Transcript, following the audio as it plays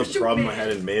The problem I had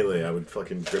in Melee, I would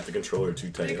fucking grip the controller too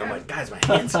tight. And I'm like, guys, my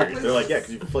hands hurt. They're like, yeah,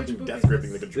 because you're fucking death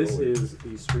gripping the controller. This is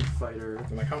the Street Fighter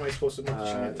I'm like, how am I supposed to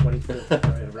multi-shot? 25th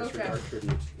anniversary art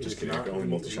tribute. It Just is kidding, I not can only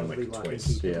multi-shot like legally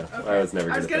twice. locking Yeah, people. I was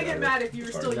never. I was gonna get mad if you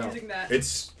were still No. using that.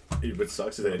 What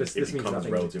sucks is that This it means becomes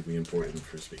nothing. relatively important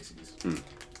for species.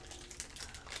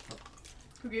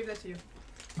 Who gave that to you?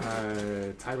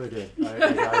 Tyler did. I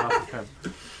got it off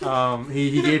of him.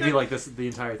 He gave me like the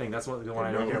entire thing. That's the one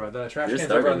I don't care about. The trash You're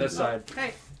can's over on starting. this side.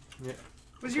 Hey. Yeah.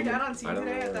 Was your dad on scene I don't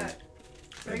today know. at that?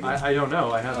 thing? I don't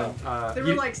know. I haven't. They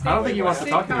were like I don't think he wants to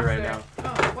talk to me cops right there. now.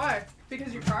 Oh, why?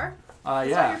 Because your car? It's not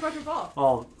Yeah. your fucking fault.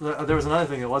 Well, there was another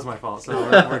thing that was my fault, so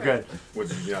we're good. What,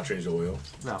 did you not change the oil?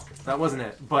 No, that wasn't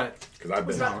it. But Because I've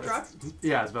Was been... it about the truck?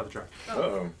 yeah, it's about the truck. Oh.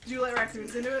 Uh-oh. Did you let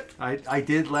raccoons into it? I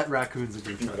did let raccoons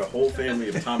into the Got a truck. whole family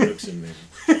of Tom Nooks in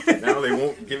there. Now they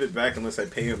won't give it back unless I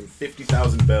pay them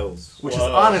 50,000 bells. Which is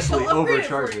Whoa. honestly He'll upgrade it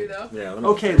for you, overcharging. though. Yeah, let me-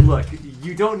 Okay, look,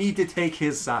 you don't need to take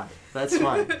his side. That's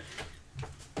fine.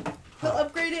 He'll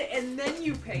upgrade it and then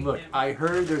you pay Look, him. I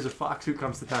heard there's a fox who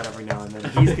comes to town every now and then.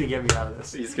 He's gonna get me out of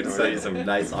this. He's gonna sell you some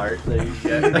nice art that you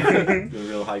get, the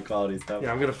real high quality stuff.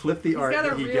 Yeah, I'm gonna flip the He's art got a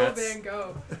that he real gets. Van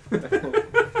Gogh.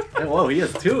 Hey, whoa, he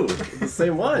has two, the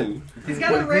same one. He's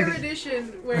got a rare edition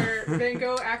where Van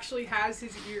Gogh actually has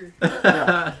his ear.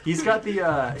 Yeah, he's got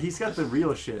the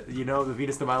real shit. You know, the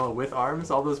Venus de Milo with arms.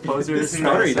 All those posers. This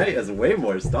Starry Night has way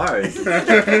more stars.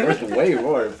 Worth way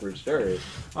more for sure.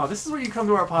 Oh, this is what you come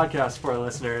to our podcast for,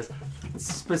 listeners.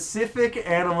 Specific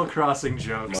Animal Crossing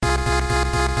jokes.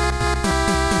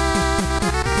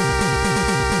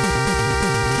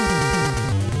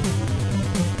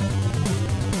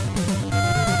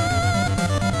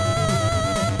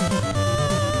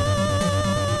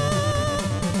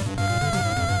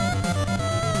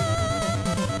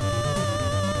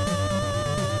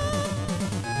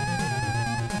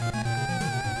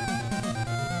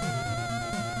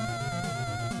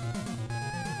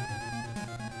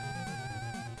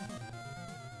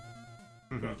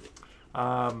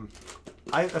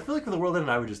 I feel like if the world ended,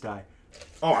 I would just die.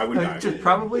 Oh, I would die. Just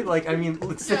probably, like, I mean,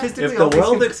 statistically... If the all these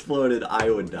world things- exploded, I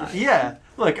would die. Yeah.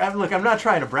 Look, I'm not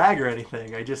trying to brag or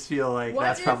anything. I just feel like What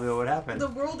that's if probably what would happen. The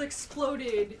world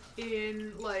exploded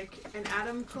in like an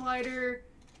atom collider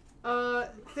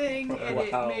thing, and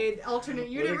Wow. it made alternate What a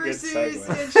good universes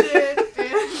segue. and shit.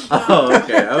 And, Oh,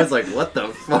 okay. I was like, what the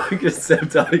fuck is Sam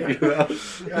talking about? I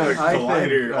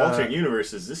Collider, think, alternate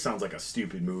universes. This sounds like a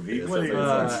stupid movie. It What sounds is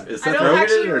like this? sense. Is I Seth don't Rogen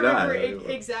actually in it or not? remember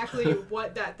exactly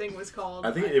what that thing was called.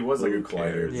 I think it was like a Who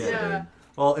collider. cares? Yeah.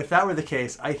 Well, if that were the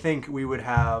case, I think we would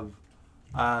have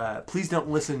Please Don't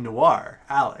Listen Noir,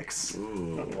 Alex,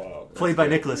 Ooh. Wow. played by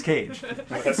Nicolas Cage.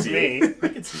 That's me. I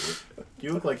can see it.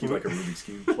 You look like you like a Rubik's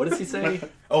Cube. What does he say?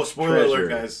 Oh, spoiler Treasure. alert,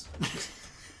 guys.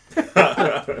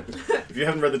 If you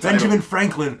haven't read the title... Benjamin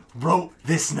Franklin wrote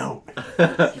this note on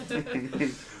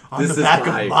This the is back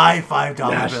my of my $5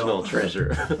 National bill.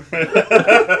 treasure. Oh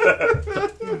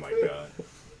my god.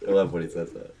 I love when he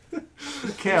says that.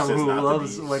 Cam, This is who not the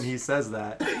loves beast. when he says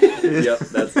that. Yep,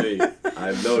 that's me.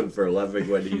 I'm known for loving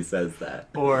when he says that.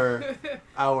 Or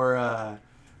our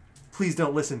Please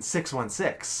Don't Listen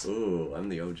 616. Ooh, I'm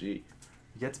the OG. You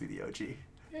get to be the OG.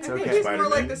 I It's think okay. he's more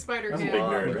Spider-Man? like the Spider That's a Man. big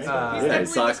nerd, right? He's Yeah, definitely he the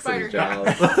sucks at his Spider-Man. job.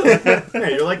 Yeah,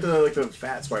 you're like the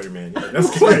fat Spider-Man.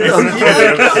 That's What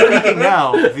the Speaking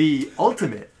now, the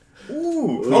ultimate.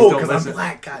 Ooh. Please Oh, don't because I'm listen.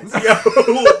 black, guys. Yo,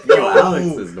 Alex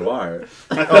is noir.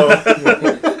 Oh.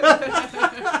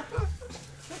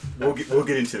 We'll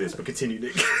get into this, but continue,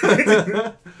 Nick.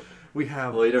 We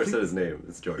have. Well, he never said his name.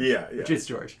 It's George. Yeah. Just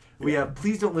George. We have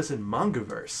Please Don't Listen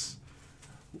Mangaverse.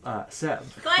 Seb.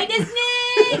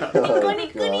 Oh,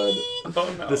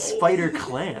 God. The Spider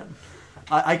Clan.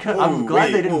 I'm Oh, glad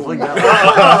wait, they didn't whoa. fling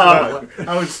that one.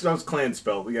 That was clan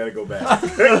spelled. We gotta go back.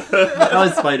 That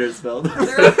was spider spelled.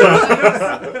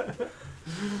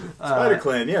 Spider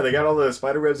Clan, yeah, they got all the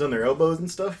spider webs on their elbows and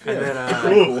stuff. And Yeah.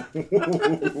 then,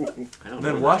 Cool. And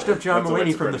then washed up John That's a white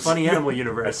Mulaney from the supremacist. Funny Animal I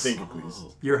Universe. think at least.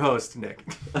 Your host, Nick.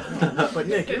 But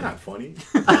Nick, you're not funny.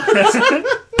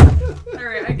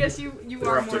 Alright, I guess you We're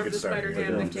are off to more a of good the start. Spider-Man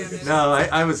Yeah, than off to a Cam good is. No,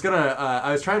 I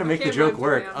was trying to make the Can't joke run for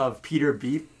work Cam. of Peter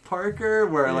B. Parker,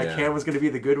 where like Yeah. Cam was going to be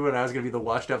the good one, I was going to be the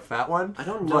washed up fat one. I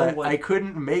don't know But what- I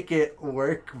couldn't make it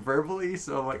work verbally,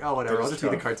 so I'm like, oh whatever, That I'll was just be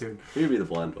the tough. cartoon. You'd be the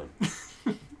blonde one.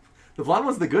 The blonde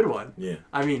one's the good one. Yeah.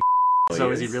 I mean, Oh, so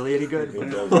he is he is. really any good?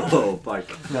 Oh, fuck.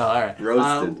 No, all right.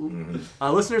 Roasted.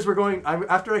 Listeners, we're going.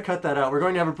 After I cut that out, we're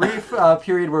going to have a brief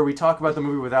period where we talk about the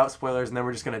movie without spoilers, and then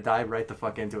we're just going to dive right the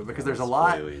fuck into it because there's a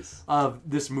lot Spoilies. of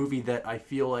this movie that I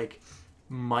feel like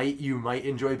you might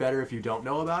enjoy better if you don't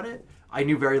know about it. I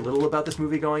knew very little about this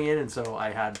movie going in, and so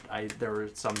there were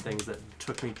some things that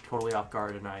took me totally off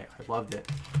guard, and I loved it.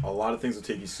 A lot of things will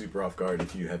take you super off guard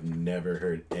if you have never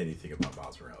heard anything about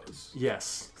Miles Morales.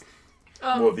 Yes.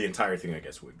 Well, the entire thing, I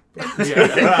guess, would. But.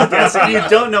 Yeah. Yes, if you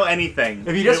don't know anything,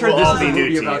 If you just it heard will this all is be a new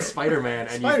movie to about you. Spider-Man,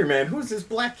 and Spider-Man, who's this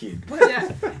black kid?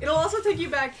 Yeah, it'll also take you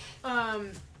back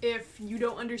if you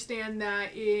don't understand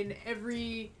that in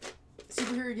every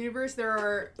superhero universe there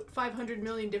are 500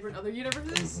 million different other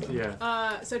universes.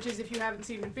 yeah. Such as if you haven't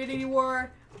seen Infinity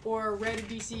War or read a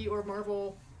DC or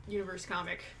Marvel universe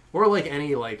comic. Or like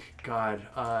any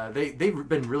they've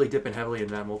been really dipping heavily in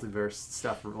that multiverse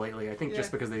stuff lately. I think just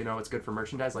Yeah. because they know it's good for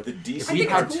merchandise. Like The DC think it's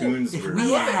cartoons if were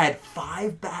we had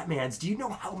 5 Batmans, do you know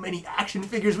how many action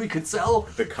figures we could sell?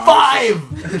 the comics,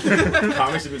 5. the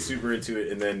comics have been super into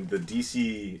it, and then the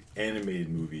DC animated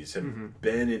movies have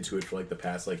been into it for like the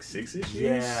past like 6-ish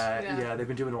years. Yeah. They've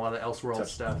been doing a lot of Elseworld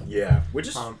stuff. Yeah, which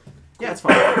is Yeah, it's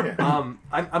fine. Yeah.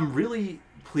 I'm really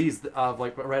pleased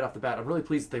like right off the bat. I'm really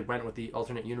pleased they went with the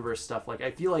alternate universe stuff. Like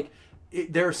I feel like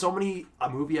there are so many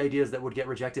movie ideas that would get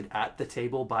rejected at the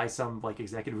table by some like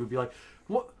executive who'd be like,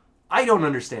 "What? I don't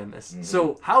understand this."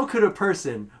 So how could a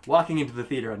person walking into the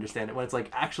theater understand it when it's like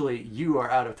actually you are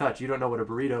out of touch? You don't know what a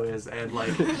burrito is, and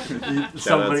like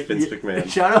Shout out to Vince McMahon.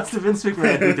 Shout out to Vince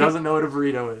McMahon who doesn't know what a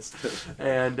burrito is,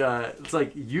 and it's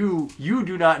like you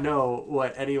do not know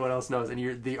what anyone else knows,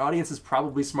 and the audience is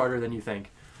probably smarter than you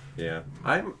think. Yeah,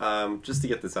 I'm just to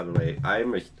get this out of the way.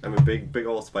 I'm a big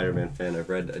old Spider-Man fan. I've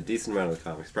read a decent amount of the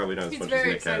comics, probably not as He's much as very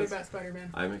Nick excited has. about Spider-Man.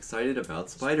 I'm excited about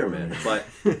Spider-Man, but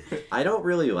I don't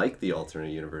really like the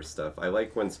alternate universe stuff. I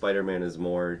like when Spider-Man is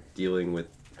more dealing with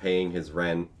paying his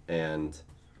rent and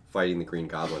fighting the Green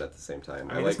Goblin at the same time.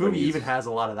 I mean, like this movie when he's- even has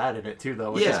a lot of that in it too,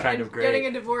 though, which is Yeah. kind And of great. getting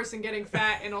a divorce and getting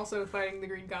fat and also fighting the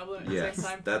Green Goblin at the Yes,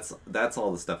 same time. that's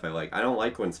all the stuff I like. I don't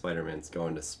like when Spider-Man's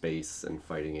going to space and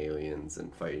fighting aliens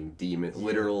and fighting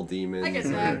literal demons. I get or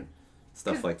that.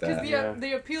 Stuff like Because that.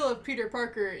 the appeal of Peter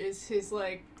Parker is his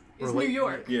like is Relate- New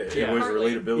York. Yeah, Yeah. it was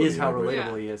Partly. relatability. is how of it.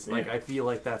 relatable he is. Like Yeah. I feel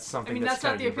like that's I something mean that's that's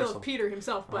not the kind appeal universal. of Peter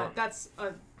himself, but Uh-huh. that's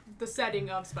the setting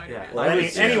of Spider-Man. Yeah. Well, I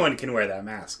was- anyone can wear that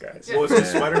mask, guys. Yeah. Well, so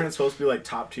Spider-Man's supposed to be like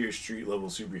top tier street level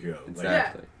superhero, like,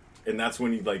 Exactly. and that's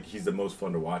when he's the most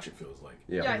fun to watch. It feels like.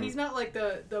 Yeah, he's not like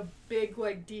the big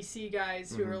like DC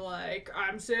guys who are like,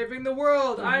 I'm saving the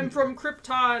world, I'm from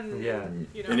Krypton. Yeah.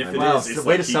 You know. And if it Wow, is, it's it's a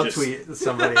way like to he just- subtweet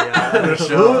somebody on the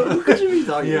show. Who could you be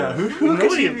talking Yeah, about? who could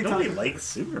Nobody, you be nobody talking? likes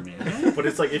Superman. But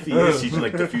it's like if he is, he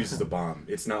like defuses the bomb.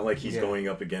 It's not like he's Yeah. going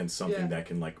up against something Yeah. that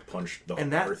can like punch the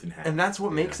And earth in half. that's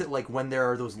what makes it like when there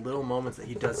are those little moments that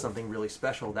he does something really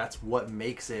special. That's what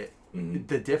makes it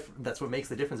That's what makes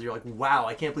the difference. You're like, wow,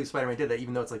 I can't believe Spider-Man did that.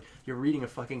 Even though it's like you're reading a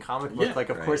fucking comic book. Yeah, like,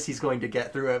 of right. course he's going to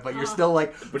get through it, but you're still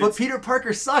like, but it's- Peter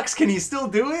Parker sucks. Can he still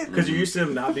do it? Because you're used to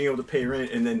him not being able to pay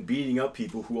rent and then beating up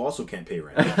people who also can't pay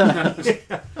rent.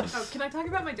 Oh, can I talk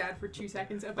about my dad for 2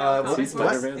 seconds about what- comic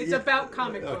what? books? It's about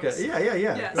comic books. Okay. Yeah.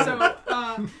 Yeah.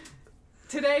 So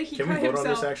today he Can we cut vote on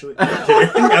himself. this actually? I'm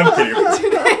kidding. I'm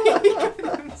kidding. Today he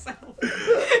cut himself.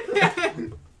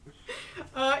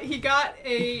 He got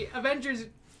a Avengers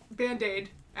Band-Aid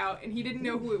out, and he didn't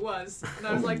know who it was. And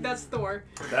I was like, "That's Thor."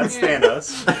 That's And-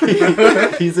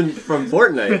 Thanos. He's from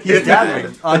Fortnite. He's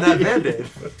dabbing on that Band-Aid.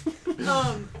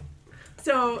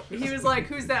 So he was like,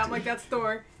 "Who's that?" I'm like, "That's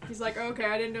Thor." He's like, "Okay,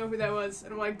 I didn't know who that was."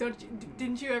 And I'm like,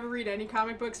 "Didn't you ever read any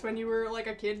comic books when you were like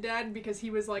a kid, Dad?" Because he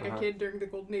was like a kid during the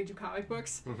golden age of comic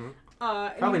books. And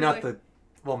Probably he was not like, the.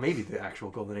 Well, maybe the actual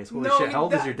Golden Age. Holy No, shit! How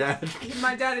old is that- your dad?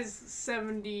 My dad is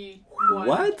 71.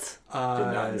 What?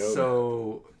 not know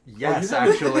So yes, Oh,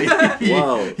 actually,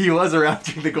 Whoa. he was around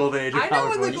during the Golden Age of I know comic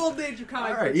when the books. golden age of comic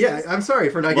All right, books yeah, is. I'm sorry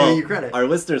for not Well, giving you credit. our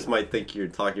listeners might think you're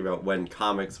talking about when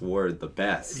comics were the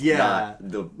best. Yeah,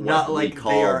 what Not we like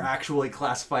call, they are actually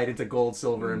classified into gold,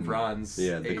 silver, and bronze.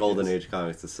 Yeah, the ages. Golden Age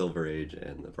comics, the Silver Age,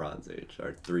 and the Bronze Age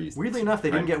are three. Weirdly enough, they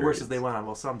didn't time get worse as they periods. went on.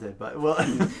 Well, some did, but well,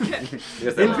 Yes,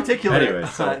 in they- particular, Anyway,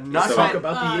 not so- Talk quite-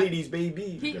 about the 80s,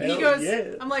 baby. He Hell goes,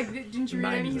 yeah. I'm like, didn't you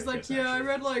read any? 90s, He's I like, guess, yeah, I actually.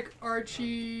 read like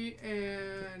Archie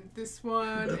and this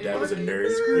one. Your and dad was a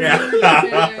nerd. Scrooge,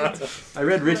 Yeah. and- I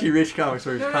read Richie Rich comics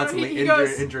where he's No, no, constantly he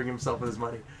goes- injuring himself with his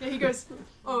money. Yeah, he goes,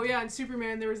 oh yeah, in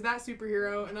Superman there was that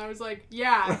superhero, and I was like,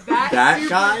 yeah, that That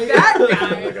guy? that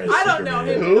guy. That guy's I don't know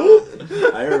him.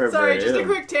 Who? I remember. Sorry, just a him.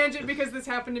 quick tangent because this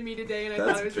happened to me today, and I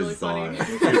That's thought it was really funny. bizarre.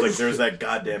 He was like, there's that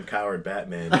goddamn coward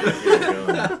Batman. Here we go.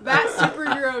 That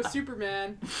superhero,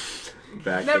 Superman.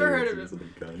 Back Never then, heard he of was it. using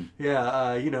a gun. Yeah,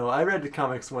 I read the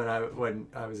comics when I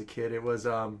was a kid. It was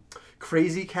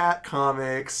Crazy Cat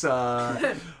comics. Big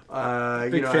fan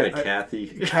of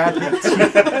Kathy.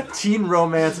 Teen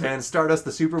Romance, and Stardust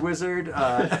the Super Wizard.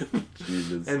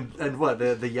 Jesus. And what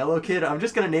the Yellow Kid? I'm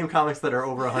just gonna name comics that are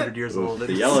over 100 years old.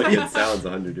 The Yellow Kid sounds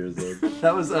 100 years old.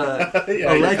 That was Yeah,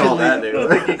 you You call that allegedly.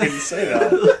 name. I don't think you can say that. I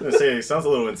was gonna say, it sounds a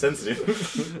little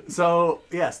insensitive. So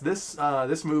yes, this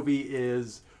movie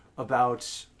is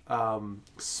about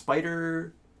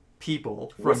spider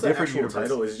people from What's the different actual universes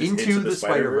title? Is it just into the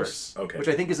Spider-Verse, Okay. which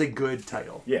I think is a good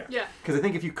title. Yeah. Yeah. Because I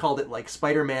think if you called it like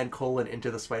Spider-Man :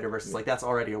 Into the Spider-Verse, it's like that's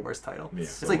already a worse title. Yeah.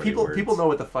 It's So like many people words. know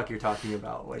what the fuck you're talking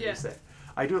about when Yeah. you say.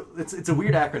 I do. It's a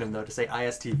weird acronym though to say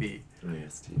ISTV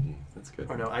ISTV. That's good.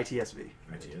 or no ITSV.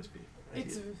 ITSP.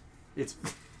 It's It's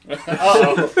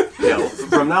Uh-oh. No,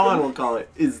 from now on we'll call it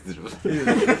is.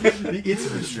 it's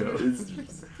the show.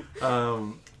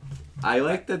 I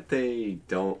like that they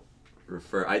don't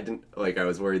refer. I didn't like. I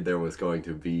was worried there was going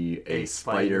to be a A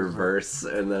Spider-Verse,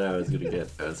 and then I was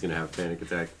gonna have a panic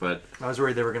attack. But I was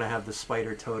worried they were gonna have the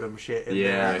spider totem shit. In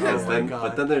yeah, there. because Oh my then God.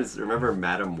 but then there's remember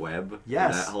Madam Web.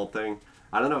 Yes. That whole thing.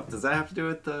 I don't know. Does that have to do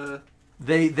with the?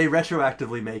 They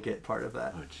retroactively make it part of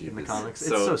that Oh, in the jeez. comics.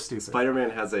 It's so stupid. Spider-Man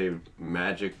has a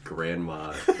magic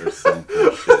grandma or some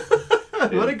bullshit.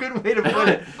 What a good way to put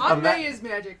it. Aunt ma- May is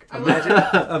magic. I love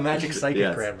it. a magic psychic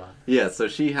Yes. grandma. Yeah, so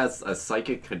she has a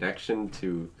psychic connection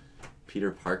to Peter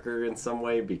Parker in some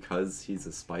way because he's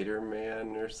a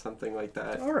Spider-Man or something like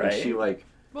that. All right. And she like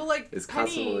Well, like is Penny,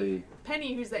 constantly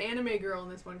Penny, who's the anime girl in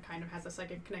this one, kind of has a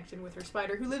psychic connection with her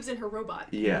spider, who lives in her robot.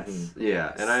 yes,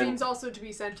 yeah, and I Seems also to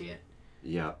be sentient.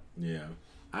 yeah, Yeah.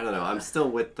 I don't know. I'm still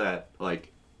with that.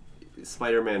 Like,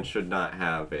 Spider-Man should not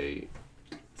have a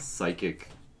psychic.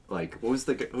 Like, who's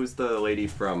the lady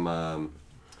from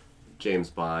James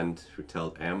Bond who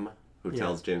tells M? Who Yeah.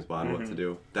 tells James Bond what to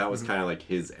do? That was kind of like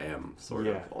his M, sort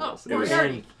Yeah. of. Almost. Oh, It was,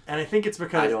 Moriarty. And I think it's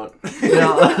because I don't.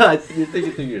 No, you're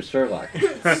thinking you're Sherlock.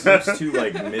 It's too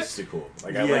like mystical.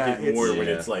 Like I Yeah, like it more it's- when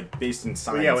yeah. it's like based in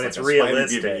science. Well, yeah, when like it's a spider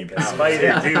realistic. giving you A powers. spider,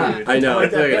 Yeah. dude. I know. I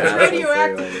Like feel like that. an It's asshole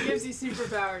radioactive. saying, It like, gives you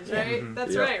superpowers, right?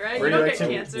 That's Yeah. right, right? You don't get Radioactive-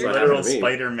 cancer. What Literal happened to me?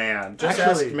 Spider-Man. Just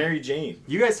Actually- ask Mary Jane.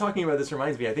 you guys talking about this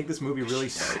reminds me. I think this movie really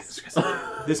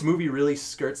this movie really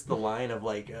skirts the line of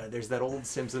like there's that old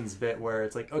Simpsons bit where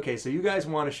it's like, okay, so you guys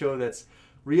want a show that's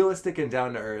realistic and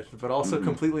down to earth, but also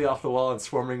completely off the wall and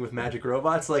swarming with magic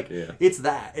robots. Like Yeah. it's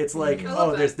that. It's like I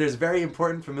love that. there's very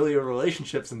important familial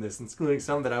relationships in this, including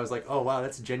some that I was like, oh wow,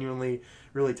 that's genuinely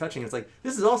really touching. It's like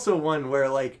this is also one where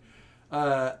like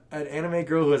an anime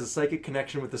girl who has a psychic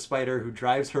connection with the spider who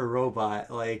drives her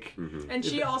robot, like And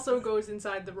she also goes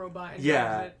inside the robot and yeah,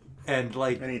 drives it. and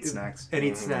like And eat snacks. and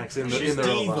eat snacks in the She's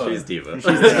robot. diva. She's diva.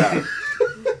 Yeah.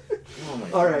 Oh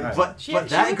my All right, God. but She that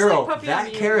looks girl, like Puffy that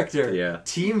on the character, Yeah.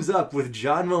 teams up with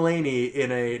John Mulaney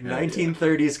in a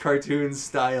 1930s cartoon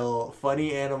style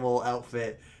funny animal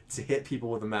outfit to hit people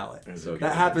with a mallet. It's So okay.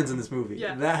 That happens in this movie.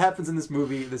 Yeah. That happens in this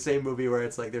movie, the same movie where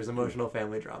it's like there's emotional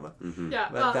family drama. Yeah,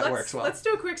 That let's, works well. Let's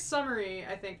do a quick summary,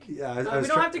 I think. Yeah, I We was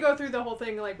don't try- have to go through the whole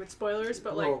thing like with spoilers,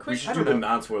 but like Well, We quick. should do the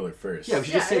non-spoiler first. Yeah, we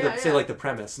should just Yeah, say yeah, say yeah. like the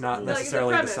premise, not Like, the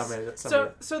necessarily the premise.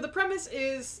 summary. So the premise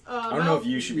is. I don't know if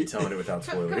you should be telling it without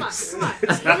Come on, spoilers. come on.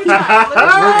 Let me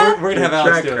try. We're gonna have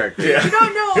Alex do it. Yeah. You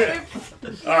don't know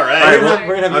if. All right.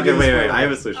 We're gonna have Okay, you do the wait. spoiler. I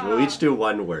have a solution. We'll each do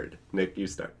one word. Nick, you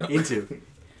start. Into.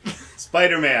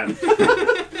 Spider-Man.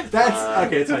 That's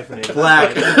okay. It's hyphenated.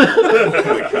 Black. Puerto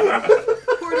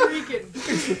Rican.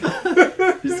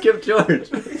 You skipped George.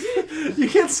 You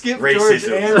can't skip Racism. George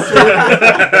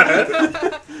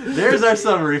and There's our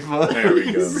summary, folks. There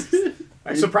we go.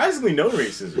 Surprisingly, no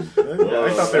racism.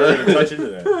 I thought they were going to touch into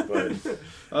that, but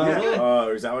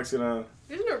is Alex gonna?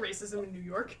 There's no racism in New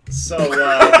York. So,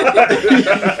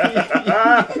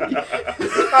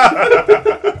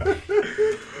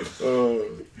 Oh,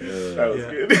 that was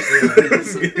Yeah. good. That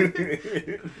was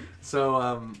good.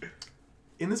 So,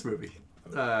 in this movie,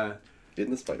 In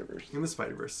the Spider-Verse. in the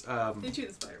Spider-Verse, Into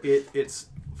the Spider. it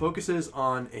focuses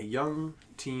on a young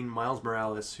teen, Miles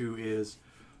Morales, who is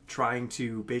trying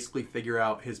to basically figure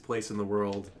out his place in the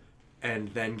world, and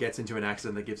then gets into an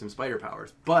accident that gives him spider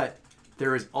powers. But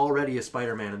there is already a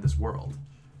Spider-Man in this world,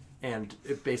 and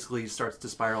it basically starts to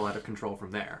spiral out of control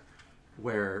from there,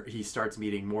 where he starts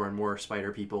meeting more and more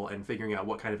spider people and figuring out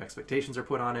what kind of expectations are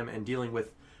put on him and dealing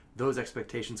with those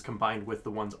expectations combined with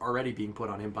the ones already being put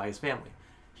on him by his family.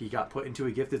 He got put into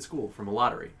a gifted school from a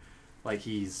lottery. Like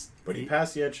But he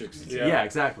passed the entrance. yeah,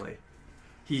 exactly.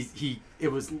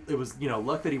 It was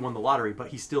luck that he won the lottery, but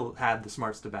he still had the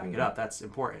smarts to back it up. That's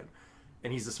important.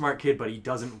 And he's a smart kid, but he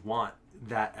doesn't want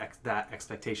that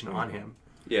expectation on him.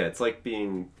 Yeah, it's like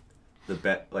being the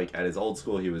best. Like at his old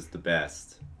school, he was the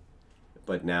best,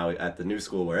 but now at the new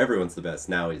school where everyone's the best,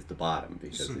 now he's the bottom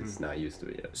because he's not used to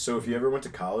it yet. So if you ever went to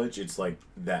college, it's like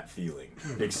that feeling,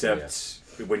 except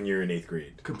when you're in 8th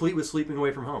grade. Complete with sleeping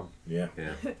away from home. Yeah.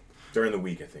 Yeah. During the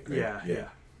week, I think. Right? Yeah.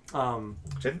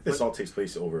 Which I think this all takes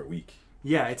place over a week.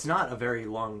 Yeah, it's not a very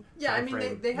long. Yeah, I time mean,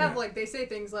 frame. they have like they say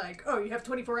things like, "Oh, you have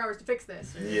 24 hours to fix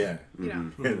this." Or, Yeah.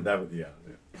 You know, That would, yeah.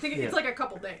 I think it's like a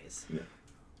couple days.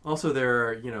 Also, there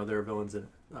are villains in it.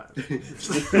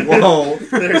 Whoa,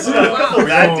 There's a Wow. couple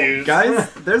bad dudes.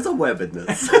 guys, there's a web in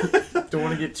this. Don't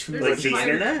want to get too There's Like much. the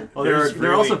Spider- internet? Oh, there are There's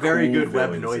there are also really very cool good web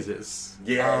villains. noises.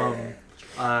 Yeah.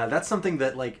 That's something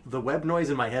that like the web noise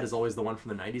in my head is always the one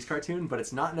from the '90s cartoon, but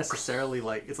it's not necessarily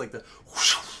like it's like the.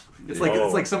 It's like Oh.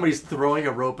 it's like somebody's throwing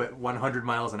a rope at 100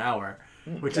 miles an hour,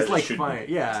 which As is it like should fine,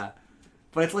 be. yeah.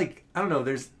 But it's like I don't know.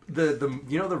 There's the the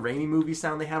Raimi movie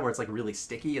sound they have where it's like really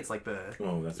sticky. It's like the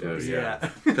Oh, that's Yeah, what it is. yeah.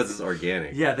 Because it's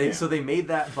organic. Yeah, Yeah. so they made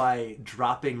that by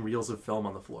dropping reels of film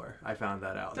on the floor. I found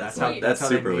that out. That's how neat. That's how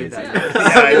super they made lazy. that.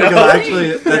 Yeah. Yeah, I know. No,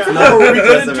 actually, that's Yeah. not No, we impressive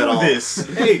couldn't at do all. this.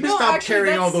 Hey, No, stop actually,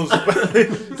 carrying all those.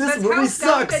 This That's movie how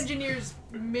sound sucks. engineers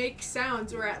make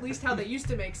sounds, or at least how they used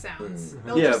to make sounds.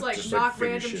 They'll Yeah, just like just, like, knock figure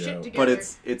random shit shit out. together. But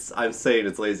it's. I'm saying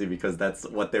it's lazy because that's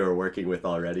what they were working with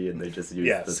already, and they just used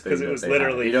Yes, the thing 'cause it that was they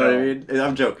literally had. You know what I film. mean? And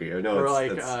I'm joking. I know Or it's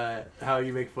like that's- how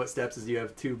you make footsteps is you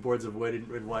have two boards of wood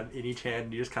in one in each hand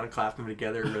and you just kind of clap them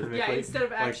together rhythmally. Yeah, instead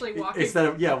of actually walking. Instead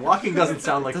of walking doesn't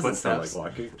sound like it doesn't footsteps. sound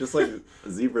like walking. Just like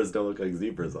zebras don't look like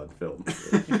zebras on film.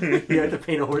 You have to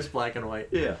paint a horse black and white.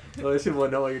 Yeah. Otherwise people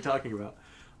won't know what you're talking about.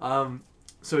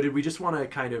 So did we just want to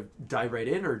kind of dive right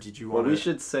in, or did you Well, want we to?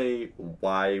 should say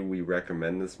why we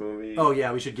recommend this movie. Oh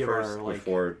yeah, we should give first our like.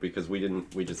 before because we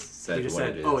didn't. We just said We just what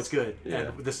said, it is. oh, it's good, Yeah.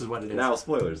 and this is what it is. Now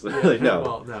spoilers. Yeah, Like, no.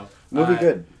 Well, no. Movie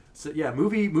good. So yeah,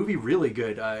 movie really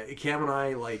good. Cam and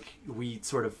I we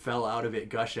sort of fell out of it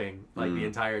gushing the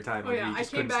entire time. Oh yeah, we I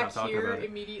just came couldn't back stop talking here about it.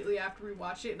 immediately after we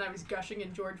watched it, and I was gushing,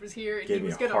 and George was here, and Gave he me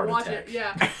was a gonna heart watch attack. it.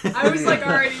 Yeah, I was like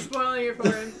already spoiling it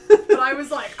for him, but I was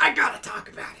like, I gotta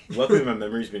talk about it. Luckily, my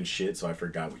memory's been shit, so I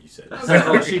forgot what you said. Okay.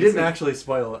 Oh, she didn't actually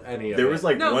spoil any of There it. was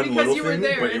like No, one because little you were thing,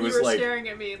 there, but it and you was were like staring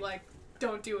at me like,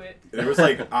 don't do it. there was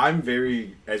like I'm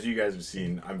very, as you guys have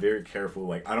seen, I'm very careful.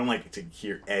 Like I don't like to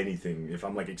hear anything. If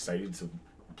I'm like excited to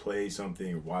play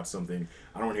something or watch something,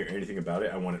 I don't want to hear anything about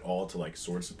it. I want it all to like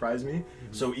sort of surprise me.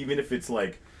 So even if it's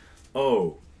like,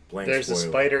 oh, blank There's a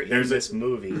spoiler. spider in There's this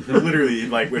movie. Literally,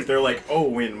 like if they're like, oh,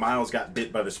 when Miles got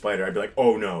bit by the spider, I'd be like,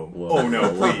 oh no, Whoa. oh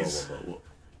no, Whoa, please. whoa, whoa, whoa.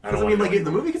 I Because don't I mean, want like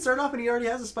the movie could start off and he already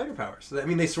has a spider power. So I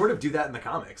mean, they sort of do that in the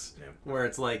comics, Yeah. where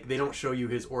it's like they don't show you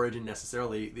his origin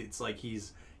necessarily. It's like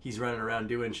he's running around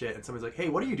doing shit, and somebody's like, "Hey,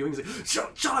 what are you doing?" He's like,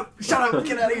 "Shut up,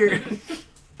 get out of here."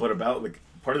 But about like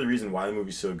part of the reason why the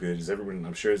movie's so good is everyone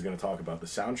I'm sure is going to talk about the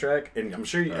soundtrack, and I'm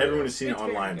sure everyone has seen it It's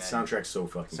very online. good. Soundtrack's so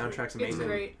fucking Soundtrack's It's amazing.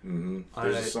 great. good.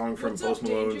 There's a song from What's Post up,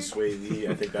 Malone, Danger? Sway Lee.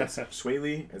 I think that's Sway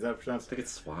Lee. Is that I pronounced? think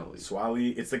it's Swahili.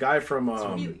 Swally. It's the guy from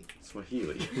Swahili.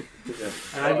 Swahili. Yeah.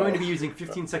 And I'm going to be using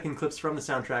 15-second clips from the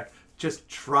soundtrack. Just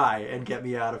try and get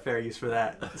me out of fair use for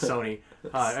that, Sony.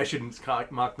 I shouldn't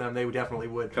mock them. They definitely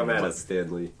would. Come at us,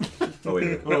 Stanley. Oh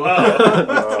wait.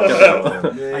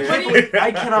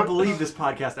 I cannot believe this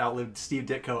podcast outlived Steve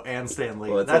Ditko and Stan Lee.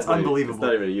 Well, That's only- unbelievable. It's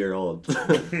not even a year old. So.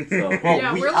 Well,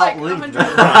 Yeah, we we're like outlived 100.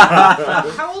 them.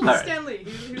 How old is Alright. Stan Lee?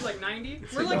 He was like 90?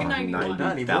 We're like a 91.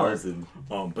 90,000.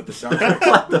 But the soundtrack,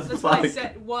 What the That's what I fuck?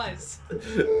 said was.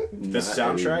 the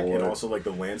soundtrack, and also like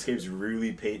the landscapes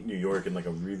really paint New York in like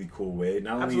a really cool way.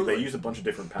 Not only Absolutely. they use a bunch of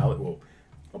different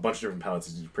palettes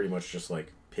is pretty much just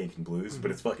like pink and blues,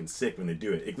 but it's fucking sick when they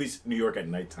do it. At least New York at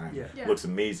nighttime Yeah. Yeah. looks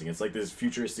amazing. It's like this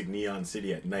futuristic neon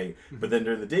city at night, but then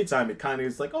during the daytime, it kind of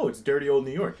is like, oh, it's dirty old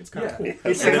New York. It's kind of Yeah. cool.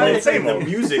 It's And kinda then same the old.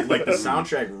 music, like the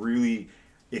soundtrack, really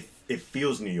it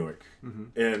feels New York.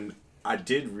 And I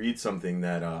did read something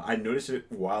that I noticed it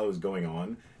while it was going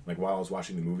on, like while I was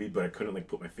watching the movie, but I couldn't like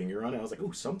put my finger on it. I was like,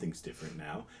 oh, something's different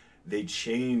now. They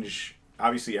change.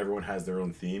 Obviously, everyone has their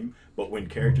own theme, but when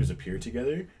characters appear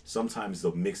together, sometimes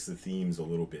they'll mix the themes a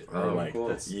little bit. Or Oh, like, cool.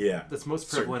 That's most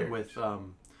certain prevalent characters.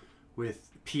 with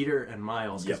Peter and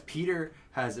Miles, because Yep. Peter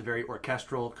has a very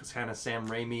orchestral kind of Sam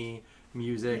Raimi I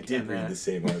music. did and read then, the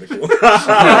same article.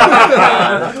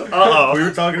 Uh-oh. We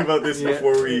were talking about this Yeah.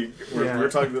 before we Yeah. were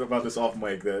talking about this off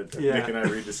mic that Yeah. Nick and I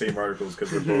read the same articles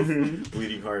because we're both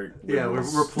bleeding heart. Yeah,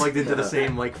 liberals. we're plugged into the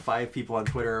same like 5 people on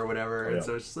Twitter or whatever, and Yeah.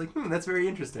 so it's just like, that's very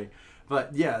interesting.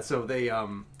 But yeah, so they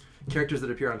characters that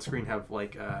appear on screen have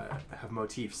like have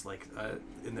motifs like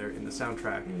in the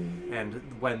soundtrack, and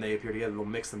when they appear together, they'll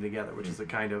mix them together, which is a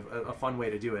kind of a fun way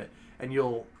to do it. And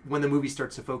when the movie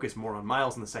starts to focus more on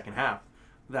Miles in the second half,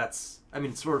 that's, I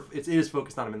mean, sort of, it is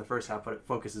focused on him in the first half, but it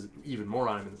focuses even more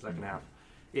on him in the second half.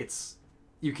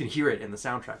 You can hear it in the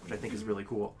soundtrack, which I think is really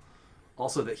cool.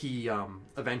 Also, that he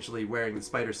eventually wearing the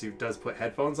spider suit does put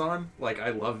headphones on. Like, I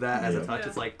love that as a touch. Yeah.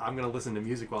 It's like, I'm gonna listen to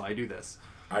music while I do this.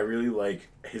 I really like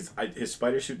his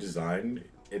spider suit design,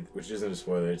 which isn't a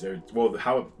spoiler.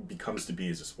 How it becomes to be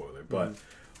is a spoiler, but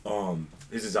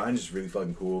his design is just really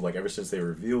fucking cool. Like, ever since they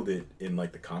revealed it in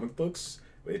like the comic books,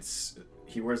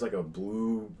 he wears like a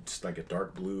blue, just like a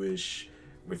dark bluish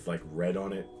with like red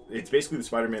on it. It's basically the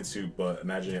Spider-Man suit, but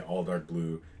imagine it all dark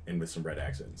blue and with some red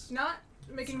accents. Not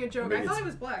making a joke. Maybe I thought it's- it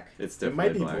was black. It's It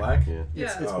definitely might be black. Yeah.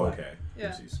 Yeah. It's Oh, black. okay.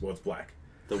 Yeah. Oopsies. Well, it's black.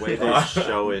 The way they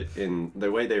show it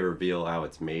the way they reveal how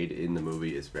it's made in the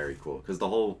movie is very cool. Because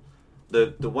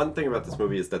the one thing about this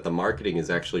movie is that the marketing is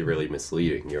actually really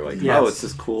misleading. You're like, Yes. oh, it's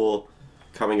this cool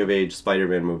coming of age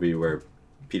Spider-Man movie where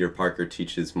Peter Parker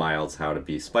teaches Miles how to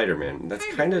be Spider-Man. And that's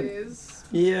kind of is.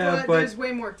 yeah, But there's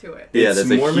way more to it. Yeah, It's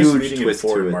there's a more huge misleading in twist to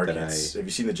foreign it that markets. Have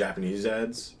you seen the Japanese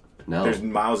ads? no. There's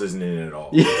Miles isn't in it at all.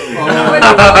 Yeah. Oh,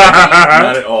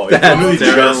 Not at all. It's That's literally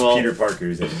just terrible. Peter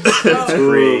Parker's in it. Oh. It's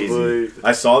crazy. Oh, boy.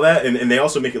 I saw that, and they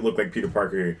also make it look like Peter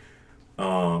Parker.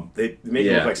 They make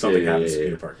it Yeah, look like something yeah, happens yeah, to yeah.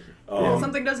 Peter Parker.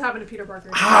 Something does happen to Peter Parker.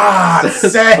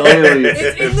 Sad. Totally.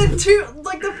 It's in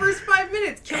the first 5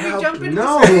 minutes. Can we jump into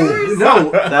no, the spoilers?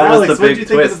 no. That Alex, was the what'd big you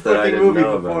think of twist the that I fucking didn't movie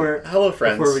know about. before Hello,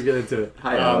 friends. before we get into it?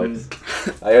 Hi, Um, Alex.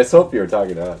 I just hope you were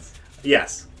talking to us,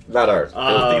 Yes. not our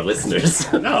filthy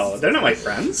listeners. No, they're not my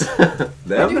friends. We're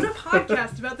Them? doing a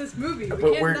podcast about this movie. We But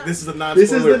can't not- this is the non-spoiler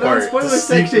This is the part. non-spoiler This is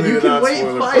section. the You can wait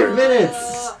non-spoiler 5 part.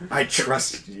 minutes. I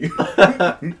trust you.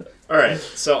 All right.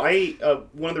 So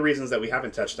one of the reasons that we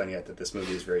haven't touched on yet that this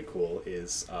movie is very cool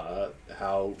is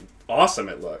how awesome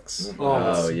it looks.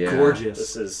 Oh, it's yeah. gorgeous.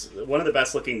 This is one of the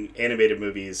best looking animated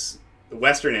movies,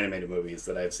 Western animated movies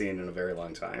that I've seen in a very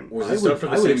long time. Was I this would- done from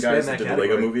I the would same expand guys that that did the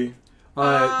Lego category.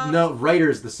 movie? No,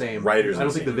 writer's the same. Writer's I don't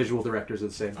the think the same. visual directors are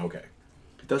the same. Okay.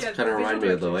 It does Yeah, kind of the remind me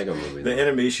of the visual Lego movie. The though.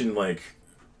 animation, like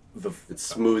It's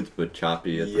smooth but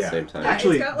choppy at the Yeah. same time. Yeah,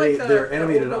 Actually, it's got, like, they're the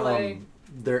animated overlay. on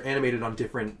they're animated on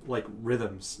different like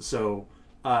rhythms. So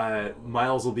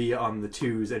Miles will be on the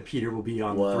 2s and Peter will be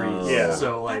on the Wow. 3s. Yeah.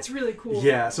 So like That's really cool.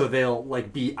 yeah, so they'll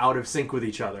like be out of sync with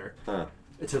each other Huh.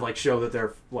 to like show that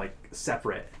they're like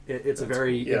separate. It's a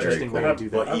very Yeah, interesting very way cool. to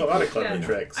do Well, that. I have a lot of clever Yeah.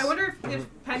 tricks. I wonder if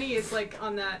Penny is like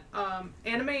on that.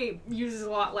 Anime uses a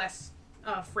lot less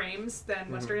frames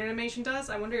than Western animation does.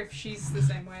 I wonder if she's the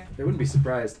same way. I wouldn't be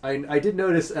surprised. I did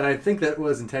notice, and I think that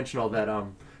was intentional, that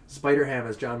Spider-Ham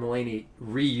as John Mulaney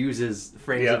reuses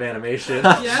frames Yeah. of animation.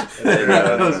 Yeah.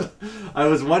 I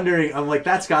was wondering, I'm like,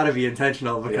 that's got to be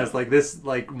intentional because Yeah. like this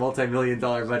like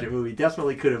multi-million-dollar budget movie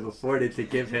definitely could have afforded to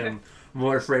give him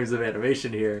more frames of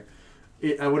animation here.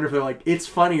 I wonder if they're like, it's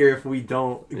funnier if we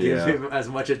don't give Yeah. him as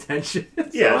much attention.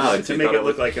 Yeah, Wow, to you make thought it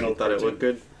look like an you old thought it cartoon. looked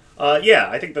good. Yeah,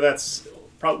 I think that's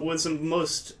was the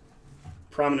most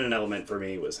prominent element for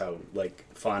me was how like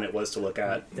fun it was to look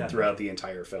at Yeah. throughout the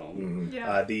entire film. Mm-hmm.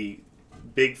 Yeah. The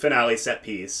big finale set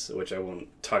piece, which I won't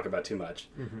talk about too much,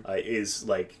 is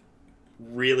like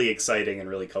really exciting and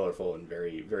really colorful and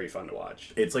very very fun to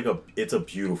watch. it's a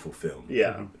beautiful film.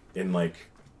 Yeah, In like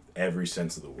every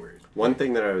sense of the word. One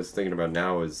thing that I was thinking about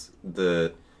now is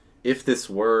if this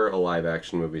were a live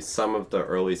action movie, some of the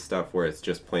early stuff where it's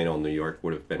just plain old New York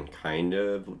would have been kind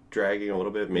of dragging a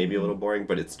little bit, maybe a little boring,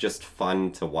 but it's just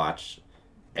fun to watch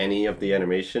any of the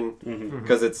animation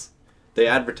because they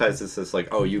advertise this as like,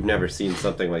 oh, you've never seen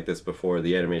something like this before.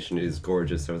 The animation is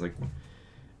gorgeous. So I was like,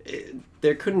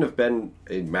 there couldn't have been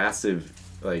a massive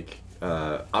like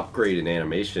upgrade in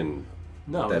animation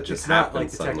No, that it's just not like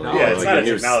happens the suddenly. technology. Yeah, it's like not a a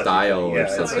new technology style thing. or Yeah,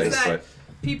 it's something. It's that But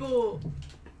people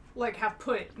like have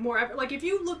put more effort. Like if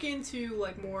you look into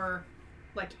like more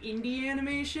like indie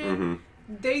animation,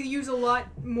 they use a lot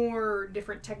more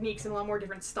different techniques and a lot more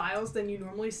different styles than you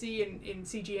normally see in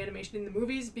CG animation in the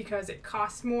movies because it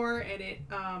costs more and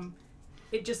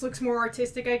it just looks more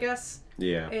artistic, I guess.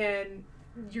 yeah. And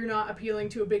you're not appealing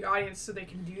to a big audience, so they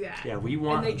can do that. Yeah, we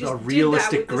want they just a did that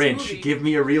realistic with this Grinch. movie. Give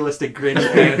me a realistic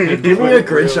Grinch. Give me a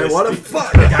Grinch. I want to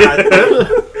fuck.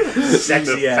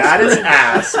 Sexy the ass. fattest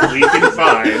ass we can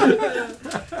find.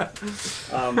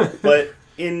 But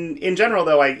in general,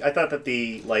 though, I thought that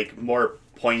the like more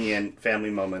poignant family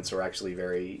moments were actually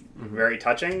very very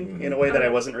touching in a way that I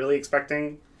wasn't really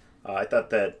expecting. I thought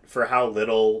that for how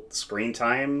little screen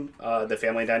time the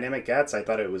family dynamic gets, I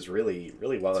thought it was really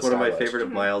really well One of established. my favorite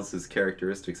of Miles'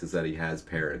 characteristics is that he has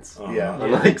parents. Yeah.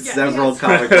 Unlike Yeah, several he has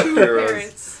comic book two heroes.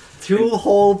 parents. 2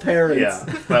 whole parents. Yeah,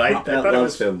 but I thought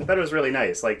loves him. I thought it was really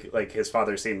nice. Like his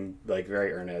father seemed like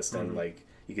very earnest and like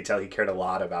you could tell he cared a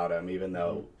lot about him, even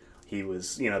though he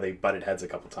was, they butted heads a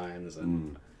couple times,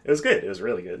 and it was good. It was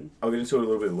really good. I'll get into it a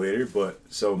little bit later, but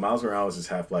so Miles Morales is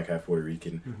half black, half Puerto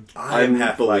Rican. I'm I'm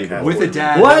half black, half With a Puerto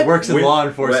dad What? that works in With- law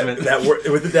enforcement.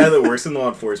 with a dad that works in law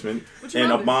enforcement, What's your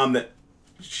and a mom? mom that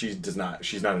she does not.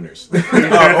 She's not a nurse.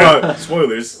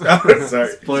 Spoilers. Sorry.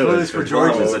 Spoilers for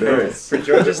George's Oh, nurse. For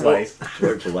George's life.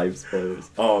 George life spoilers.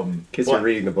 In Case but, you're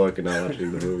reading the book and not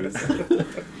watching the movies.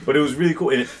 but it was really cool,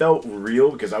 and it felt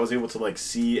real because I was able to like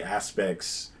see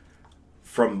aspects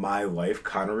from my life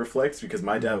kind of reflects, because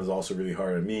my dad was also really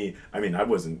hard on me. I mean, I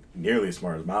wasn't nearly as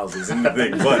smart as Miles is in the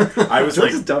thing, but I was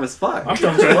George like, is dumb as fuck. I'm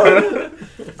dumb as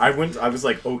fuck. I was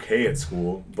like okay at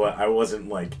school, but I wasn't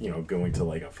like going to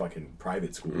like a fucking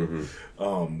private school,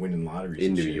 winning lotteries In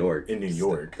and New shit. York. In New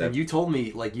York. That- And you told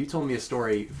me a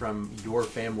story from your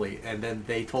family, and then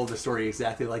they told the story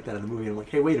exactly like that in the movie. And I'm like,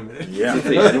 hey, wait a minute. Yeah.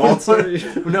 The N-word story?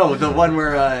 No, the one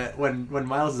where when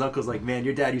Miles' uncle's like, man,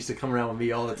 your dad used to come around with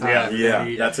me all the time. Yeah, And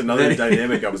he- that's another then-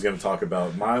 dynamic I was going to talk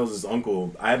about. Miles'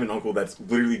 uncle, I have an uncle that's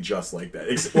literally just like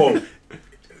that. Well,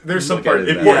 there's some Look at his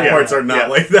important back. parts are not Yeah.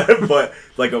 like that, but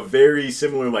like a very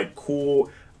similar, like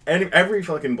cool. And every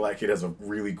fucking black kid has a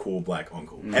really cool black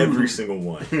uncle. Every single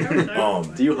one.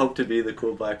 Do you hope to be the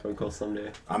cool black uncle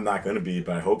someday? I'm not gonna be,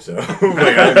 but I hope so.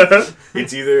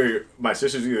 It's either my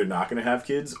sister's either not gonna have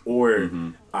kids, or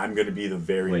I'm gonna be the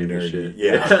very Lame as nerdy. shit.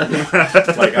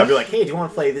 Yeah, like I'll be like, "Hey, do you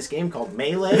want to play this game called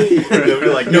Melee?" And they'll be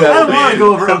like, "No, I don't want man." to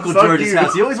go over Uncle Fuck George's you.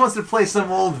 house. He always wants to play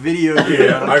some old video game. Yeah,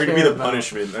 I don't I'm gonna be care the about.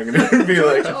 punishment. I'm gonna be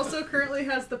George like, also currently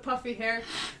has the puffy hair.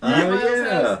 Oh, Miles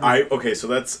yeah. has. okay,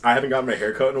 so I haven't gotten my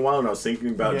hair cut in a while, and I was thinking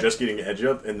about Yeah. just getting edge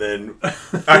up, and then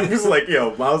I was like,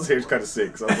 Miles' hair's kind of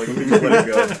sick, so I was like, let me just let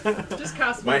it go. Just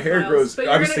cosplay My hair Miles. grows- But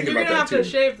I you're was gonna, thinking you're about gonna that, have to too.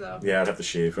 shave though. Yeah, I'd have to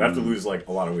shave. I'd have to lose like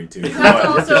a lot of weight too. You have to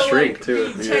But, also shrink, like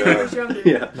too. be 10 Yeah. years younger.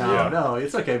 Yeah. No, Yeah. no,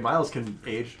 it's okay. Miles can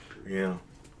age. yeah,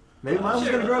 Maybe Miles is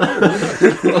Sure. gonna grow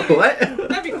up. What?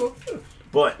 That'd be cool.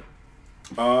 but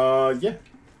yeah,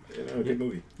 good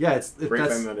movie. Yeah, it's Great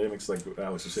that's family dynamics, like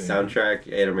Alex was saying.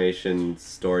 Soundtrack, animation,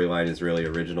 storyline is really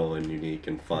original and unique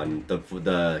and fun.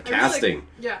 The casting.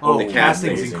 Yeah. oh, The the casting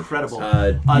casting's is incredible.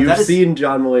 You've that is- seen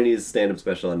John Mulaney's stand-up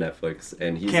special on Netflix,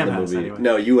 and he's Cam in the has, movie. anyway.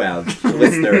 No, you have. The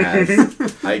listener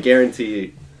has. I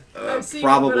guarantee I've seen it,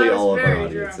 probably but I was all of our very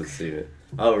audience drunk. has seen it.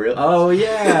 Oh, really? Oh,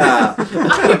 yeah.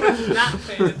 I'm not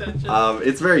paying attention.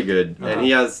 It's very good, and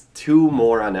he has 2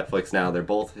 more on Netflix now. They're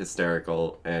both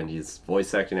hysterical, and he's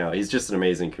voice acting out. He's just an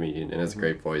amazing comedian and has a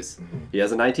great voice. He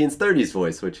has a 1930s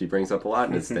voice, which he brings up a lot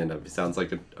in his stand-up. He sounds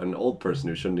like an old person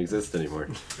who shouldn't exist anymore.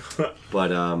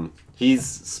 But he's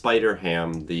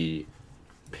Spider-Ham, the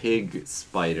pig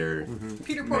spider,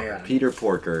 Peter Porker. Man. Peter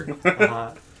Porker.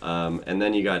 uh, And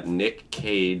then you got Nick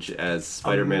Cage as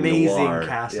Spider-Man amazing Noir.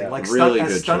 casting, Yeah. like Really stunt,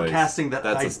 good stunt choice. casting that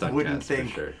That's a I stunt wouldn't cast for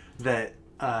think sure. that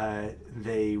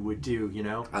they would do. You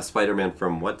know, A Spider-Man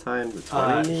from what time? The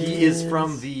 20s? he is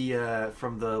from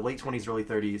the late 20s, early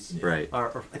 30s. Right.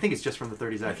 Or I think it's just from the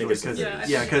 30s think actually. it's the 'cause- 30s. Yeah, I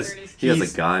yeah, think because it's 30s. He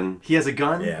has a gun. He has a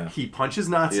gun. Yeah. He punches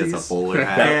He Nazis. has a bowler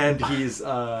hat. and he's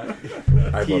love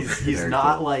he's it.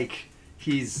 not cool. like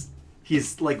he's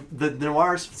like the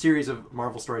noir series of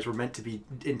Marvel stories were meant to be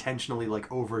intentionally like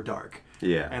over dark,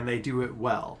 Yeah. and they do it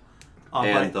well.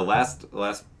 And but- the last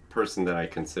person that I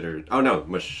considered,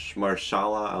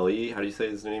 Marshala Ali, how do you say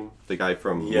his name? The guy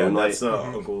from Yeah, Moonlight. that's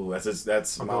uncle.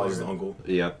 That's Miles' uncle.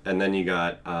 Yep. And then you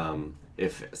got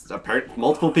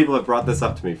multiple people have brought this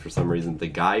up to me for some reason. The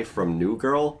guy from New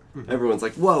Girl. Everyone's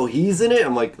like, "Whoa, he's in it."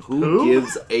 I'm like, "Who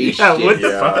gives a Yeah, shit?" what the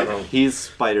Yeah, fuck? I don't- He's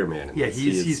Spider-Man. in Yeah, this.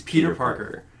 he's- He is he's Peter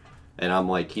Parker. And I'm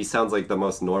like, he sounds like the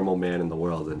most normal man in the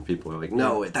world, and people are like,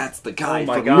 "No, that's the guy Oh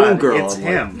my from god, New Girl." it's I'm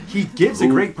like, him. he gives a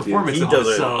Who great gives- performance. He in does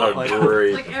this, a so, like,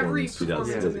 great Like every performance. He does. performance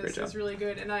He in does a great this is job. really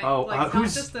good, and I Oh, like not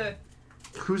who's- just the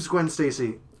who's Gwen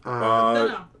Stacy?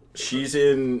 no. She's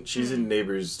in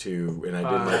Neighbors 2, and I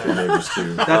did like the Neighbors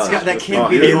 2. That can't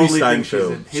be the Haley only thing Steinfeld.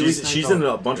 she's in. Haley She's Steinfeld. in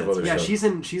a bunch of other Yeah, stuff.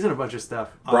 she's in a bunch of stuff.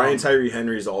 Brian Tyree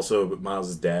Henry is also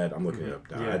Miles' dad. I'm looking it up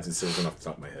now. Yeah. I just said it off the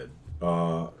top of my head.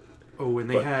 Oh, and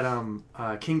they But-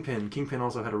 had Kingpin. Kingpin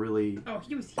also had a really. Oh,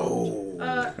 he was huge. Oh.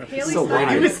 Haley So Steinfeld.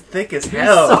 He was thick as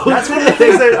hell. That's one of the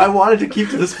things that I wanted to keep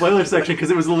to the spoiler section because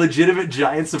it was a legitimate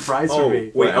giant surprise for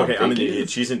me. wait, Wow, okay, I'm an thank you. idiot.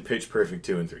 She's in Pitch Perfect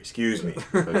 2 and 3. Excuse me.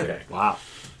 Okay. Wow.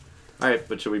 All right,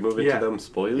 but should we move into Yeah. them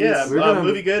spoilers? Yeah, We're gonna-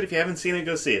 movie good. If you haven't seen it,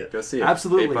 go see it. Go see it.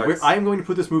 Absolutely. $8. I'm going to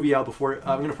put this movie out before.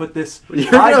 I'm going to put this. You're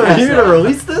podcast gonna out.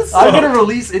 release this? I'm going to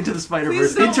release Into the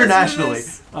Spider-Verse Please don't listen to internationally.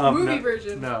 this movie no,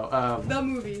 version. No. The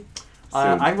movie.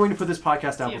 I'm going to put this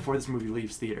podcast out Yeah. before this movie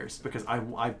leaves theaters because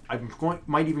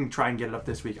might even try and get it up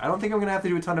this week. I don't think I'm going to have to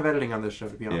do a ton of editing on this show,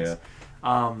 to be honest.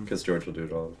 Because George will do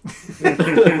it all.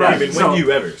 I mean, when do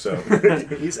you ever? So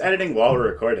He's editing while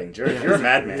we're recording. George, you're a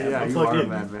madman. Yeah, you plugged are a in.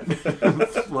 madman.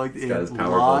 Plugged in, got his power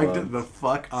logged glove on. the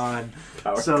fuck on.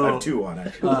 I So- have 2 on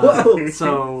actually.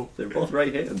 So They're both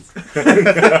right hands.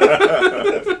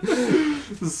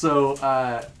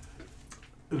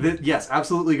 yes,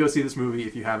 absolutely go see this movie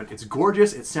if you haven't. It's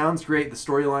gorgeous. It sounds great. The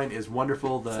storyline is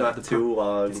wonderful. It's not too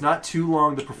long. It's not too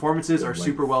long. The performances are Good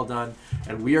super well done.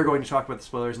 And we are going to talk about the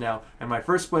spoilers now. And my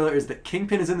first spoiler is that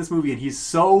Kingpin is in this movie and he's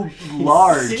so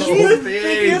large.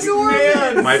 Big,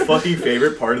 man. My fucking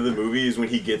favorite part of the movie is when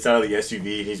he gets out of the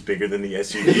SUV and he's bigger than the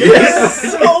SUV.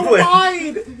 Yes! so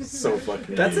wide. So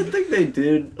fucking. That's the big. thing they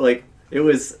did. Like, it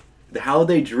was how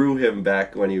they drew him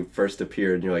back when he first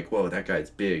appeared, and you're like, whoa, that guy's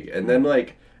big. And then,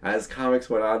 like, as comics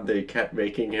went on, they kept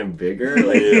making him bigger.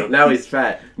 Like, Yeah. now he's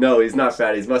fat. No, he's not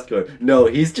fat. He's muscular. No,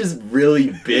 he's just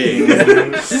really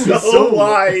big. So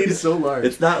wide. He's so large.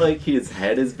 It's not like his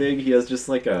head is big. He has just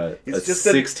like a He's just a-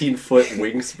 16-foot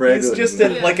wingspread. He's with- just Yeah.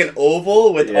 like an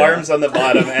oval with Yeah. arms on the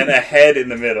bottom and a head in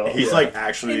the middle. He's like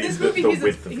actually In this the, movie, the he's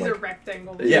width of a like.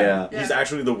 rectangle. Yeah. He's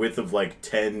actually the width of like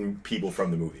 10 people from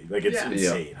the movie. Like it's Yeah.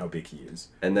 insane how big he is.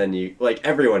 And then you like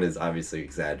everyone is obviously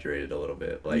exaggerated a little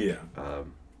bit. Like, Yeah.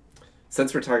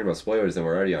 Since we're talking about spoilers and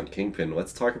we're already on Kingpin,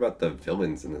 let's talk about the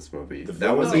villains in this movie. The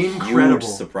That was a villains? huge Incredible.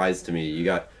 surprise to me.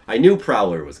 I knew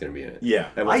Prowler was going to be in it. Yeah.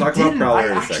 And we'll I talk about didn't. Prowler I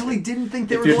in a actually second. didn't think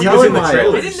they If were you're going He was in the Miles.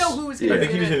 trailers. I didn't know who was Yeah. going I to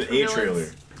think he was in an A trailer.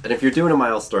 And if you're doing a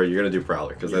Miles story, you're going to do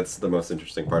Prowler because that's the most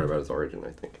interesting part about his origin,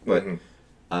 I think. But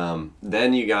Mhm.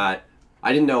 then you got.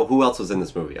 I didn't know who else was in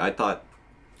this movie. I thought.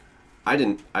 I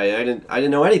didn't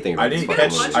know anything about I this didn't fucking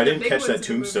catch. movie. bunch I of the didn't big catch ones that in the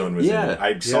Tombstone movie. was Yeah. in it.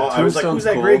 I saw. Yeah, I was like, Tombstone's "Who's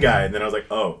that cool. gray guy?" And then I was like,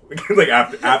 "Oh!" Like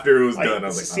after it was done, I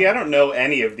was like, see, I don't know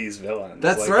any of these villains.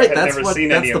 That's Like, right. I had That's never what. seen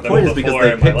That's any the of them point is because before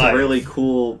they in my picked life. really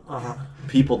cool Uh-huh.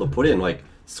 people to put in. Like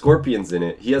Scorpion's in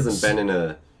it. He hasn't been in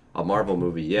a Marvel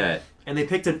movie yet. And they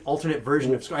picked an alternate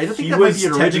version of Scorpion. I don't think He that might was be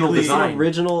an original technically- design.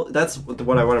 Original. That's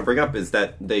what I want to bring up is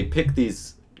that they pick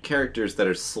these characters that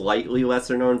are slightly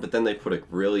lesser known, but then they put a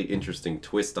really interesting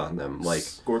twist on them. Like,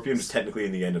 Scorpion was technically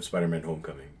in the end of Spider-Man: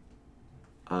 Homecoming.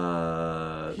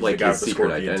 like the guy his with the secret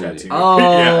scorpion identity. tattoo. Oh,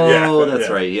 Yeah, that's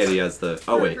yeah. right. Yeah, he has the.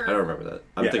 Oh wait, I don't remember that.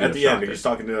 I'm Yeah, thinking at of the end, Shocker. he's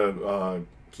talking to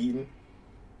Keaton.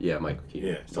 Yeah, Michael Keaton.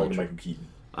 Yeah, he's talking to Michael Keaton.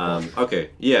 Okay,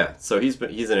 yeah. So he's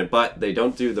in it, but they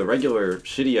don't do the regular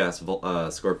shitty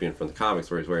ass Scorpion from the comics,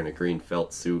 where he's wearing a green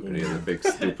felt suit and he has a big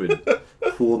stupid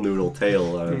pool noodle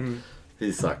tail.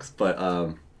 He sucks.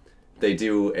 But they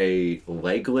do a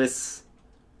legless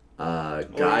guy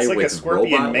it's like a with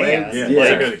scorpion robot man. legs. Yeah,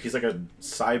 Yeah. he's like a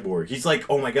cyborg. He's like,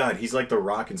 oh my god, he's like the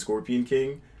Rock and Scorpion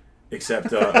King,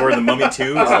 except or the Mummy 2. Is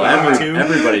it Oh, Mummy 2?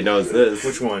 everybody knows this.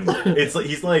 Which one? It's like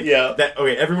he's like Yeah. that.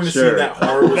 Okay, everyone has Sure. seen that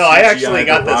horrible. No, I CGI actually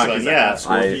got The this Rock one, is yeah. a half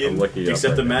Scorpion, I'm looking it up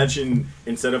except right now. imagine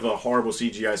instead of a horrible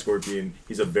CGI Scorpion,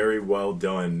 he's a very well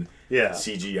done Yeah.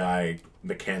 CGI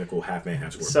mechanical half man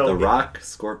half Scorpion. So The Rock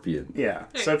Scorpion. Yeah.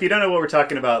 So if you don't know what we're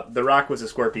talking about, The Rock was a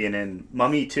scorpion in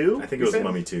Mummy 2. I think it was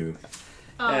Mummy 2.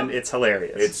 And it's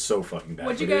hilarious. It's so fucking bad.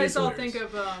 What'd you but it guys is all hilarious. think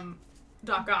of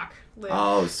Doc Ock? Liv?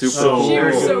 Oh, super So cool. She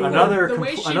was so cool. another The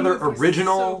way she another moved was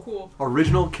original so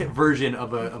cool. version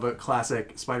of a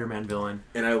classic Spider-Man villain.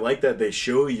 And I like that they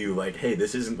show you like, hey,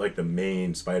 this isn't like the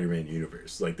main Spider-Man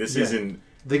universe. Like this Yeah. isn't.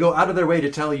 They go out of their way to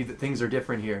tell you that things are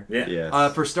different here. Yeah.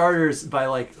 Yes. For starters, by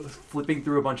like flipping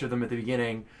through a bunch of them at the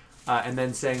beginning, and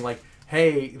then saying like,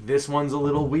 "Hey, this one's a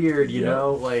little weird," you Yeah.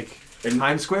 know, like And-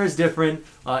 Times Square is different.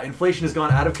 Inflation has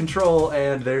gone out of control,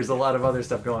 and there's a lot of other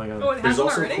stuff going on. Oh, it There's hasn't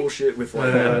also already? cool shit with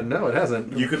like. No, it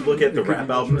hasn't. You could look at the It could rap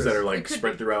be albums that worse. are like It could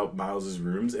spread be. throughout Miles's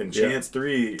rooms, and Yeah. Chance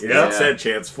 3 Yeah. it said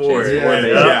Chance 4. Chance four, And,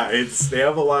 yeah. yeah, it's they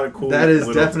have a lot of cool. That is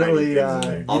little tiny definitely. things in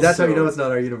there. That's how you Also, know it's not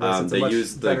our universe. It's a They much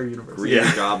use the better universe. Green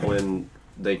Yeah. Goblin.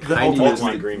 They The kind of ultimate use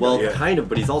line the, Green well, Goblin, yeah. kind of,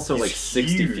 but he's also like He's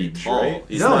 60 feet huge, tall. right?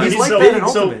 He's No, not, he's like so, that in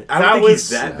so Ultimate. I don't that think was he's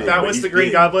that big, that but was he's the Green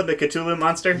big. Goblin, the Cthulhu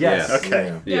monster. Yes.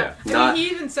 Okay. yeah, And not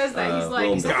he even says that. He's like,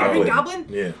 Willem is that Dafoe. the Green Goblin?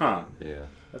 Yeah. Huh. yeah.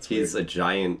 That's He's weird. a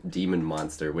giant demon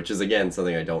monster, which is again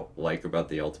something I don't like about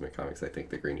the Ultimate Comics. I think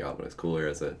the Green Goblin is cooler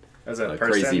as a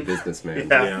crazy person. businessman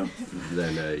Yeah. Yeah.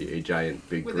 than a giant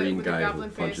big With a- green with a guy who goblin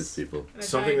punches face. people. And a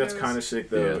Something giant that's nose. kind of sick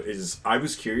though Yeah. is I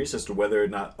was curious as to whether or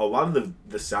not a lot of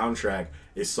the soundtrack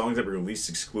is songs that were released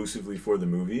exclusively for the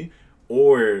movie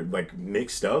or like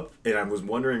mixed up, and I was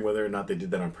wondering whether or not they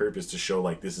did that on purpose to show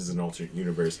like this is an alternate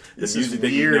universe. The This is music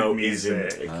that you weird know music.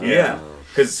 isn't. Oh. Yeah,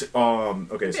 Because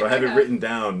okay, so I have it written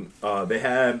down. They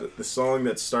had the song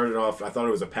that started off. I thought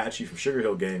it was Apache from Sugar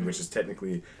Hill Gang, which is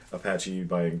technically Apache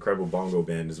by Incredible Bongo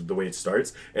Band, is the way it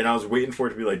starts. And I was waiting for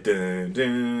it to be like dun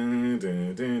dun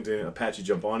dun dun dun. Apache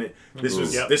jump on it. This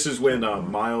is when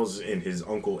Miles and his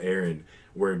uncle Aaron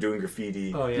were doing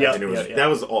graffiti. Oh yeah. And it was that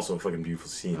was also a fucking beautiful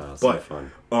scene. Oh, but so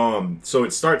fun. so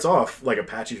it starts off like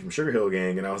Apache from Sugar Hill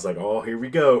Gang, and I was like, oh, here we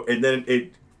go. And then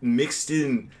it mixed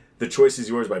in The Choice Is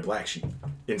Yours by Black Sheep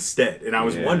instead. And I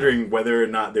was wondering whether or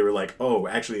not they were like, oh,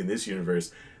 actually in this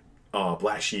universe,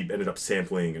 Black Sheep ended up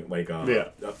sampling like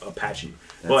Apache.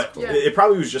 But cool. it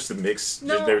probably was just a mix.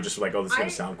 No, They were just like, oh, this is going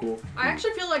to sound cool. I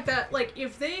actually feel like that, like,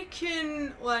 if they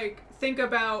can, like, think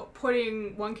about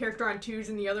putting one character on 2s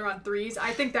and the other on 3s,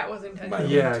 I think that was intentional.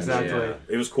 Yeah, exactly. Yeah.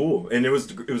 It was cool. And it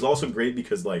was also great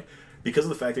because of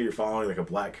the fact that you're following like a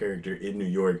black character in New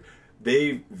York,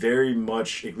 they very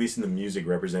much, at least in the music,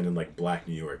 represented like black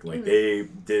New York. Like they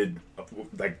did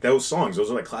like those songs.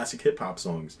 Those are like classic hip hop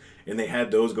songs, and they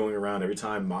had those going around every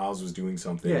time Miles was doing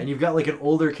something. Yeah, and you've got like an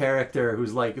older character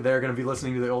who's like they're gonna be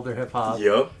listening to the older hip hop.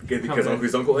 Yep, because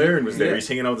his Uncle Aaron was there. Yeah. He's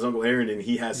hanging out with his Uncle Aaron, and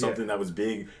he had something that was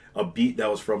big, a beat that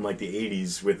was from like the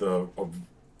 '80s with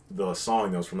the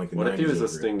song that was from like the 90s. What if he was over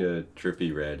listening to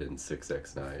Trippie Redd and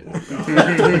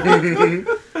 6ix9ine?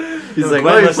 Oh, He's like,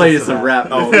 Gwen let me listens play you to some that. rap.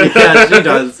 Oh, yeah, she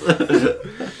does.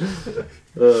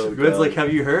 Oh, Gwen's God. like,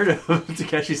 have you heard of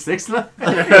Takeshi 6ix9ine?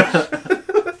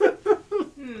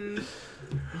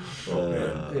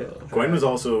 Gwen was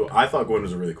also. I thought Gwen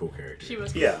was a really cool character. She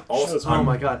was Yeah. Also, Oh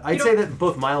my god. I'd say that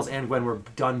both Miles and Gwen were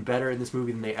done better in this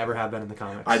movie than they ever have been in the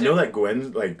comics. I know that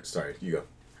Gwen. Like, sorry, you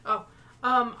go.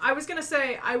 I was gonna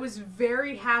say I was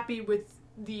very happy with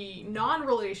the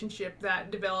non-relationship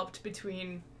that developed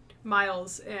between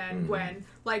Miles and Gwen.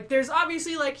 Like, there's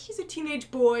obviously, like, he's a teenage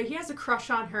boy, he has a crush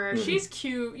on her, she's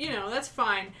cute, you know, that's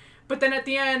fine. But then at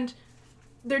the end,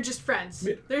 they're just friends.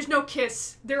 Yeah. There's no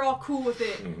kiss. They're all cool with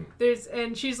it.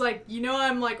 And she's like, you know,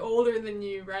 I'm, like, older than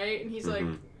you, right? And he's like,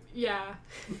 yeah.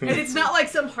 And it's not like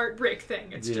some heartbreak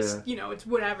thing. It's just, you know, it's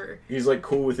whatever. He's like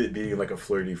cool with it being like a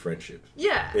flirty friendship.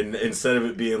 Yeah. And instead of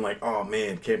it being like, oh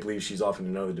man, can't believe she's off in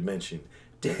another dimension.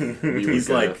 Damn. We He's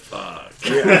were gonna like, fuck.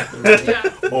 yeah.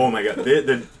 Yeah. Oh my god,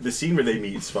 the scene where they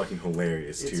meet is fucking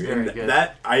hilarious too. It's very and good.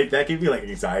 that gave me like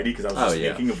anxiety because I was just yeah.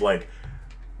 thinking of like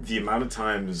the amount of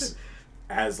times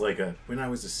as like when I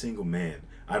was a single man,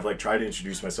 I've like tried to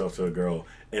introduce myself to a girl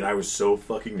and I was so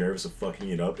fucking nervous of fucking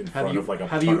it up in front of like a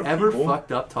have ton you of ever people.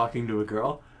 fucked up talking to a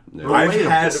girl? No. I've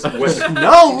had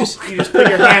No! You just put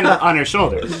your hand on her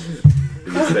shoulder.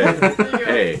 You say,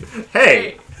 hey,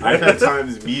 Hey. I've had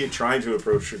times me trying to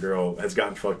approach a girl has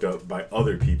gotten fucked up by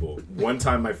other people. One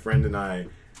time my friend and I,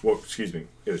 well, excuse me,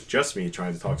 it was just me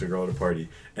trying to talk to a girl at a party,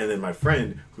 and then my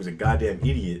friend, who's a goddamn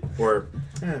idiot, or,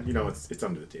 you know, it's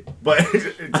under the table, but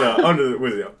it's under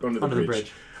the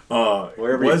bridge.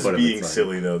 Wherever you Was put him, being it's fine.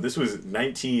 silly though. This was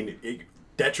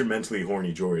detrimentally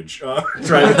horny George trying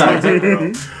to talk to a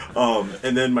girl.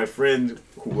 And then my friend,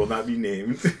 who will not be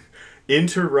named,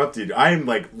 interrupted. I am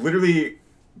like literally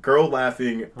girl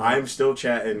laughing. I'm still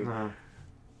chatting.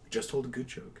 Just told a good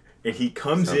joke. And he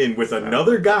comes in with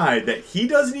another guy that he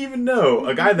doesn't even know,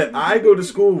 a guy that I go to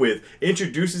school with,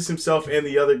 introduces himself and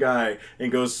the other guy,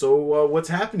 and goes, so what's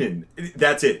happening?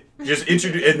 That's it. Just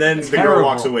introduce, and then the girl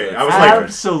walks away. I was like,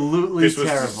 absolutely this was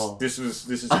terrible. this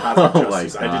is cosmic Oh my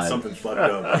justice. I did God. something fucked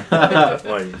up.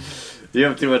 Like, you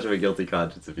have too much of a guilty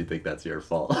conscience if you think that's your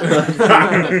fault.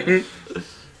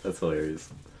 That's hilarious.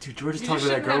 Dude, George is You talking to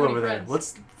that shouldn't girl have any over there. friends.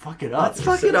 Let's fuck it up. Let's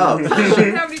fuck it up. You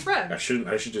shouldn't have any I friends. shouldn't.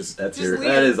 I should just. That's Just your. leave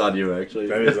That it. is on you, actually.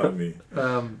 That is on me.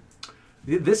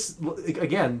 This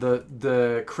again,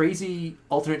 the crazy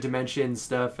alternate dimension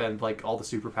stuff and like all the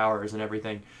superpowers and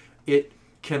everything, it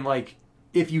can like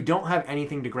if you don't have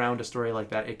anything to ground a story like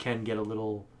that, it can get a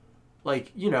little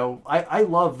like, you know, I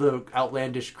love the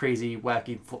outlandish, crazy,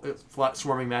 wacky,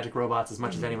 swarming magic robots as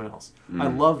much as anyone else. I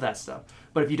love that stuff.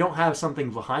 But if you don't have something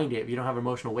behind it, if you don't have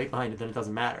emotional weight behind it, then it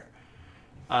doesn't matter.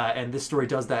 And this story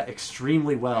does that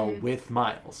extremely well with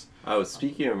Miles. Oh,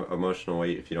 speaking of emotional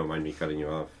weight, if you don't mind me cutting you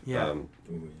off. Yeah.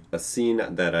 A scene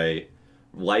that I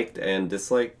liked and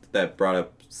disliked that brought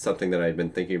up something that I'd been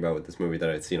thinking about with this movie that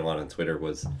I'd seen a lot on Twitter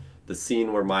was the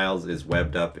scene where Miles is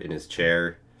webbed up in his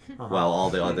chair while all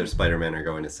the other Spider-Men are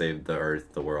going to save the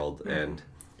Earth, the world, and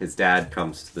his dad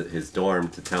comes to his dorm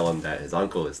to tell him that his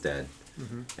uncle is dead.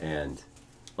 And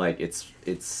like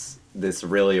it's this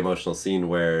really emotional scene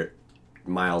where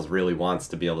Miles really wants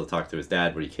to be able to talk to his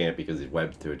dad, but he can't because he's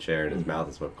webbed to a chair and his mouth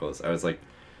is webbed closed. I was like,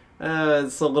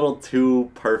 it's a little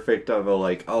too perfect of a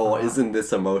like, oh, isn't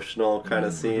this emotional kind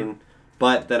of scene?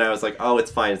 But then I was like, oh,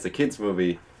 it's fine. It's a kid's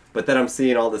movie. But then I'm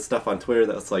seeing all this stuff on Twitter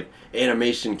that's like,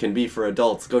 animation can be for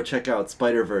adults. Go check out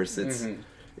Spider-Verse.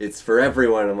 It's for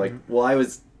everyone. I'm like, well, I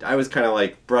was kind of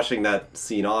like brushing that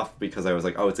scene off because I was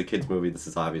like, oh, it's a kid's movie. This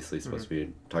is obviously supposed to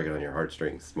be tugging on your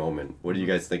heartstrings moment. What do you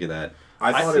guys think of that?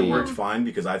 I thought it scene? worked fine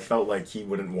because I felt like he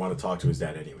wouldn't want to talk to his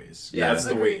dad anyways. Yeah. That's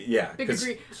the way. Yeah, Big because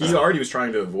agree. he already was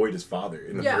trying to avoid his father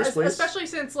in the first place. Especially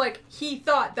since like he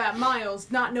thought that Miles,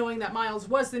 not knowing that Miles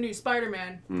was the new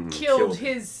Spider-Man, Killed killed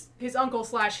his uncle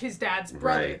 / his dad's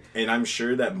brother. Right. And I'm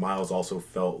sure that Miles also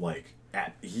felt like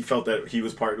he felt that he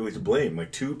was partly to blame.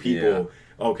 Like two people. Yeah.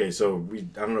 Okay, so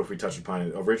I don't know if we touched upon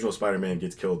it. Original Spider-Man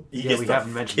gets killed. He Yeah, we gets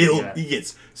haven't mentioned it killed. yet. He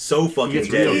gets so fucking gets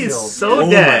dead. really He's killed. so Oh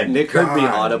dead. my Nick heard me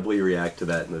God. audibly react to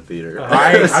that in the theater.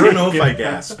 I don't know if I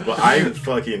gasped, but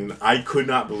I could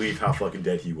not believe how fucking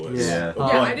dead he was. Yeah.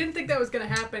 But- Yeah, I didn't think that was gonna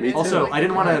happen. Me until, Also, like, I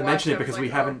didn't want when to I mention it watched because I was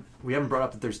we like, haven't brought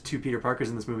up that there's 2 Peter Parkers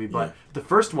in this movie, but Yeah. the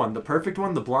first one, the perfect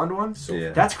one, the blonde one, Yeah.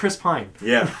 that's Chris Pine.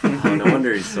 Yeah. Oh, no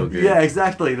wonder he's so good. Yeah,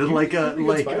 exactly. The, like pretty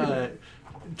good Spider-Man.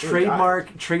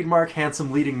 trademark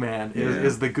handsome leading man Yeah.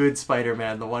 is the good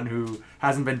Spider-Man, the one who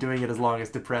hasn't been doing it as long as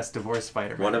depressed, divorced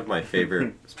Spider-Man. One of my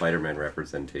favorite Spider-Man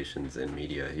representations in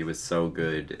media. He was so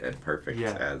good and perfect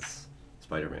Yeah. as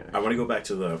Spider-Man. I want to go back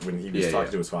to when he was Yeah, talking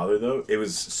yeah. to his father though. It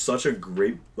was such a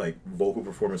great like vocal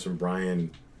performance from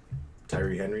Brian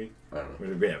Tyree Henry. I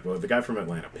don't know. Yeah, well, the guy from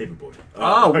Atlanta, Paperboy.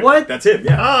 Oh, what? That's him.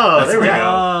 Yeah. Oh, That's there we the go.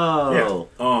 guy.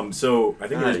 Oh. Yeah. So I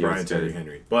think it God, was he was Brian Tyree good.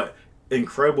 Henry, but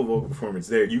incredible vocal performance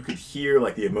there. You could hear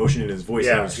like the emotion in his voice.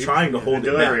 and he was trying to hold the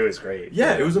it delivery back. was great.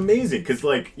 Yeah, it was amazing because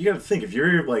like you got to think if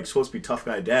you're like supposed to be tough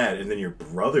guy dad and then your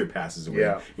brother passes away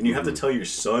Yeah. and you have to tell your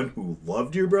son who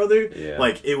loved your brother, Yeah.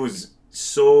 like it was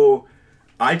so.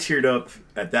 I teared up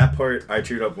at that part. I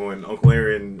teared up when Uncle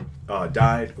Aaron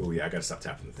died. Oh yeah, I gotta stop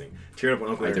tapping the thing. Teared up when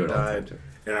Uncle I do Aaron it all the time, died. too.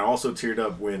 And I also teared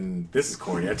up when this is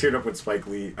corny. I teared up when Spike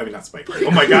Lee. I mean, not Spike Lee.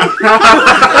 Oh my god!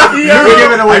 You're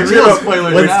giving away I teared real up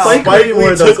spoilers when now. Spike Lee Lee wore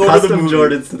took those over the custom movie.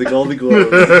 Jordans to the Golden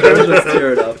Globes. George was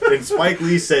tearing up. And Spike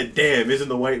Lee said, "Damn, isn't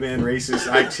the white man racist?"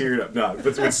 I teared up. No,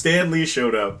 but when Stan Lee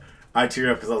showed up, I teared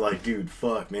up because I was like, "Dude,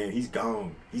 fuck, man, he's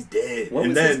gone. He's dead." What and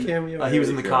was then, his cameo? He was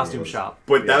in the Yeah, costume it was- shop.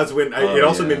 but that's when Oh, it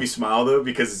also yeah. made me smile though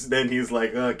because then he's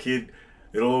like, "Kid,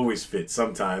 it'll always fit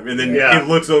sometime." And then Yeah. it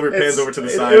looks over, pans It's- over to the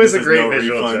it- side. it was and a says, great "No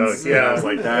visual refunds." joke, yeah. And I was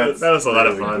like, That "That's was a lot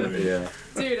of really fun. good." Yeah.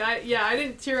 Dude, I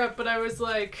didn't tear up, but I was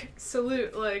like,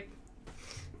 salute, like,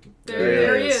 There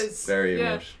there he he is. is. Very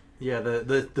yeah. emotional. Yeah,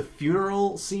 the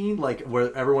funeral scene, like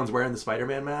where everyone's wearing the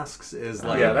Spider-Man masks, is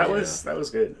like Yeah, that was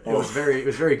good. it was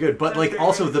very good. But That's like very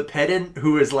also good. the pedant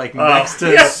who is like Oh, next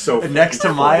to yeah. So next to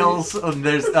fucking Miles, and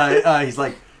there's he's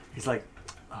like,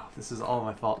 oh, this is all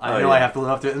my fault. I Oh, know yeah. I have to live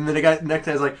up to it. And then the guy next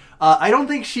guy's like, I don't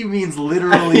think she means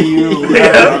literally you.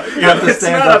 Yeah. You have to It's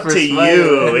stand not up up for to Spider-Man.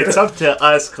 you. It's up to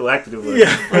us collectively. Yeah.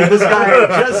 Like, this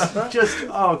guy just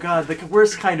oh god, the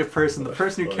worst kind of person, the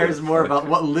person who cares more about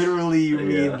what literally you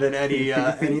mean Yeah. than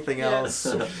anything Yeah. else.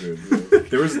 So good.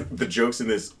 There was the jokes in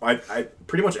this. I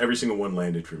pretty much every single one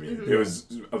landed for me. It was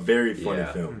a very funny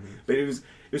Yeah. film, but it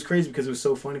was crazy because it was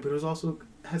so funny, but it was also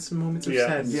had some moments of Yeah.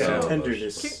 sadness Yeah. and So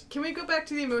tenderness. Can we go back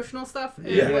to the emotional stuff and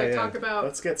Yeah. like Yeah, talk about?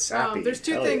 Let's get sappy. There's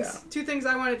two Hell things. yeah. Two things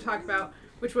I wanted to talk about,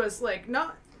 which was like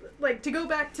not like to go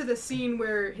back to the scene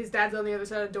where his dad's on the other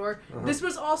side of the door. This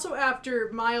was also after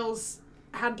Miles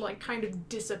had like kind of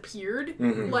disappeared.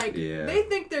 Like Yeah. they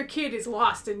think their kid is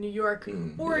lost in New York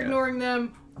or Yeah. ignoring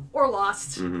them or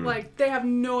lost. Mhm. Like they have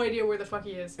no idea where the fuck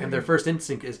he is. And their first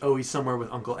instinct is, oh, he's somewhere with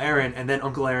Uncle Aaron, and then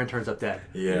Uncle Aaron turns up dead.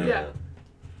 Yeah. Yeah.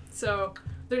 So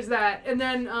there's that, and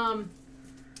then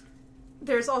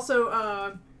there's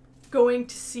also going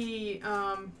to see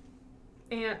Aunt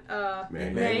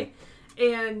May,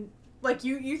 and like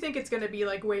you think it's gonna be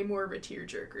like way more of a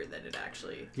tearjerker than it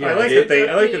actually. Yeah, I like it-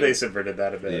 that they subverted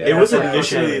that a bit. Yeah. It was Yeah.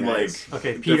 initially Okay. like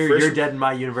Okay, the Peter, first- you're dead in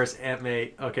my universe. Aunt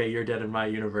May, okay, you're dead in my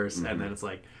universe. And then it's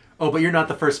like, oh, but you're not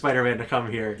the first Spider-Man to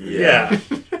come here. Yeah.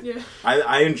 Yeah.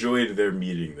 I enjoyed their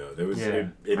meeting though. There was Yeah.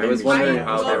 it I made was me wondering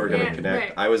smile. how they were going to Aunt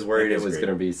connect. May. I was worried That it was was great.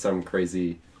 going to be some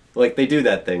crazy, like they do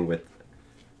that thing with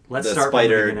Let's the start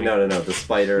spider. from the beginning. No, the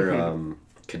spider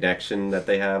connection that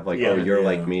they have. Like, Yeah. oh, you're Yeah.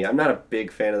 like me. I'm not a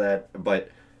big fan of that, but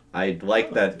I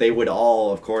like that they would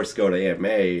all, of course, go to Aunt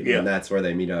May, Yeah. and that's where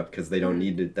they meet up because they don't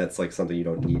need to. That's like something you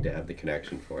don't need to have the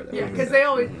connection for. That Yeah, would be because that. they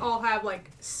always all have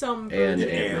like some And version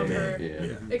Aunt of May, her.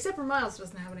 yeah. Except for Miles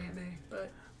doesn't have an Aunt May,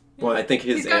 but Well, I think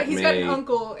his he's got Aunt he's got May. an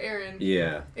Uncle Aaron.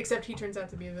 Yeah, Except he turns out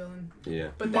to be a villain. yeah.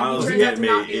 But then Miles' he turns out Aunt to May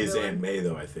not be a is villain. Aunt May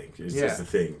though. I think it's Yeah. just the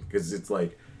thing because it's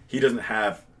like he doesn't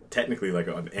have technically like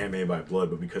an Aunt May by blood,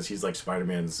 but because he's like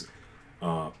Spider-Man's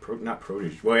not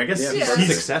protege. Well, I guess Yeah. he's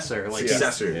Successor. Like,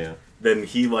 successor. Yeah. Then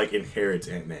he like inherits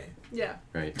Aunt May. Yeah.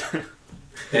 Right.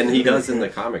 And he does in the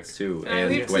comics too. And I And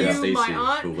leave to Gwen you, Stacy, my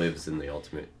aunt. who lives in the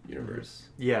Ultimate Universe.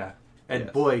 Yeah. And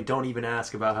Yes. boy, don't even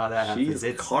ask about how that happens. She's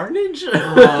It's Carnage?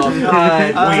 oh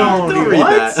god, don't read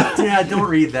that. Yeah, don't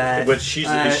read that. But is she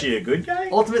a good guy?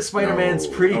 Ultimate Spider-Man's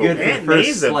No. pretty good for Aunt the first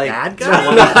May's a like bad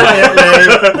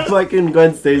guy? Fucking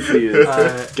Gwen Stacy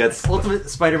gets. Ultimate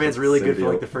Spider-Man's really good for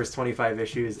like Symbiote. the first 25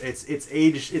 issues. It's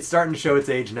age. It's starting to show its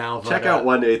age now. But, Check out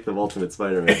 1/8 of Ultimate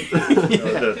Spider-Man.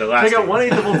 The last Check out one.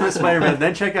 1/8 of Ultimate Spider-Man,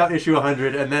 then check out issue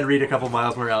 100, and then read a couple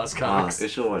Miles Morales comics.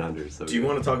 Issue 100. So Do you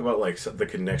want to talk about like the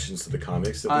connections to the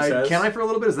comics that this has? Can I for a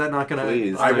little bit? Is that not gonna?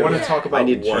 Please. I want to Yeah. talk about I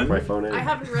need to check one. my phone in. I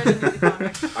haven't read any of the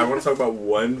comics. I want to talk about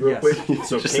one real Yes. quick.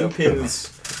 So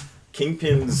Just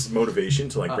Kingpin's motivation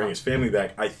to like bring Uh-huh. his family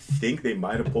back. I think they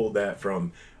might have pulled that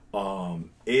from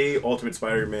a Ultimate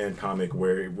Spider-Man comic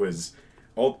where it was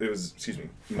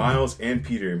Miles and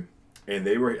Peter, and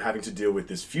they were having to deal with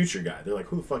this future guy. They're like,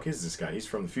 who the fuck is this guy? He's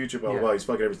from the future, blah blah Yeah. blah. He's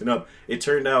fucking everything up. It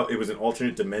turned out it was an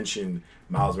alternate dimension.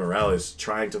 Miles Morales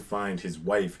trying to find his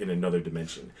wife in another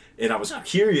dimension, and I was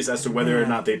curious as to whether or Yeah.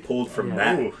 not they pulled from Yeah.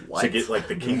 that Ooh, to what? get like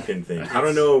the Kingpin thing. I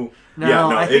don't know. No, yeah,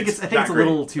 I think it's not a great,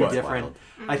 little too but- different.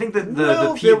 I think that the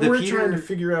Well, Peter we're trying to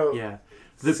figure out. yeah.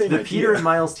 The Same Peter idea. and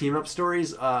Miles team up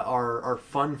stories are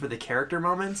fun for the character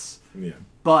moments, Yeah.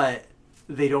 but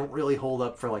they don't really hold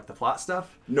up for like the plot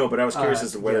stuff. No, but I was curious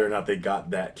as to whether yeah. or not they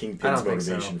got that I Kingpin's don't think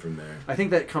so. motivation from there. I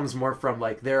think that comes more from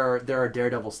like there are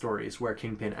Daredevil stories where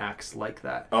Kingpin acts like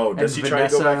that. Oh, does And he try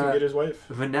to go back and get his wife?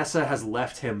 Vanessa has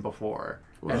left him before.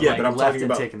 And, Yeah, like, but I'm left talking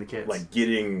and about taken the kids. like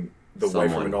getting the wife from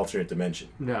Someone. an alternate dimension.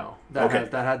 No, that Okay.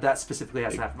 that specifically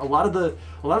hasn't happened. A lot of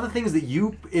the things that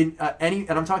you and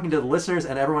I'm talking to the listeners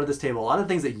and everyone at this table. A lot of the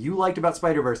things that you liked about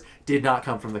Spider-Verse did not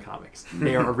come from the comics.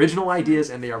 They are original ideas,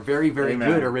 and they are very very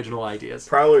Amen. good original ideas.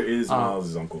 Prowler is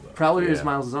Miles' uncle, though. Prowler is Yeah.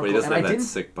 Miles' But uncle, he doesn't and have I that didn't.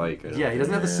 sick bike. I don't Yeah, he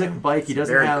doesn't have the Yeah. sick bike. He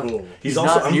doesn't Very have. cool. He's not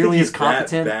also I don't nearly think as he's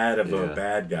competent. that bad of a Yeah.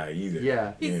 bad guy either.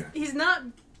 Yeah. He's not.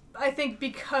 I think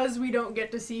because we don't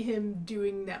get to see him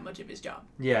doing that much of his job.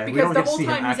 Yeah, we Because don't the get to whole see him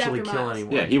time he's actually after kill Miles.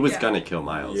 anyone. Yeah, he was Yeah. gonna kill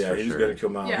Miles. Yeah, for he was sure. gonna kill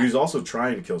Miles. Yeah. He was also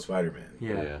trying to kill Spider-Man.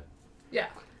 Yeah. Yeah.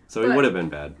 So he But- would have been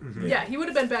bad. Yeah, he would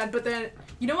have been bad, but then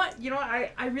you know what?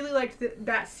 I really liked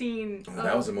that scene. Oh,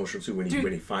 that was emotional too when he Dude.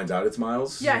 when he finds out it's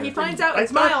Miles. Yeah, he finds out I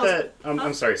it's thought Miles. that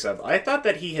I'm sorry, Seb. I thought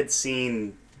that he had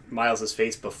seen Miles'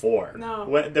 face before. No.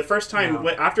 When, the first time No.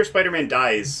 after Spider-Man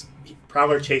dies,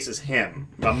 Prowler chases him,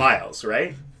 Miles,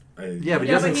 right? Yeah, but he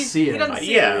Yeah, doesn't but he's- see he it. doesn't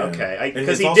see Yeah, Yeah. okay. And Because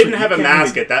it's he also- didn't you have a can't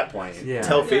mask really at that point. Yeah.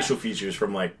 Tell Yeah. facial features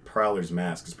from like Prowler's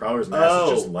mask because Prowler's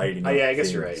mask is just lighting up. yeah, I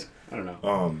guess you're things. right. I don't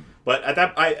know. But But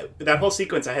at that whole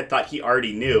sequence, I had thought he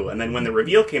already knew, and then when the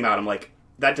reveal came out, I'm like,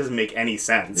 that doesn't make any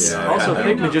sense. Yeah. Also, I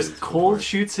Pigman know. just cold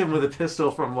shoots him with a pistol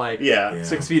from like Yeah.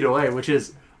 6 feet away, which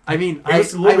is, I mean, It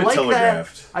was a little bit like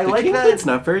telegraphed. that. I The like Kingpin's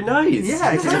that. not very nice.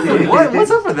 Yeah, exactly.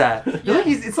 What's up with that? Yeah,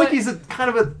 It's like but- he's a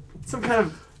kind of a some kind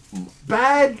of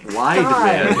bad Wide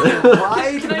guy. man.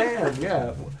 Wide Can I- man.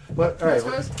 Yeah. But all right.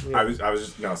 Suppose? I was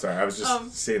just no sorry. I was just Um,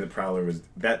 saying that Prowler was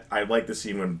that. I like the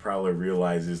scene when Prowler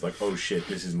realizes like, oh shit,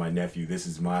 this is my nephew. This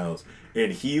is Miles,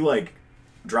 and he like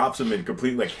drops him and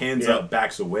completely like hands Yeah. up,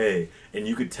 backs away, and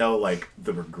you could tell like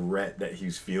the regret that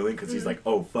he's feeling because he's like,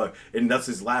 oh fuck, and that's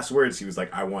his last words. He was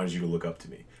like, I wanted you to look up to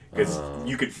me because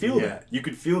you could feel Yeah. that. You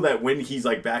could feel that when he's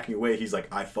like backing away, he's like,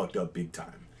 I fucked up big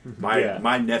time. My Yeah.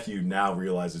 my nephew now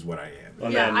realizes what I am.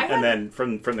 And Yeah, then I had- and then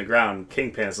from the ground,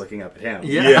 Kingpin is looking up at him.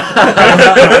 Yeah. No,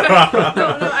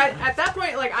 at that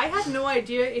point, like, I had no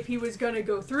idea if he was gonna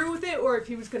go through with it or if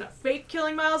he was gonna fake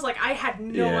killing Miles. Like, I had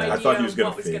no Yeah. I idea thought he was gonna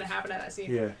what was fake. gonna happen at that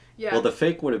scene. Yeah. Yeah. Well, the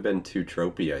fake would have been too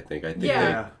tropey, I think. I think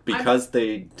Yeah. because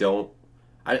they don't.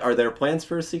 Are there plans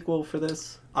for a sequel for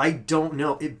this? I don't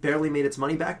know. It barely made its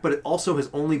money back, but it also has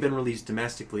only been released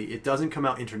domestically. It doesn't come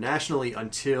out internationally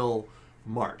until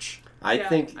March. I Yeah,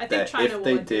 think I think that China if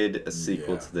they would. did a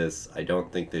sequel Yeah. to this, I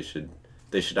don't think they should.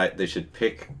 They should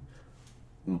pick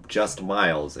just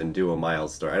Miles and do a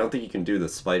Miles story. I don't think you can do the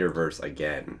Spider-Verse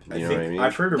again. You know what I mean?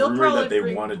 I've heard a They'll rumor probably that they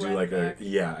bring want to do Gwen like back.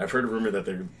 I've heard a rumor that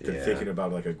they're Yeah. thinking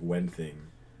about like a Gwen thing.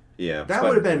 Yeah, That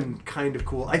would have been kind of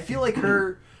cool. I feel like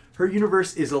her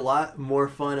universe is a lot more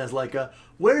fun as like a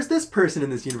where's this person in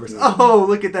this universe? Oh,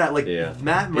 look at that! Like Yeah.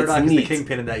 Matt Murdock is the neat.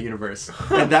 Kingpin in that universe,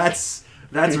 and that's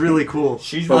really cool.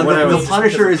 She's But what I the was-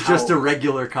 Punisher is because of just how- a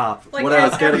regular cop. like, what I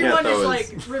was getting at, everyone though,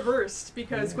 is is- like reversed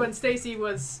because Gwen Stacy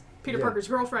was Peter Yeah. Parker's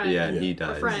girlfriend. Yeah, and he Or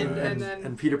dies. friend, yeah. and then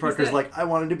And Peter he's Parker's dead. like, I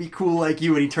wanted to be cool like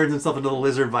you, and he turns himself into the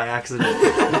lizard by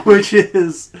accident, which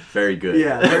is Very good.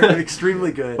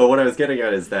 extremely good. But what I was getting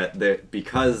at is that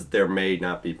because there may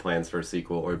not be plans for a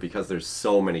sequel, or because there's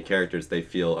so many characters, they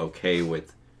feel okay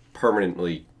with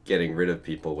permanently getting rid of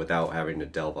people without having to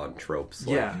delve on tropes.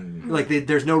 Like, Yeah, like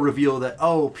there's no reveal that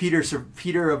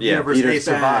Peter of Yeah, Universe A Peter's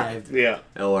back. survived. Yeah.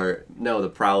 Or no, the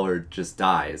Prowler just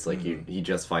dies. Like he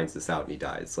just finds this out and he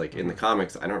dies. Like in the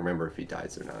comics, I don't remember if he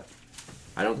dies or not.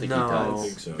 I don't think No. he I does don't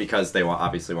think so. because they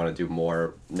obviously want to do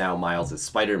more. Now Miles is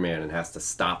Spider-Man and has to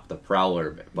stop the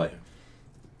Prowler, but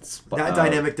That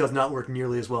dynamic does not work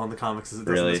nearly as well in the comics as it does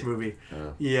in Really? this movie.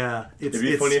 Oh. Yeah, it's It'd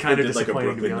be funny if kind they of did like a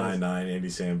disappointing to be Brooklyn honest. Nine-Nine, Andy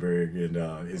Samberg,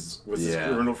 and his Yeah.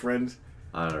 criminal friend?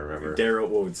 I don't remember. Daryl,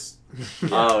 well, it's...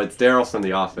 Oh, it's Daryl from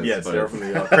The Office. Yeah, it's but Daryl from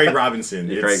the... Craig Robinson.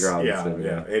 Yeah, It's- Craig Robinson,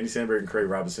 Yeah. yeah. Andy Samberg and Craig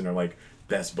Robinson are like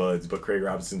best buds, but Craig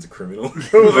Robinson's a criminal.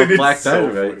 But Like, it's Black so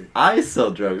Dynamite. funny. I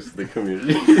sell drugs to the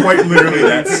community. Quite literally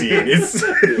that scene.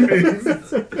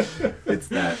 It's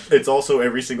that. It's also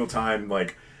every single time,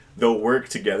 like, they'll work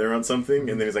together on something,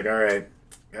 and then he's like, all right,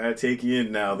 gotta take you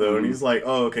in now, though. And he's like,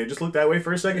 oh, okay, just look that way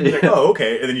for a second. He's like, oh,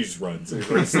 okay. And then he just runs. And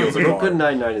he like, steals a Brooklyn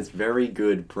car. Nine-Nine is very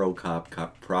good pro-cop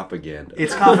propaganda.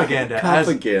 It's propaganda. As-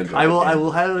 Propaganda. I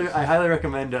will highly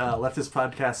recommend Leftist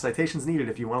Podcast Citations Needed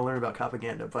if you want to learn about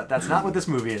propaganda, but that's not what this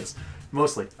movie is.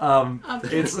 Mostly,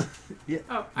 it's yeah.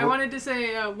 Oh, I wanted to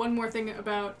say one more thing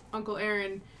about Uncle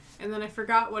Aaron, and then I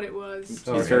forgot what it was.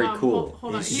 He's very cool.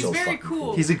 Hold on. He's He's so very fucking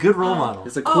cool. He's a good role model.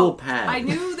 It's a cool Oh, pad. I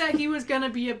knew that he was gonna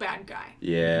be a bad guy.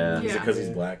 Yeah. Is it Yeah. because he's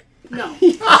black? No.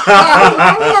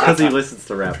 Because he listens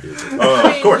to rap music. Oh, I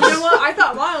mean, of course. You know what? I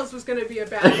thought Miles was gonna be a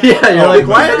bad guy. Yeah, you're Oh like, my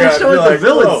why are God, they showing you're the like,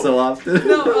 villains whoa. so often?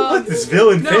 No, This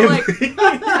villain no, family.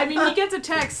 like, I mean, he gets a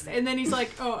text, and then he's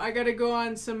like, "Oh, I gotta go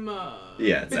on some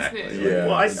Yeah, exactly. business." Yeah.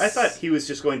 Well, I thought he was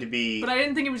just going to be. But I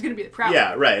didn't think it was gonna be the Prowler.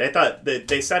 Yeah, right. I thought that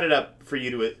they set it up for you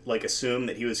to like assume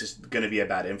that he was just going to be a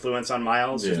bad influence on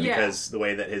Miles, just Yeah. because the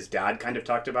way that his dad kind of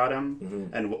talked about him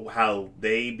and how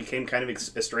they became kind of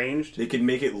estranged. They could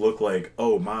make it look like,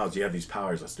 oh, Miles, you have these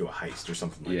powers. Let's do a heist or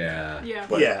something like that. Yeah. Yeah.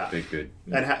 But- Yeah, Big good.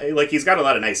 and like he's got a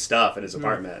lot of nice stuff in his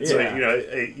apartment, so Yeah. you know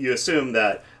you assume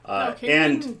that,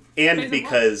 Kingpin and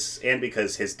pays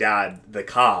because his dad, the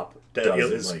cop, Doesn't,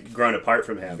 is like, grown apart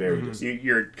from him. very distant.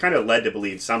 You're kind of led to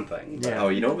believe something. but Yeah. Oh,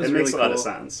 you know what was it really makes cool? a lot of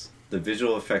sense. The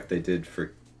visual effect they did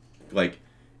for, like,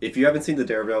 if you haven't seen the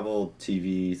Daredevil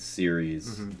TV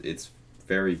series, it's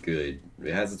very good.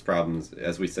 It has its problems.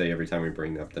 As we say every time we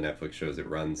bring up the Netflix shows, it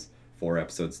runs 4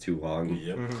 episodes too long.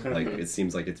 Yep. Like, it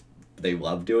seems like they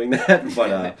love doing that,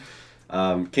 but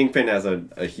Kingpin has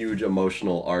a huge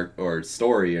emotional arc or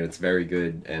story, and it's very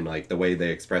good. And like the way they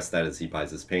express that is he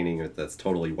buys this painting that's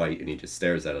totally white, and he just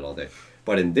stares at it all day.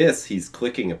 But in this, he's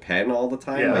clicking a pen all the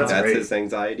time. Yeah, like that's that's great. his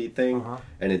anxiety thing, Uh-huh.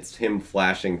 and it's him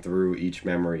flashing through each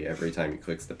memory every time he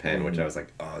clicks the pen. Which I was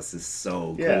like, oh, this is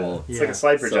so Yeah, cool. it's Yeah. like a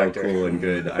slide So projector. cool and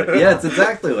good. Yeah, it's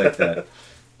exactly like that.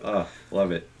 Oh,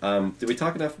 love it. Did we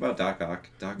talk enough about Doc Ock?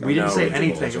 We didn't No, say it's a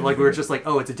anything. bullshit. Like we were just like,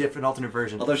 oh, it's a different alternate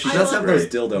version. Although she I does love have those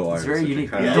it. dildo arms. very which are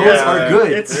unique. kinda- Those are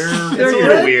good. It's a They're little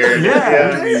good. weird.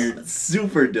 Yeah. Weird.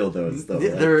 Super dildos though.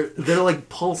 They're like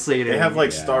pulsating. They have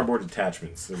like Yeah. starboard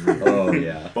attachments. Oh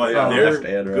yeah. But Oh, they're left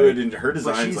and right. good, and her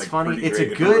design's she's like funny. pretty It's a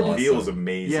great. good- It feels Awesome.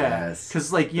 amazing. Yeah, Yes.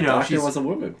 because like you The know doctor she's was a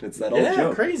woman. It's that old Yeah,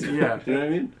 joke. crazy. yeah. You know what I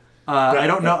mean? I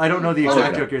don't know the Oh, exact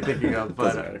okay. joke you're thinking of,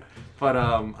 Doesn't matter. but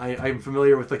I'm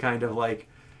familiar with the kind of like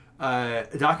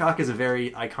Doc Ock is a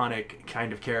very iconic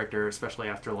kind of character, especially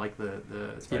after like the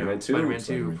Spider-Man 2. Spider-Man 2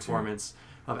 Spider-Man 2. performance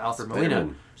of Alfred Molina,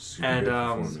 Spider-Man. Super And, good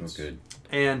So performance. good.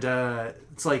 and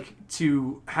it's like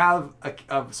to have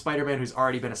a Spider-Man who's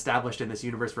already been established in this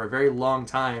universe for a very long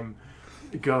time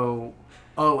go,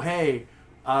 oh hey,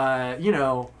 you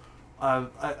know.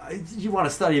 You want to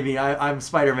study me? I'm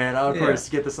Spider-Man. Of Yeah. course,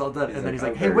 get this all done. He's And then like, he's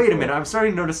like, "I'm "Hey, very wait a cool." minute! I'm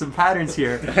starting to notice some patterns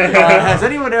here. Has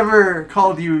anyone ever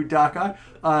called you Doc Ock?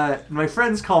 My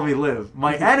friends call me Liv.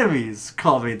 My enemies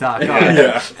call me Doc Ock."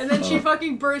 Yeah. And then she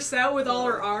fucking bursts out with all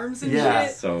her arms and Yeah.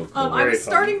 shit. So cool. I Very was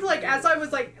fun. starting to like, as I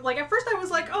was like at first I was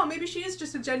like, oh, maybe she is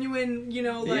just a genuine, you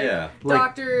know, like Yeah. Like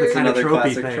doctor. the kind of Another tropey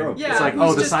classic thing. trope. yeah, It's like, who's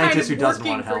oh, the just kind scientist of who doesn't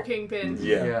working want to for help. Kingpin.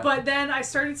 Yeah. Yeah. But then I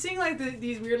started seeing like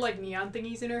these weird like neon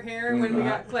thingies in her hair when we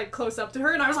got like close up to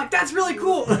her, and I was like, that's really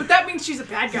cool. But that means she's a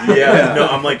bad guy. Yeah, no,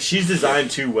 I'm like, she's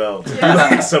designed too well to be Yeah.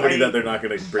 like somebody I- that they're not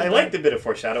going to bring I back. like the bit of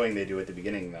foreshadowing they do at the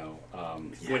beginning, though.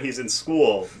 When he's in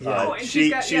school, Oh, and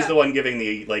she's she's got- the one giving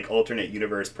the like alternate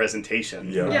universe presentation.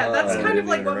 Yeah. Yeah, that's I kind of didn't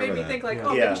like even what made me remember think like, that.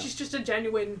 oh, Yeah. maybe she's just a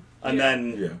genuine. And you know, then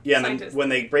and then Scientist. when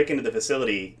they break into the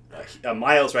facility,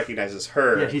 Miles recognizes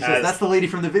her. Yeah, he says, as, "That's the lady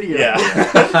from the video." yeah.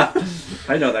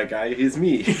 I know that guy. He's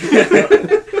me.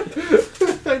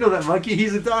 I know that monkey.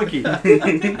 He's a donkey.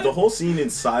 The whole scene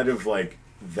inside of like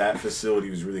that facility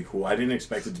was really cool. I didn't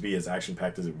expect it to be as action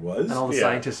packed as it was. And all the Yeah.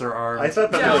 scientists are armed. I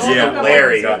thought that Yeah, was all Yeah. the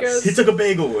hilarious. Goes- He took a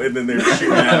bagel and then they're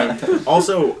shooting at him.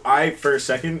 Also, I for a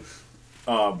second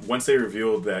once they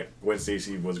revealed that Gwen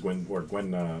Stacy was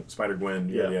Spider-Gwen,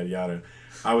 yada yada yada,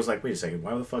 I was like, wait a second,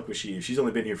 why the fuck was she? If she's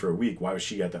only been here for a week, why was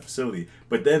she at that facility?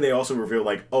 But then they also revealed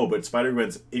like, oh, but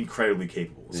Spider-Gwen's incredibly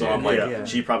capable. So I'm like,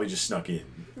 she probably just snuck in.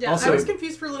 Yeah, Also- I was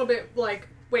confused for a little bit, like,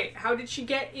 wait, how did she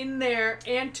get in there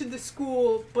and to the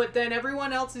school, but then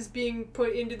everyone else is being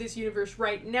put into this universe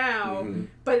right now,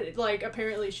 but, like,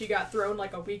 apparently she got thrown,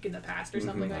 like, a week in the past or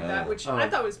something like that, which I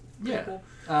thought was pretty cool.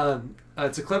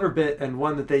 It's a clever bit and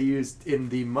one that they used in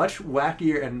the much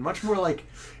wackier and much more like,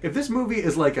 if this movie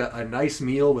is like a nice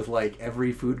meal with like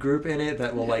every food group in it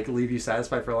that will like leave you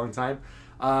satisfied for a long time,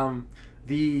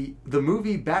 the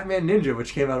movie Batman Ninja,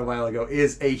 which came out a while ago,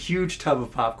 is a huge tub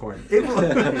of popcorn. It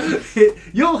will,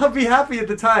 you'll be happy at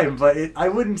the time, but I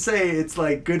wouldn't say it's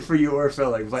like good for you or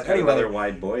filling. But anyway, another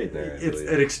wide boy in there. it's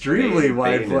an extremely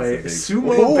wide Bane boy. is a big-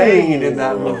 Sumo Bane in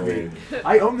that movie.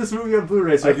 I own this movie on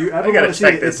Blu-ray, so if you ever gotta want to see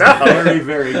check it, this it's out. very,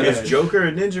 very good. Is Joker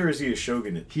a ninja or is he a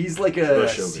shogunate? He's like The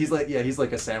shogunate. he's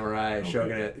like a samurai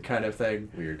shogunate kind of thing.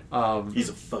 Weird. He's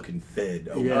a fucking fed.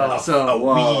 A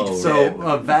whoa. weed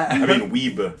So fed. I mean,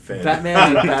 weeb fed.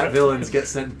 Batman and Bat villains get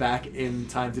sent back in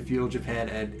time to feudal Japan,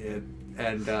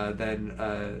 and then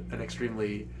an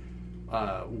extremely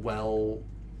well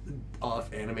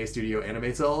off anime studio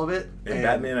animates all of it. And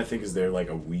Batman, I think, is there like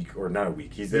a week or not a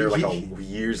week. He's there like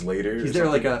years later. He's there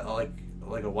like a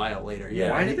while later.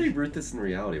 Yeah. Why did they root this in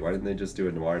reality? Why didn't they just do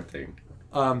a noir thing?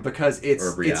 Because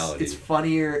it's reality. it's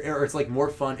funnier, or it's like more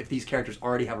fun if these characters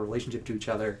already have a relationship to each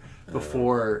other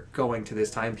before going to this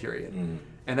time period.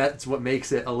 And that's what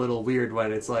makes it a little weird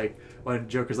when it's like, when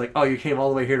Joker's like, oh, you came all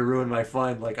the way here to ruin my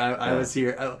fun. Like, I was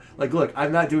here. Like, look,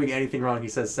 I'm not doing anything wrong. He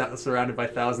says, surrounded by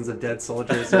thousands of dead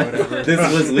soldiers or whatever. This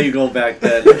was legal back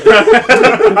then.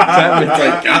 Batman's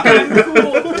like, got it.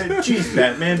 Cool. Jeez,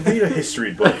 Batman, read a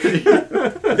history book.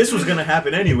 This was gonna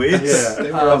happen anyways. Yeah.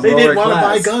 They didn't want to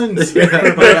buy guns.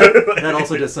 But that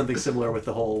also does something similar with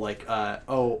the whole like,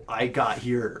 oh, I got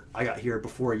here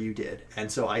before you did,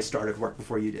 and so I started work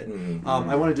before you did.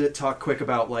 I wanted to talk quick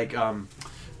about like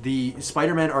the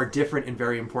Spider-Man are different in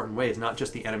very important ways, not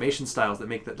just the animation styles that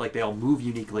make that like they all move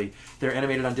uniquely. They're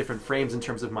animated on different frames in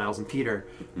terms of Miles and Peter.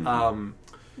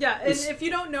 Yeah, and if you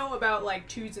don't know about like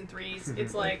 2s and 3s,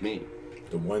 it's like Me.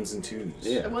 The 1s and 2s.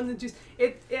 Yeah. the 1s and 2s.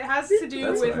 It has to do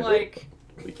That's with what I like.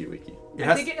 Wiki.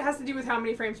 I think it has to do with how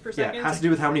many frames per Yeah, second. it has to do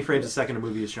with how many frames a second a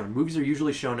movie is shown. Movies are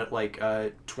usually shown at like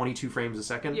 22 frames a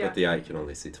second. Yeah. But the eye can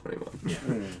only see 21. Yeah.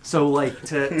 So like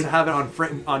to have it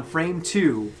on frame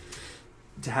 2,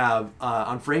 to have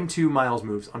on frame 2 Miles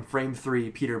moves, on frame 3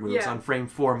 Peter moves, Yeah. on frame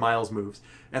 4 Miles moves,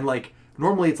 and like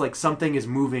normally it's like something is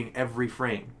moving every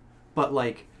frame, but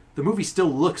like the movie still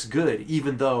looks good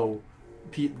even though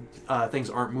things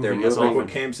aren't moving as moving- Like what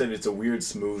often. Cam said, it's a weird,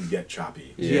 smooth yet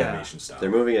choppy Yeah. animation style. They're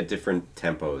moving at different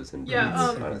tempos and Yeah,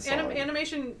 beats on a song.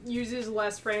 animation uses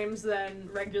less frames than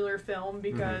regular film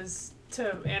because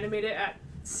to animate it at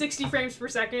 60 frames per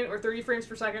second or 30 frames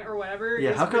per second or whatever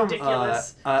Yeah, is how come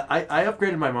ridiculous. I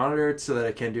upgraded my monitor so that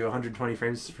it can do 120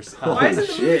 frames per second? Why isn't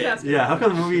the movie shit. faster? Yeah, how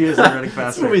come the movie isn't running This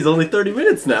faster? movie's only 30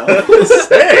 minutes now.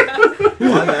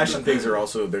 Live action things are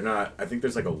also, they're not, I think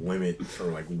there's like a limit for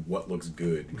like what looks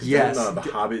good. 'Cause Yes. then, The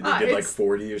Hobbit, they did like it's-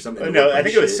 40 or something. It No, looked I like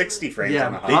think it was shit. 60 frames Yeah,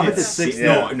 on the They Hobbit did is 60.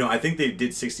 No, I think they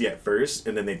did 60 at first,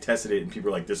 and then they tested it, and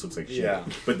people were like, "This looks like shit." Yeah.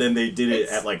 But then they did it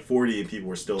It's- at like 40, and people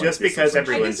were still Just like, "This because looks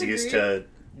like everyone's I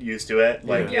used to it,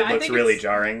 like Yeah. Yeah, I it looks think really it's-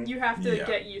 jarring. You have to Yeah.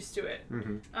 get used to it.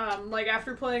 Mhm. Like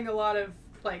after playing a lot of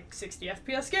like 60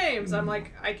 FPS games, I'm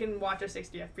like, I can watch a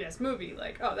 60 FPS movie.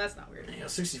 Like, oh, that's not weird. shit." You know,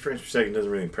 60 frames per second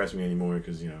doesn't really impress me anymore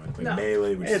because I play No.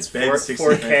 Melee, which It's has been 60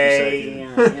 frames per 4K,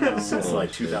 second you know. since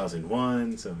like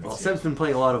 2001. So Well, it's, Seb's been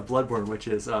playing a lot of Bloodborne, which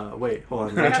is wait, hold on,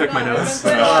 let me Yeah, check my no, notes.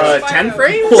 I've been playing 10 Spyro.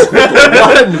 frames?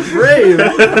 One frame!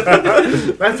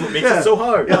 that's what makes it so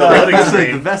hard. Yeah, the loading That's like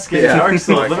screen. the best game Yeah. in Dark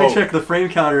Souls. Let me Oh. check the frame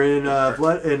counter in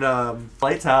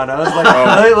Blight Town. I was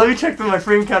like, let me check my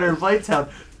frame counter in Blight Town.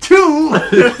 2.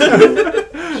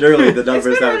 Surely the It's numbers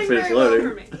been haven't running finished very well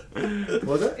loading. for me.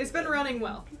 Was it? It's been running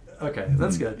well. Okay,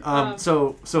 that's good. Um,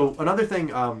 So another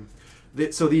thing,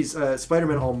 so these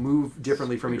Spider-Men all move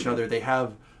differently from each other. They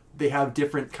have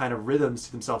different kind of rhythms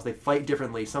to themselves. They fight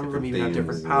differently. Some of them even have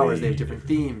different Different powers. They have themes. different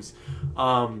themes.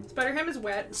 Spider-Ham is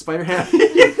wet. Spider-Man.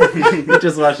 He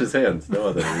just washed his hands. No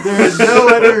other reason. There's no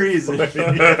other reason.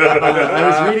 I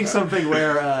was reading something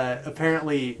where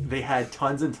apparently they had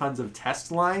tons and tons of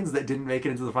test lines that didn't make it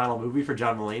into the final movie for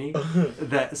John Mulaney.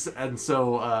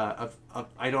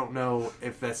 I don't know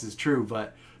if this is true,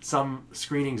 but some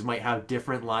screenings might have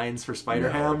different lines for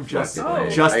Spider-Ham No, just fucking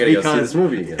way. just I gotta go see because this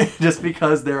movie again. just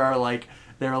because there are like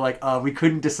they were like, we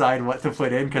couldn't decide what to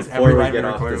put in because Before every we line we get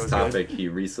off recorded this was topic, good. he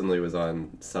recently was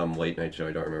on some late night show.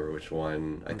 I don't remember which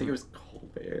one. I think it was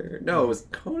Colbert. No, it was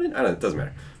Conan. I don't know. It doesn't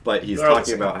matter. But he's They're all the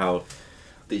talking same. about how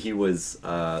he was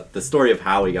the story of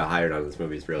how he got hired on this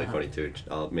movie is really Uh-huh. funny too.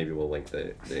 Maybe we'll link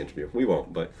the interview. We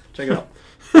won't, but check it out.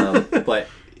 But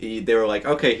they were like,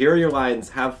 okay, here are your lines.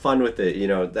 Have fun with it. You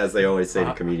know, as they always say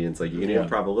to comedians, like you can Yeah.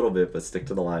 improv a little bit, but stick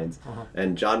to the lines.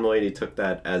 And John Mulaney took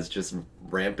that as just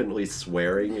rampantly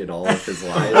swearing in all of his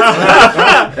lines.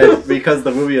 And because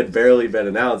the movie had barely been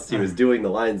announced, he was doing the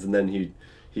lines, and then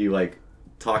he like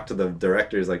talked to the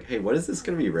directors like, hey, what is this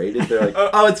going to be rated? They're like,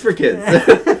 oh, it's for kids.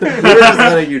 We're just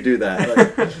letting you do that.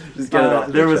 Like, just get it off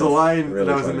your There was a chest. line Really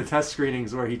that was in funny. the test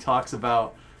screenings where he talks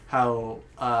about how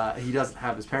he doesn't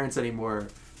have his parents anymore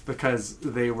because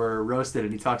they were roasted,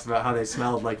 and he talks about how they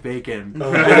smelled like bacon. And,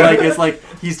 like it's like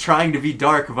he's trying to be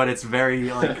dark, but it's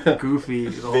very like goofy the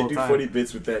They whole do time. funny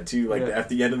bits with that too. Like Yeah. at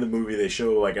the end of the movie, they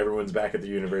show like everyone's back at the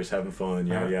universe having fun,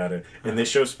 yada Uh-huh. yada, and they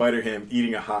show Spider-Ham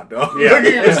eating a hot dog. Yeah.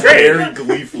 It's very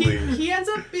gleefully. He ends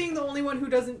up being the only one who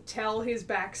doesn't tell his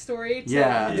backstory to,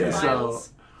 Yeah, to yeah.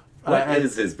 Miles. What and-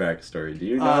 is his backstory? Do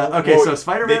you know? okay, Well, so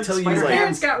Spider-Man. they tell you, His like-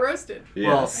 parents got roasted.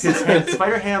 Well, Yes.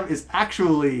 Spider-Ham is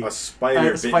actually A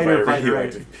spider bit spider by a bite, right.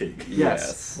 radioactive pig.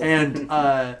 Yes. Yes.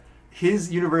 And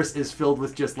his universe is filled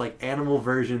with just like animal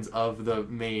versions of the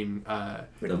main Like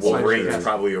The Wolverine Spider-Man. is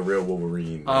probably a real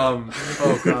Wolverine. oh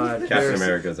god. Captain There's-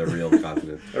 America's a real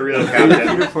continent. A real Peter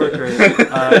captain. Parker. He's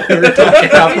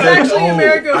actually Oh,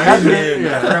 America. Iron Man.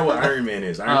 Yeah. I forgot what Iron Man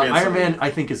is. Iron Man,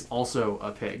 I think, is also a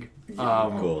pig. Cool.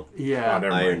 Oh, Yeah.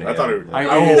 never Iron mind. I thought it. Man. Iron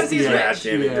Oh, Man is- he's yeah, rich.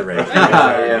 damn it, Yeah. you're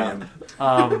right.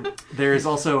 Yeah. There's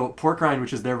also Pork Rind,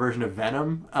 which is their version of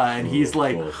Venom, and he's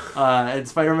like, cool. and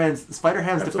Spider-Ham's Have to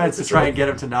defense look to try this and get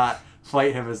him to not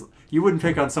fight him is you wouldn't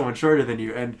pick on someone shorter than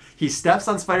you, and he steps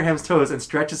on Spider-Ham's toes and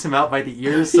stretches him out by the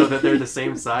ears so that they're the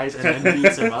same size, and then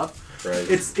beats him up. Right.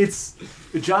 It's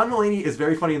John Mulaney is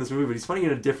very funny in this movie, but he's funny in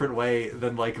a different way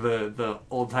than like the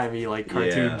old timey like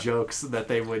cartoon Yeah. jokes that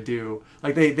they would do.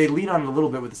 Like they lean on it a little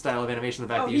bit with the style of animation. The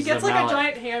fact Oh, that he uses gets a like mallet. a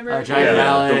giant hammer. A giant Yeah,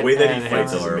 mallet. the way that and he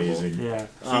fights is hammer. amazing. Yeah.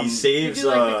 He You saves. do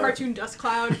like the cartoon dust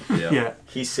cloud. Yeah.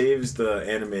 He saves the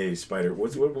anime spider.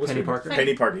 What's Penny her- Parker?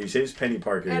 Penny Parker. He saves Penny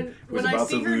Parker. And who's when I about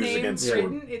see to her lose name against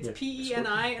written, it's Yeah.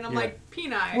 P-E-N-I, and I'm Yeah. like,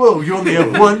 P-N-I. Whoa, you only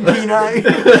have one penile?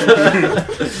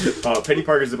 Penny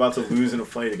Parker's about to lose in a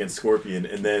fight against Scorpion,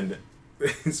 and then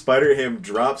Spider-Ham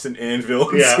drops an anvil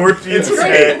on Yeah. Scorpion's It's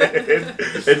head.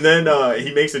 And then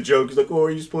he makes a joke. He's like, oh,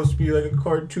 are you supposed to be like a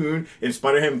cartoon? And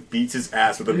Spider-Ham beats his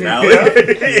ass with a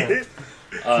mallet.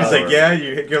 He's like, yeah,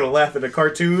 you're going to laugh at a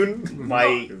cartoon?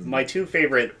 My two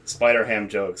favorite Spider-Ham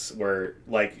jokes were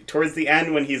like towards the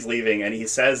end when he's leaving and he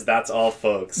says, "That's all,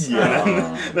 folks." Yeah. And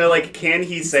then they're like, "Can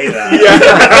he say that?"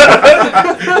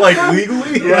 Yeah. Like,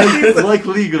 legally? Like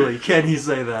legally, can he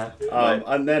say that?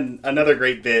 And then another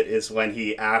great bit is when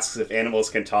he asks if animals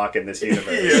can talk in this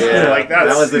universe. Yeah. Like That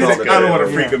was He's in all like, the I don't want to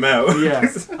trailers. freak him out.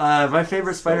 Yes. My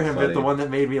favorite Spider-Ham bit, funny. the one that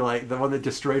made me like, the one that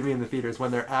destroyed me in the theaters,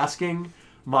 when they're asking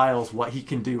Miles what he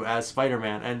can do as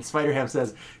Spider-Man, and Spider-Ham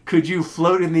says, "Could you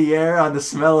float in the air on the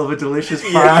smell of a delicious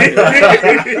pie?"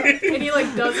 And he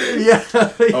like does it. Yeah.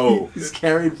 Oh. He's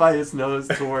carried by his nose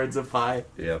towards a pie.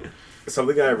 Yep.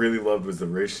 Something I really loved was the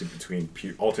relationship between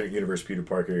alternate universe Peter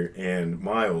Parker and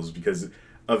Miles, because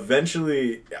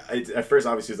eventually, at first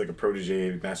obviously it's like a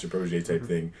protege, master protege type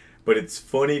thing, but it's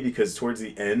funny because towards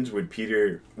the end when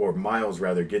Peter, or Miles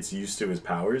rather, gets used to his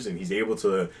powers and he's able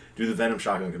to do the Venom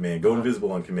Shock on command, go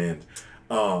invisible on command,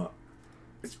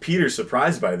 it's Peter's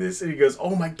surprised by this and he goes,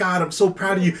 oh my god, I'm so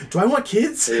proud of you. Do I want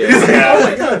kids? Yeah. He's like, oh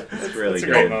my god. It's really That's a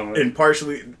great. great moment. And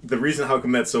partially, the reason how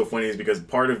come that's so funny is because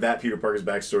part of that Peter Parker's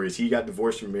backstory is he got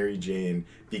divorced from Mary Jane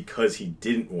because he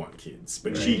didn't want kids,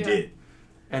 but she Yeah. did.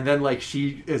 And then, like,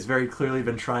 she has very clearly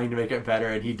been trying to make it better,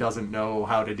 and he doesn't know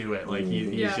how to do it. Like, he's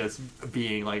Yeah. just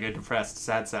being, like, a depressed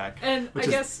sad sack. And Which I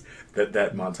is- guess,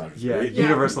 That montage. is Yeah, great. Yeah.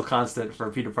 universal constant for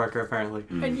Peter Parker, apparently.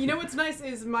 and you know what's nice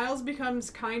is Miles becomes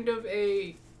kind of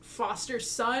a foster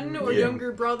son or Yeah.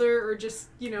 younger brother or just,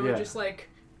 Yeah. just like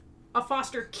a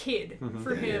foster kid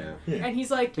for him. Yeah. Yeah. And he's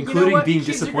like, you know Including what? being Kids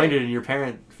are disappointed great. in your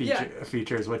parent Yeah.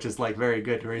 features, which is, like, very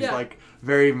good. Where he's, Yeah. like,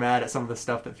 very mad at some of the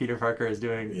stuff that Peter Parker is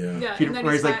doing. Yeah. Yeah, Peter, and then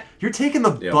where he's like, fat. "You're taking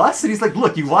the Yep. bus," and he's like,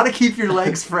 "Look, you want to keep your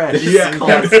legs fresh." Yeah.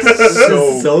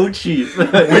 So, So cheap.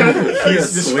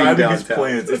 he's describing his downtown.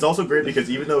 plans. It's also great because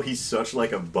even though he's such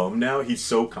like a bum now, he's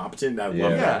so competent. And I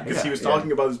love Yeah. that because he was Yeah.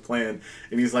 talking about his plan,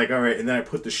 and he's like, "All right," and then I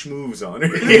put the schmoves on.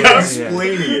 He's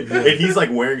explaining it, and he's like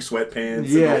wearing sweatpants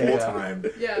Yeah, the whole yeah. time.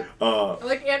 Yeah. Uh,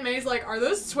 Like Aunt May's like, are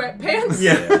those sweatpants?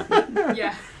 yeah.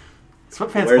 Yeah.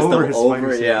 Sweatpants Wears over them his over,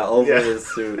 spider suit. yeah, over Yeah. his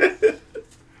suit.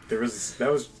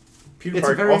 that was Peter It's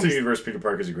Parker. very- Alternate universe Peter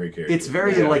Parker is a great character. It's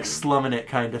very Yeah. like slumming it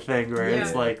kind of thing, where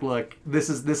it's Yeah. like, look, this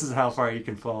is how far you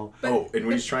can fall. Oh, and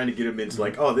when he's trying to get him into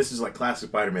like, oh, this is like classic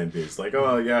Spider-Man bits, like,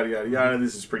 oh, yada yada yada,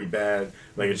 this is pretty bad.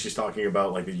 Like, and she's talking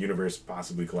about like the universe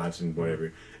possibly collapsing,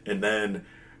 whatever. And then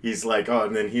he's like, oh,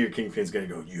 and then here Kingpin's gonna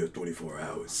go, you have 24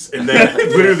 hours. And then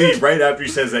literally right after he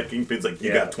says that, Kingpin's like, you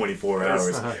Yeah. got 24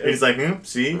 hours. Uh-huh. And he's like,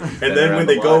 see? And Been then around when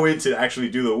the they go block. in to actually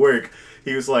do the work,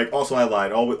 he was like, also I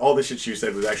lied. All the shit you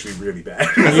said was actually really bad.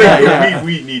 Yeah.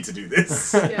 we need to do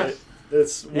this. Yeah.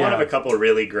 It's one Yeah. of a couple of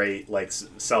really great like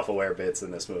self-aware bits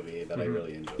in this movie that I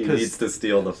really enjoy. He 'Cause- needs to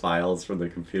steal the files from the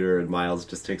computer, and Miles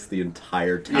just takes the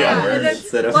entire tower Yeah, and then,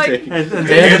 instead of like- taking And and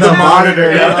the the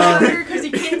monitor. Yeah. Because he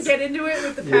can't get into it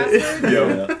with the password.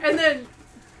 Yeah. And then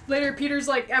later, Peter's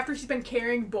like, after he's been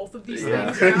carrying both of these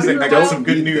Yeah. things He's around like, for I a got while, some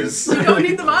good Eat news. this. you don't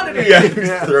need the monitor. Yeah, he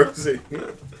just throws it.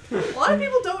 A lot of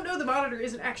people don't know the monitor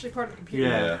isn't actually part of the computer.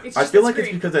 Yeah. It's I just feel the like it's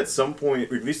screen. because at some point,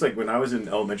 or at least like when I was in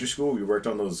elementary school, we worked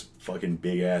on those fucking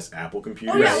big ass Apple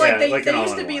computers. Oh yeah, like Yeah, they, like they an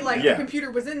used to be all-in-one. like Yeah. the computer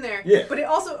was in there. Yeah. But it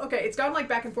also it's gone like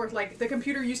back and forth. Like the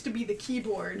computer used to be the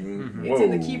keyboard. Mm, It's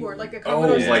in the whoa. keyboard, like the Oh,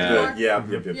 Commodore Yeah. like 64. the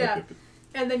yep. Yeah.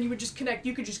 And then you could just connect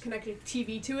a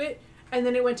TV to it, and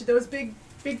then it went to those big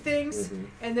things, Mhm.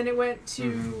 and then it went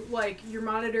to like your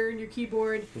monitor and your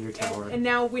keyboard, And your tower. and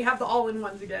now we have the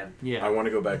all-in-ones again. Yeah. I want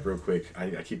to go back real quick. I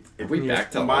keep. Are we Yeah. back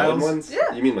to Miles? all-in-ones?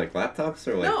 Yeah. You mean like laptops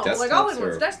or like No, desktops? like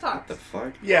all-in-ones, or desktop. What the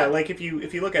fuck? Yeah, like if you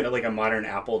look at it like a modern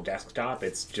Apple desktop,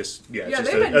 it's just Yeah, it's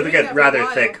just they've been doing a that for a rather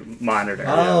while. thick monitor.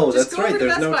 Oh, Just that's go right. over to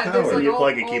There's Best no Buy, there's, tower. Where like, you all-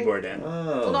 plug a all- keyboard in.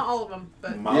 Well, not Oh. all of them,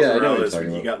 but Miles Yeah, I know what you're Morales, talking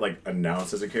when he about. got like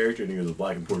announced as a character and he was a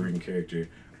black and Puerto Rican character,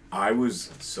 I was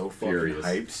so fucking Furious.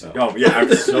 hyped. Oh. Oh yeah, I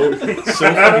was so fucking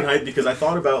hyped because I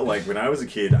thought about like when I was a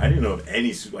kid, I didn't know of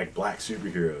any like black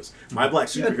superheroes. My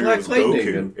black You had superhero Black was Lightning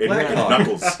Goku and and Blackhawk.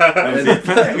 Knuckles. That was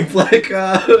it. Like,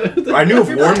 I knew of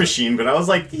War Machine, but I was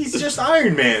like, he's just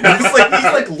Iron Man. He's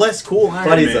like less cool Iron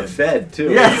but he's Man. a Fed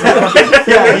too. Yeah,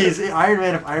 yeah, he's Iron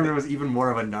Man. If Iron Man was even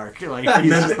more of a narc, like he's And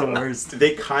then just the worst.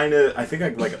 They kind of, I think I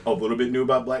like a little bit knew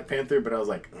about Black Panther, but I was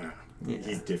like, Yeah.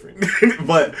 he's different.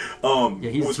 But Yeah,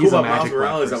 he's- what was he's cool a about Miles magic black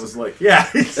Morales, I person. was like, yeah,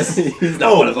 He's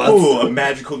not oh, one of us. cool, a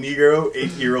magical Negro,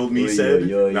 8-year-old me Yo, said.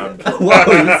 yo, yo, No, yo.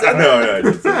 Whoa, you said no, I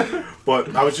didn't say that.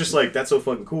 But I was just like, that's so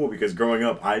fucking cool because growing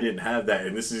up, I didn't have that,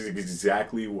 and this is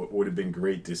exactly what would have been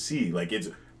great to see. Like, it's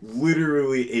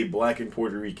literally a black and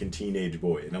Puerto Rican teenage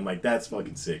boy, and I'm like, that's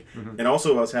fucking sick. And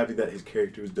also, I was happy that his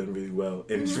character was done really well,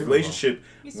 and his relationship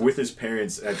He's so- with his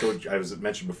parents. I told you, I was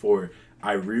mentioned before.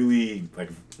 I really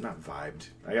like not vibed.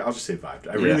 I'll just say vibed.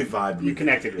 I really vibed. You with-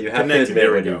 connected with You it. have to connected. admit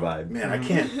There we when you go. vibe. Man, I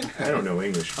can't. I don't know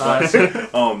English. Uh,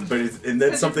 But it's and then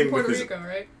Because something you're from with Puerto his. Rico,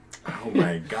 right? Oh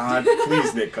my God!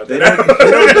 Please, Nick, cut They that don't, out.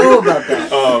 they don't know about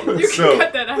that. You So can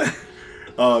cut that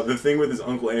out. the thing with his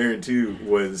uncle Aaron too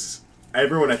was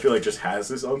everyone I feel like just has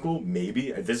this uncle. Maybe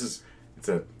it's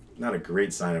a not a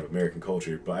great sign of American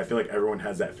culture, but I feel like everyone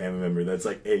has that family member that's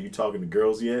like, hey, you talking to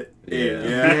girls yet? Hey, Yeah.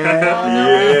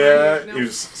 yeah. No. It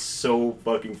was so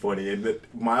fucking funny, and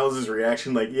Miles'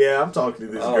 reaction, like, yeah, I'm talking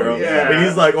to this Oh, girl, yeah. and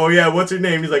he's like, oh yeah, what's her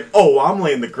name? He's like, oh, I'm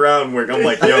laying the groundwork. I'm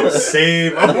like, yo,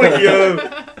 same. I'm like, yo,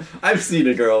 I've seen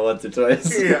a girl once or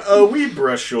twice. yeah, we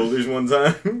brushed shoulders one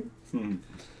time.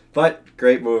 But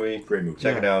great movie. Great movie.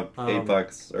 Check it out. Um,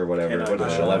 $8 or whatever. cannot What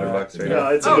is it? deny $11 that. right No, now.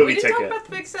 it's a Oh, movie we didn't talk ticket. about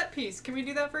the big set piece. Can we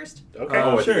do that first? Okay.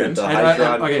 Oh, at the Sure. end? The And,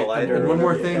 Hydron okay, Collider. and one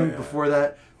more or thing Yeah, yeah. before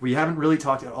that. We haven't really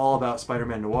talked at all about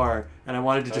Spider-Man Noir, and I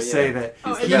wanted to just yeah. say that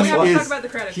Oh, and He's then we the have to best talk about the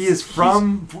credits.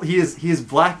 he is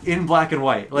black in black and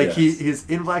white. Like Yes. he is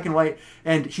in black and white,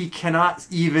 and he cannot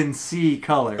even see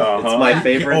color. It's my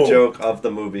favorite Oh. joke of the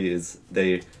movie is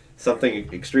something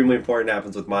extremely important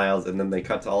happens with Miles, and then they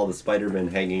cut to all the Spider-Men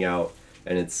hanging out,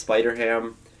 and it's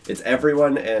Spider-Ham, it's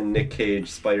everyone and Nick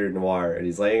Cage, Spider-Noir, and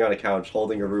he's laying on a couch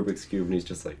holding a Rubik's Cube, and he's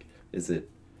just like, is it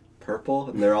purple?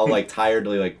 And they're all like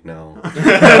tiredly like, no.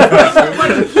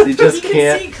 He just he can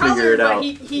can't see figure color, it but out.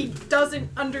 he doesn't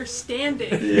understand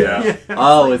it. Yeah.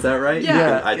 Oh, is that right?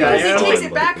 Yeah. I Yeah, thought he was takes totally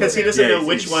it back Because he Yeah, doesn't know he's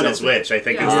which one is selfish. which, I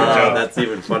think Yeah. is the Oh, joke. that's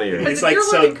even funnier. Because He's if like, you're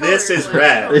so learning this color, is like,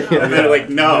 red. I don't know. And they're like,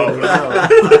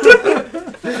 no.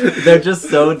 They're just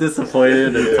so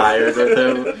disappointed and tired with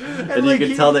him, and you like,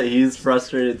 can tell that he's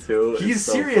frustrated too. It's He's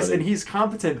so serious funny. and he's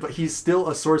competent, but he's still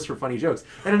a source for funny jokes.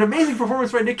 And an amazing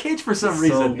performance by Nick Cage for some so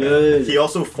reason. good. He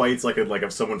also fights like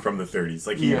someone from the 30s.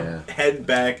 Like he Yeah. head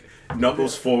back,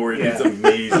 knuckles forward. Yeah. It's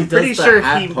amazing. He does Pretty the sure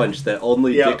hat he- punch that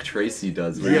only Yeah. Dick Tracy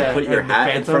does, where Yeah, you put your and the hat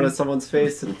in Phantom. front of someone's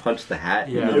face and punch the hat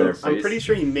Yeah. into their I'm face. pretty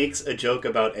sure he makes a joke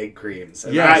about egg creams.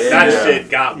 And Yes. that Yeah. shit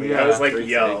got me. Yeah. I was like,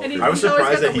 Crazy. yo. And he- I was He's always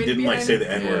surprised got that the he didn't wind like say the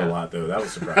behind N word him. a lot though. That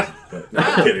was surprising. But no,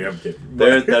 I'm kidding. I'm kidding.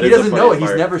 There- that He is a doesn't funny know it. He's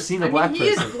part. never seen a I mean, black he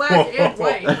is person. black and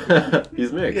white.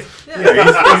 He's mixed. Yeah,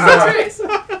 Yeah, he's race.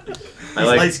 I He's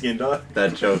like light skinned, dog.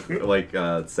 that joke, like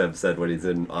Seb said when he's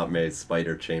in Aunt May's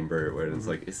spider chamber, where it's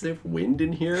like, is there wind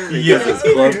in here? Because Yeah. his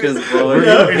cloak is blowing.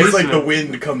 Yeah, and it's like basement. the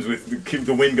wind comes with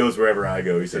the wind goes wherever I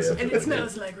go. He says something. And it like that.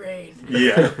 smells like rain.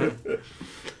 Yeah,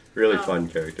 Really fun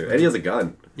character. And he has a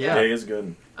gun. yeah, Yeah. he is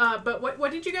good. But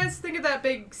what did you guys think of that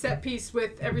big set piece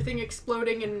with everything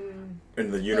exploding and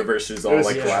And the universe is all It was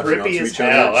like yeah. collapsing trippy onto as each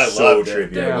hell. other. I So loved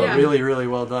it. trippy. Yeah, Yeah. really, really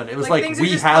well done. It was Like, like, things are we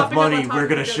just have popping up on money, top we're of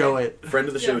gonna each show other. it. Friend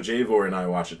of the show, Yeah. Javor, and I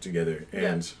watched it together,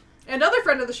 and another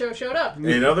friend of the show showed up.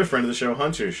 another friend of the show,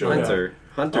 Hunter, showed up.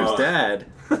 Hunter's dad.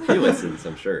 He listens,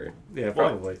 I'm sure. Yeah,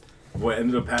 probably. What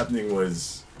ended up happening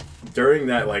was during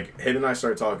that, like, him and I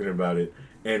started talking about it,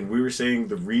 and we were saying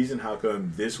the reason how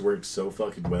come this worked so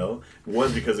fucking well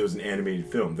was because it was an animated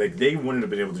film. Like, they wouldn't have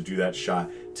been able to do that shot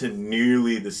to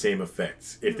nearly the same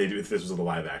effects if this was a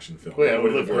live action film. Well, yeah, it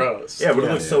would would've look looked- gross. Yeah, it would have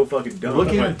Yeah. looked so fucking dumb.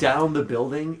 Looking But- down the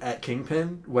building at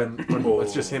Kingpin when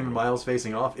it's just him and Miles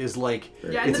facing off is like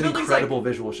Yeah, and it's the an building's incredible like,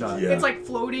 visual shot. Yeah. It's like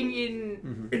floating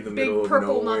in in the middle big of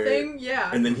purple nowhere. nothing. Yeah.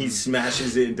 And then he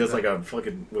smashes it and does like a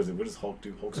fucking, what does Hulk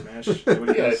do? Hulk smash? Is that what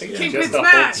he Yeah, I does? think Yeah. it's Kingpin just a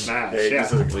smash! Hulk smash. Yeah, he Yeah.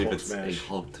 just does I a believe Hulk it's smash. a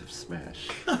Hulk to smash.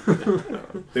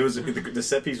 There was the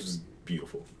set piece was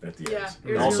beautiful at the Yeah, end. it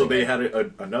And was also, really they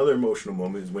had another emotional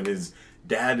moment is when his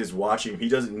dad is watching. He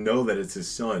doesn't know that it's his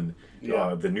son,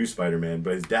 Yeah. the new Spider-Man,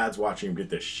 but his dad's watching him get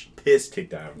the piss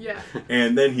kicked out. Yeah.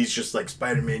 And then he's just like,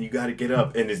 Spider-Man, you got to get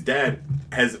up. And his dad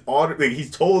has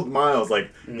he's told Miles like,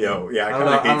 yo, yeah, I I kind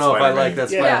don't of hate know if I Spider-Man. like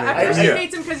that Yeah, Yeah, Spider-Man. at first Yeah. he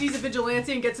hates him because he's a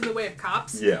vigilante and gets in the way of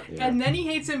cops. Yeah. Yeah. And then he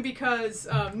hates him because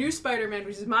new Spider-Man,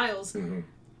 which is Miles,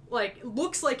 like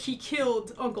looks like he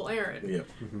killed Uncle Aaron. Yeah.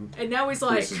 And now he's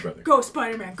like, his brother. "Go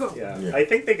Spider-Man, go!" Yeah. Yeah. I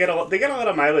think they get a lot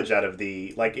of mileage out of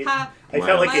the like. It, Ha. I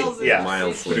felt like Miles it, yeah. is-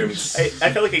 Miles But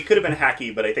I felt like it could have been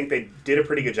hacky, but I think they did a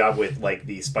pretty good job with like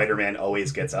the Spider-Man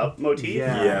always gets up motif.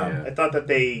 Yeah. Yeah. I thought that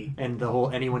they And the whole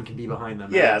anyone can be behind them.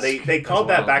 yeah mask they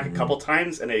called as that well. back a couple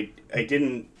times, and I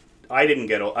didn't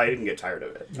get tired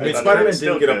of it. I mean, thought Spider-Man was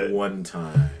still didn't get up good. one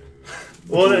time.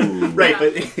 Well, then, right,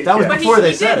 but That was But before he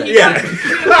they said did, it. He Yeah.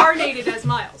 reincarnated as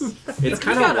Miles. It's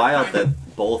kind got of it. wild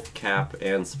that both Cap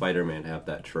and Spider-Man have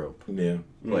that trope. Yeah.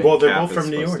 Like, Well, they're Cap both is from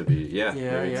New supposed York. to be- yeah,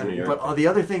 Yeah, it's yeah. New York. But the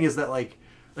other thing is that like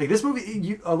this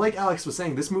movie, like Alex was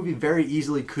saying, this movie very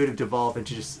easily could have devolved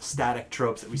into just static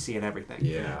tropes that we see in everything.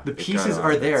 Yeah, The it pieces got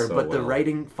are on there, that so but the well.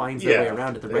 writing finds their way Yeah.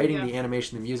 around it. The writing, Yeah. the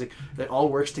animation, the music, that all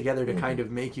works together to kind of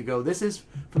make you go, "This is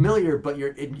familiar," but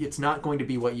it's not going to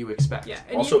be what you expect. Yeah.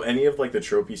 And Also, any of like the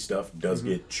tropey stuff does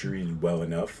get treated well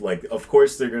enough. Like, of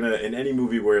course, they're gonna in any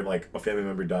movie where like a family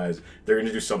member dies, they're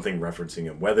gonna do something referencing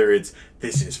him, whether it's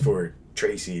this is for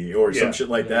Tracy or Yeah. some shit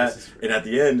like Yeah, that. this is for- And at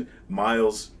the end,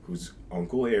 Miles, whose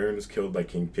Uncle Aaron is killed by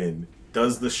Kingpin,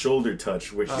 does the shoulder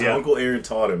touch, which his Yeah. Uncle Aaron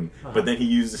taught him, but then he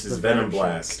uses his The Venom Venom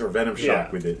blast or Venom shock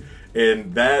Yeah. with it.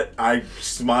 And that I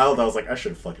smiled. I was like, I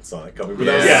should have fucking saw that coming. But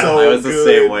that was Yeah, so I was the good.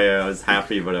 same way. I was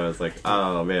happy, but I was like,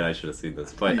 oh man, I should have seen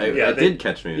this. But Yeah, it they- did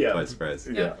catch me yeah. by surprise.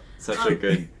 Yeah. Such a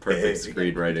good, perfect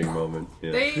screenwriting moment.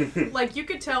 Yeah. They like you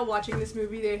could tell watching this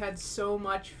movie they had so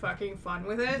much fucking fun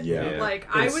with it. Yeah. Yeah. Like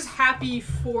I It's- was happy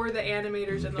for the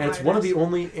animators and the And it's one of the writers.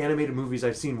 only animated movies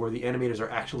I've seen where the animators are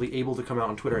actually able to come out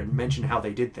on Twitter and mention how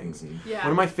they did things. Yeah.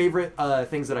 One of my favorite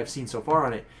things that I've seen so far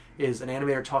on it is an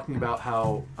animator talking about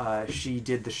how she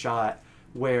did the shot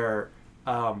where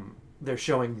they're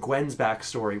showing Gwen's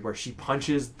backstory where she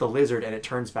punches the lizard and it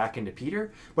turns back into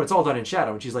Peter, but it's all done in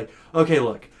shadow. And she's like, okay,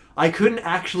 look, I couldn't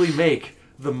actually make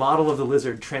the model of the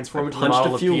lizard transform into the Punched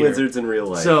model a of few Peter. lizards in real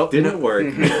life. So- Didn't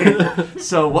work.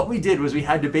 So what we did was we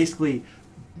had to basically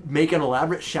make an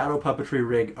elaborate shadow puppetry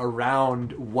rig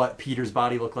around what Peter's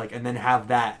body looked like and then have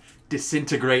that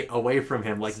disintegrate away from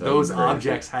him. Like So those great.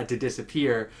 objects had to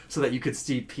disappear so that you could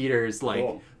see Peter's like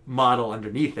Cool. model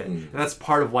underneath it. And that's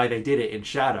part of why they did it in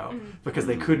shadow because Mm.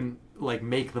 they couldn't like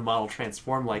make the model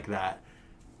transform like that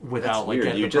without That's like weird.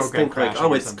 getting You the just program think like, crashing oh,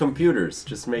 or it's something. computers.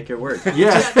 Just make it work. Yeah.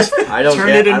 I don't Turn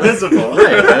get, it I don't- invisible.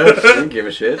 right. I don't give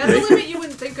a shit. That's Make- something that you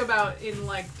wouldn't think about in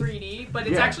like 3D, but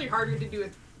it's Yeah. actually harder to do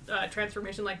a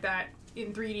transformation like that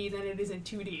in 3D than it is in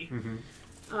 2D.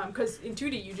 Because in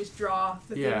 2D you just draw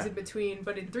the Yeah. things in between,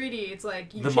 but in 3D it's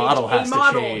like you The change model a has to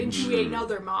model change. into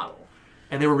another model.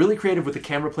 And they were really creative with the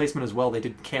camera placement as well. They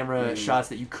did camera shots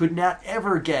that you could not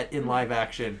ever get in live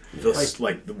action.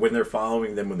 Like when they're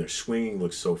following them when they're swinging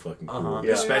looks so fucking cool,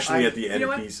 Yeah. especially at the end You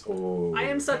know of what? piece. Oh, I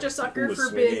am such a sucker the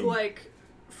for big swinging.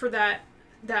 for that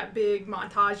big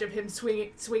montage of him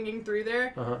swinging through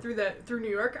there through New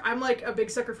York. I'm like a big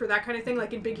sucker for that kind of thing.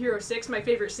 Like in Big Hero 6, my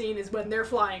favorite scene is when they're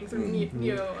flying through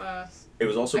It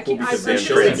was also I cool can't- because I'm they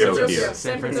sure show the it's difference.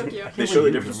 San Francisco. They show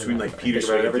the difference between like Peter Think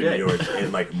about it swinging through every New York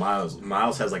and like Miles.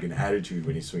 Miles has like an attitude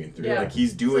when he's swinging through. Yeah. Like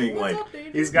he's doing What's like up,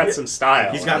 dude? He's got some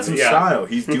style. he's got some Yeah. style.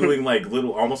 He's doing like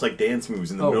little, almost like dance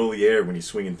moves in the Oh. middle of the air when he's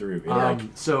swinging through. And, like,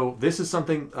 So this is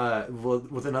something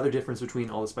with another difference between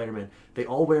all the Spider-Man. They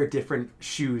all wear different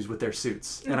shoes with their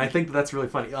suits, and I think that's really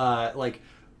funny. Like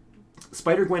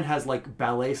Spider-Gwen has like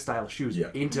ballet style shoes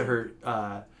into her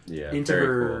into very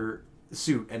her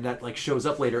suit, and that like shows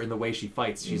up later in the way she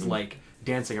fights. She's like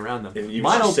dancing around them. And even she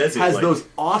Miles says it, has like- those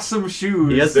awesome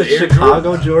shoes. He has The the Air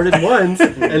Chicago Jordan 1s,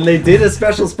 and they did a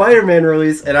special Spider-Man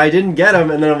release, and I didn't get them,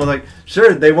 and then I was like,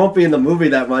 sure, they won't be in the movie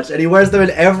that much, and he wears them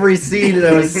in every scene, and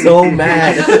I was so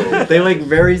mad. They, like,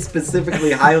 very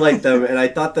specifically highlight them, and I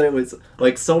thought that it was,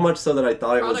 like, so much so that I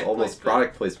thought it was Product almost placement.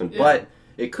 product placement, Yeah. but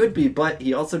it could be, but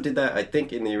he also did that, I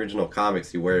think, in the original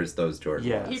comics, he wears those Jordan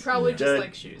Yeah. 1s. He probably just Does-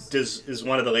 likes shoes. Is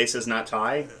one of the laces not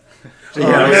tie?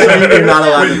 Yeah, you're not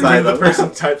allowed to tie when the them.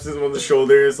 person types him on the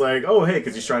shoulder, it's like, oh hey,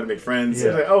 because he's trying to make friends. Yeah.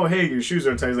 He's like, oh hey, your shoes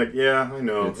are tight. He's like, yeah, I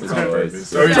know. It's It's his on choice.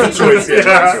 purpose. Yeah, Or it's Yeah, a choice. Yeah, it's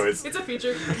a choice. It's a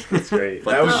feature. That's great.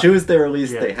 But That the was- shoes they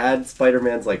released, Yeah. they had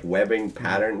Spider-Man's like webbing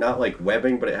pattern, not like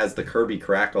webbing, but it has the Kirby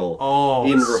crackle Oh,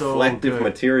 in so reflective good.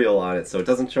 material on it, so it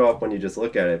doesn't show up when you just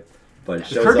look at it, but it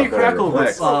shows Kirby up when Crackle it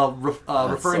reflects.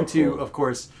 was referring so to, cool. of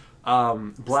course,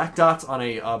 black dots on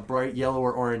a bright yellow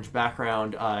or orange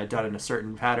background done in a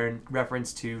certain pattern,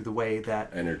 reference to the way that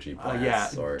Energy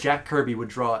blasts, or Jack Kirby would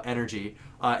draw energy.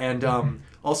 And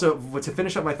also, to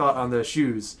finish up my thought on the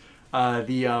shoes,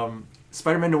 the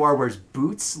Spider-Man Noir wears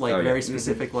boots, like Oh, yeah. very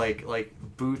specific, like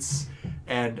boots.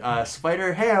 And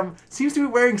Spider-Ham seems to be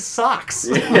wearing socks.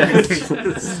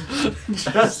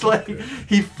 Just like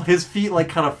his feet like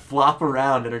kind of flop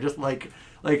around and are just like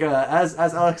as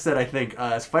Alex said, I think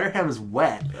Spider-Ham is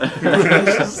wet.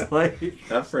 Just like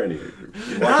not for any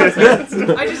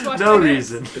I just watched no it.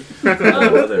 reason. no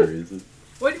other reason.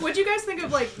 What do you guys think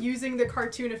of like using the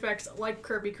cartoon effects like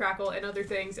Kirby Crackle and other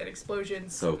things and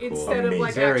explosions So cool. instead of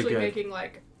like Amazing. Very actually good. making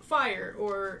like fire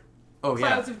or Oh yeah.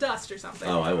 clouds of dust or something?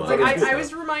 Oh, I love Like it. I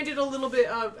was reminded a little bit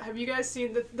of. Have you guys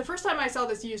seen the first time I saw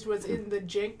this used was in the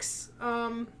Jinx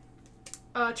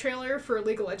trailer for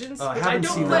League of Legends, I which I haven't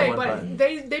don't seen play, that one,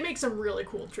 but they make some really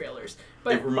cool trailers.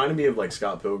 But It reminded me of like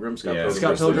Scott Pilgrim. Yeah.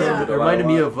 Scott versus Pilgrim Yeah. the reminded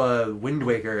me Robot. of Wind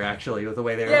Waker, actually, with the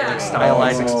way they were Yeah. like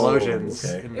stylized Oh, explosions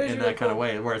okay. in It was that really kind of cool.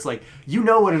 way, where it's like you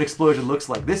know what an explosion looks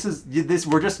like.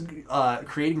 We're just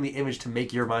creating the image to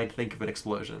make your mind think of an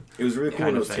explosion. It was really cool kind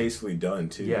and it of was thing. tastefully done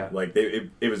too. Yeah. Like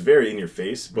it was very in your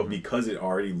face, but because it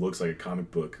already looks like a comic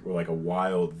book or like a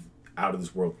wild, out of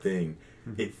this world thing,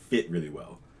 it fit really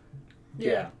well.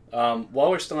 Yeah.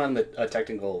 While we're still on the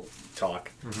technical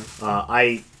talk,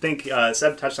 I think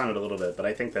Seb touched on it a little bit, but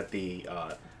I think that the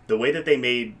way that they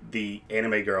made the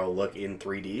anime girl look in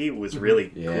 3D was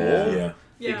really Yeah. cool. Yeah.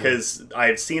 yeah. Because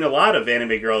I've seen a lot of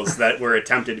anime girls that were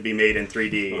attempted to be made in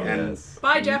 3D, and Yes.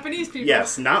 by Japanese people.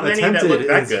 yes, not many Attempted that look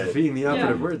that is good. being the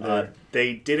operative Yeah. word there.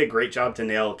 They did a great job to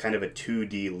nail kind of a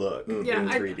 2D look Yeah, in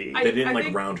I- 3D. I- They didn't like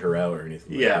think- round her out or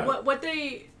anything. like Yeah. that. What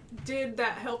they did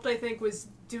that helped, I think, was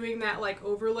doing that like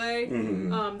overlay.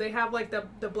 They have like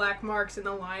the black marks and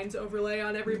the lines overlay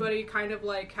on everybody, kind of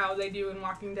like how they do in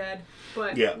Walking Dead,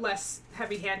 but Yeah. less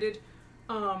heavy-handed.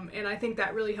 And I think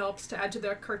that really helps to add to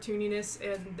the cartooniness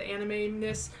and the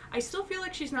anime-ness. I still feel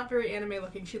like she's not very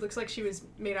anime-looking. She looks like she was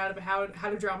made out of a how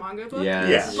to draw manga book.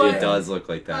 Yes, Yeah. she does look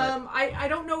like that. I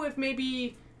don't know if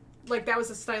maybe like that was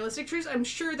a stylistic choice. I'm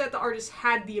sure that the artist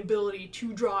had the ability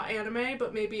to draw anime,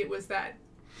 but maybe it was that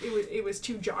it was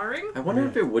too jarring. I wonder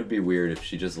if it would be weird if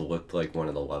she just looked like one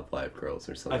of the Love Live girls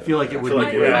or something. I feel like that. it would feel be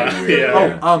like it great. might Yeah. be weird.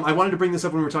 Yeah. Oh, I wanted to bring this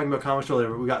up when we were talking about comics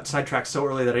earlier. We got sidetracked so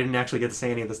early that I didn't actually get to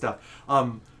say any of the stuff.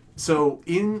 So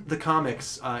in the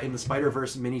comics, in the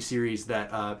Spider-Verse miniseries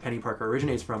that Penny Parker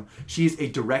originates from, she's a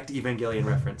direct Evangelion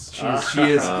reference. Cool.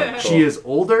 She is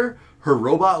older. Her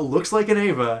robot looks like an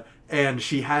Ava, and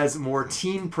she has more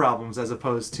teen problems as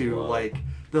opposed to Whoa. like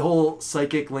the whole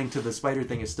psychic link to the spider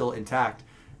thing is still intact,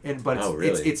 but Oh,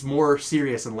 really? it's more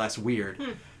serious and less weird.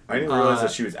 I didn't realize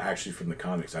that she was actually from the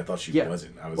comics. I thought she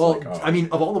wasn't. I was well, like, oh. I mean,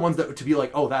 of all the ones that to be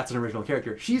like, oh, that's an original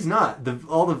character, she's not.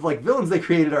 All the like villains they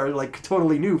created are like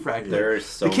totally new. Practically, There are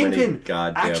so the Kingpin many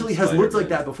goddamn actually has looked like Spider-Man.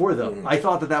 that before, though. I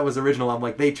thought that was original. I'm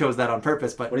like, they chose that on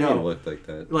purpose, but What do you no, mean look like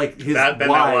that? like his That been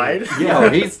that wide. wide? Yeah, No,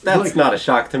 that's Like- not a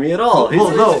shock to me at all. Well,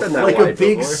 He's no, been that like a wide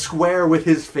big before. square with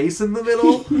his face in the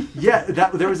middle. Yeah,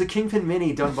 that there was a Kingpin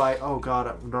mini done by. Oh God,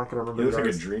 I'm not gonna remember. he looks the like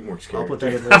a artist. DreamWorks I'll put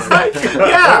character. that in there.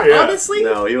 Yeah, honestly.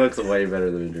 No, he looks way better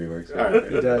than a DreamWorks. All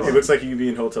right. He does. He looks like he could be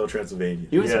in Hotel Transylvania.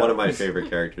 He was Yeah. one of my favorite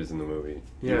characters in the movie.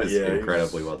 Yeah. He was Yeah, he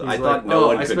incredibly was- well done. He's I like, thought no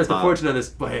one I could spent top. a fortune on this,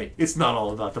 but hey, it's not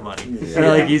all about the money. Yeah. And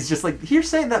like he's just like, you're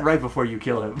saying that right before you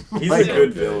kill him. He's Like, a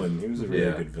good villain. He was a really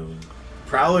Yeah. good villain.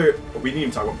 Prowler, we didn't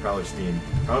even talk about Prowler's theme.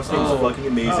 Prowler's theme Oh. was fucking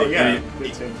amazing. Oh yeah, and me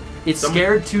too. It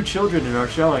scared 2 children in our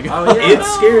showing. Oh, yeah. It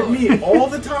scared me all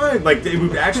the time. Like it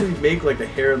would actually make like the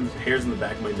hairs in the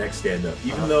back of my neck stand up,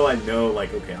 even though I know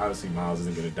like okay, obviously Miles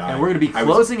isn't gonna die. And we're gonna be I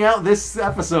was- closing out this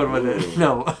episode with it. Ooh.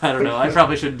 No, I don't know. I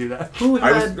probably shouldn't do that. Who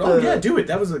I was. had Oh the, yeah, do it.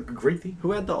 That was a great theme.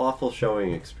 Who had the awful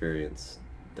showing experience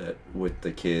that with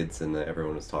the kids and that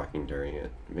everyone was talking during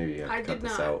it? Maybe I I have to cut did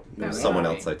this not. out. That It was was someone not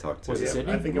me. else I talked to. Was it Yeah.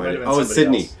 Sydney? I think it Might might have have- been oh, it's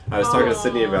somebody Sydney. else. I was talking to Oh.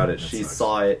 Sydney about it. That She sucks.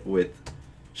 saw it with.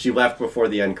 She left before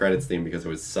the end credits theme because it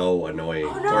was so annoying Oh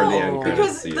toward the end no!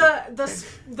 credits Because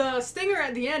scene. the stinger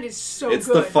at the end is so It's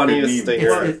good. the funniest Good thing.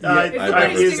 meme. ever. It's- yeah, It's the I've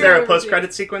funniest ever Is thing there I've a ever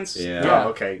post-credit sequence? Yeah. Yeah. Oh,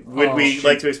 okay. Would Oh, we shoot.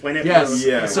 like to explain it? Yes.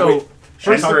 Yeah. So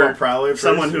Should I first talk for about Prowler first?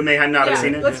 Someone who may not have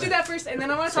seen Yeah, it. let's do that first, and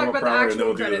then I want to talk Some about the Prowler, and then actual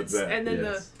we'll do credits, that. and then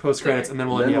Yes. post credits, and then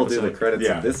we'll And end then the we'll do the episode. credits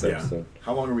Yeah, of this yeah. episode.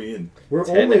 How long are we in? We're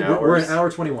 10 only we're an hours. hour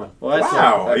 21. Well, that's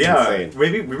Wow. that's Yeah. insane.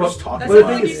 Maybe we were just talking That's But the the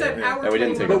thing thing you is- said. yeah. Hour And we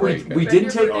didn't 21. take a But we, break. we Then didn't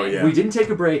you're take Oh, right. yeah. we didn't take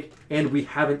a break, and we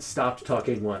haven't stopped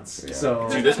talking once. Yeah. So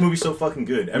Dude, this movie's so fucking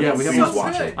good. Everyone we have please to-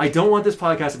 watch good. it. I don't want this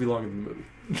podcast to be longer than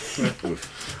the movie.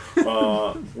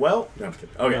 Well, no, I'm kidding.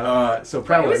 Okay, So It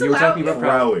Prowler, was you were allowed- talking about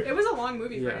Prowler. Prowler. It was a long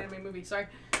movie for Yeah. an anime movie. Sorry.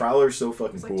 Prowler's so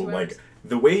fucking It's like cool. 2 Like hours.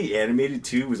 the way he animated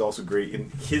too was also great.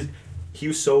 And he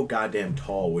was so goddamn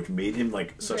tall, which made him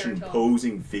like such Very an tall.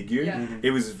 imposing figure. Yeah.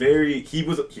 It was very. He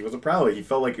was a Prowler. He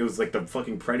felt like it was like the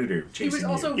fucking Predator He chasing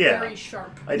was also you. Yeah. very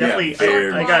sharp. I definitely,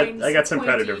 Yeah, I got some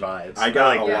pointy. Predator vibes. I got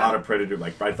like a Yeah. lot of Predator.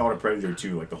 Like I thought of Predator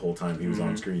too. Like the whole time he was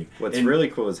on screen. What's And- really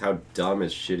cool is how dumb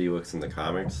as shit he looks in the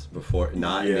comics before,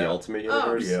 not in the Yeah. Ultimate Oh,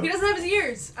 Universe. Yeah. he doesn't have his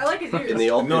ears. I like his ears. In the,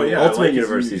 No, in the yeah, I Ultimate like his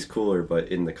Universe, ears. he's cooler, but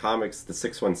in the comics, the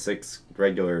 616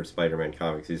 regular Spider-Man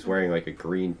comics, he's wearing like a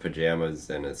green pajamas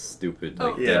and a stupid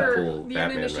like Yeah. For Deadpool the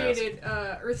Batman mask. uninitiated,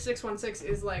 Earth 616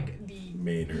 is like the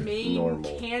Main Earth. main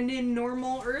Normal. canon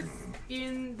normal Earth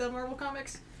in the Marvel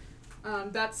comics.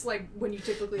 That's like when you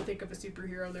typically think of a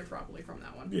superhero, they're probably from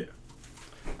that one. Yeah.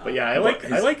 But yeah, I But like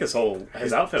his-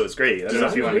 his outfit was great. I don't know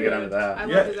if you want to get onto I that.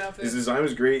 love his outfit. His design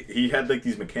was great. He had like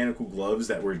these mechanical gloves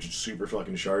that were just super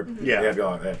fucking sharp. Yeah. They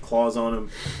have claws on them,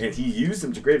 and he used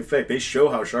them to great effect. They show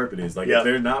how sharp it is. Like Yeah.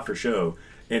 they're not for show.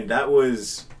 And that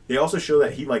was. They also show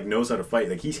that he like knows how to fight.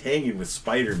 Like he's hanging with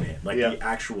Spider-Man, like Yeah. the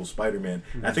actual Spider-Man.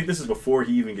 And I think this is before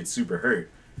he even gets super hurt.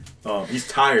 He's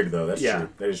tired though. That's Yeah. true.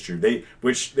 That is true. They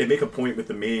make a point with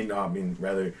the main.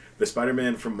 The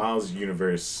Spider-Man from Miles'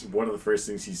 universe. One of the first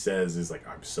things he says is like,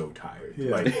 "I'm so tired.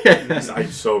 Yeah. Like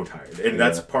I'm so tired." And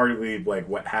that's Yeah. partly like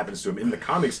what happens to him in the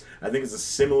comics. I think it's a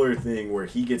similar thing where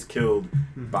he gets killed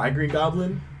by Green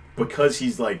Goblin because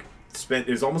he's like spent.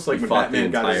 It's almost like He when fought the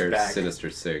Batman got his entire back. Sinister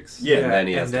Six. Yeah. and then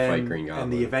he has and to then- fight Green Goblin.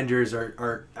 And the Avengers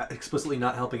are explicitly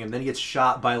not helping him. Then he gets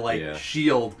shot by like Yeah.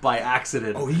 S.H.I.E.L.D. by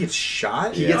accident. Oh, he gets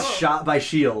shot. He Yeah. gets shot by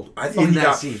S.H.I.E.L.D. I thought in he that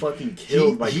got scene. fucking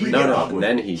killed by Green no, Goblin.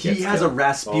 and then he gets He has killed. a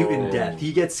Rasputin Oh. death.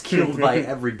 He gets killed by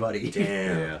everybody.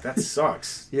 Damn, Yeah. that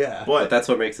sucks. Yeah. But But that's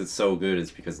what makes it so good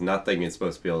is because nothing is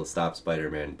supposed to be able to stop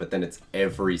Spider-Man, but then it's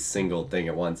every single thing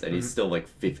at once, and he's still like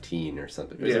 15 or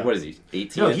something. Is Yeah. it- What is he,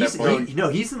 18 No, at he's that point?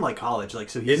 he's in like college, like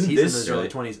so he's In in this- his early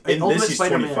 20s. in Ultimate this, he's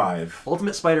Spider-Man, 25.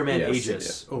 Ultimate Spider-Man Yes,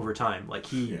 ages over time. Like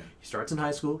he starts in high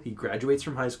school, he graduates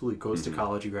from high school, he goes to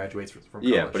college, he graduates from college.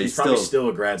 Yeah, but He's he's probably still- still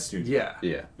a grad student. yeah.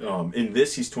 Yeah. In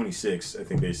this, he's 26. I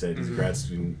think they said he's a grad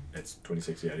student. It's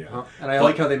 26. Yeah, yeah. And I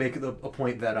like how they make a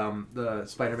point that the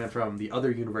Spider-Man from the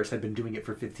other universe had been doing it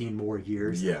for 15 more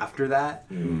years Yeah. after that.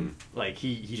 Like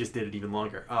he just did it even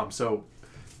longer.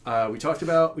 We talked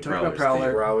about Prowler's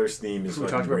Prowler. Prowler's theme is We fucking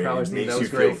talked about great. Prowler's It theme, makes that you was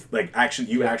feel great. like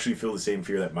you actually feel the same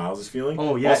fear that Miles is feeling.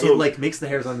 Oh yeah, Also, it like makes the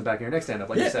hairs on the back of your neck stand up,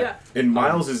 like you said. Yeah. and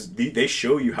Miles is they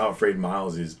show you how afraid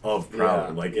Miles is of Prowler.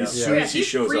 Yeah. Like Yeah. as Yeah. soon Yeah, as he he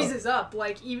shows freezes up. up.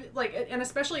 Like even like, and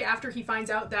especially after he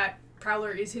finds out that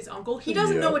Prowler is his uncle, he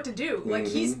doesn't Yeah. know what to do. Like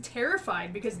he's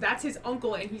terrified because that's his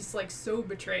uncle, and he's like so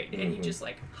betrayed, and he just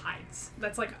like hides.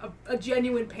 That's like a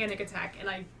genuine panic attack, and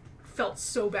I felt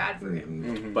so bad for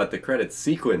him. But the credits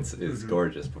sequence is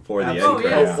gorgeous before the end Absolutely.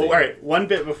 credits. Oh, all right. One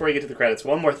bit before you get to the credits.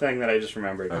 One more thing that I just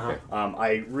remembered. Okay.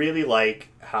 I really like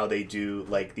how they do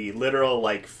like the literal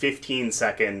like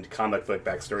 15-second comic book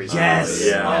backstories. Yes.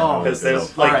 Yeah. Oh, Because there's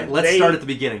all like right. Let's they- start at the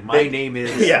beginning. My they- name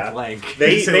is Yeah. blank.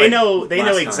 They You said, they like, know last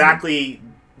time. exactly.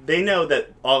 They know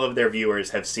that all of their viewers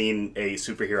have seen a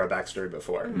superhero backstory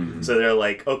before, so they're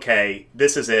like, "Okay,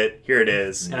 this is it. Here it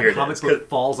is. And Here a it comic is." book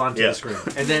falls onto Yeah. the screen.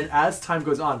 And then as time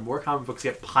goes on, more comic books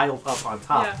get piled up on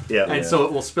top. Yeah. Yeah. And so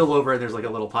it will spill over and there's like a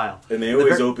little pile. And they The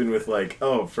always ver- open with like,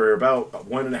 oh, for about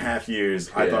 1.5 years,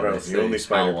 I thought I they was the say only how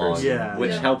spider long, person. Yeah.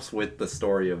 which Yeah. helps with the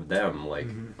story of them. Like,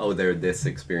 oh, they're this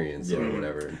experience or Yeah.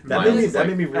 whatever. That made me. Miles, That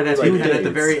made me And really at, like. and at the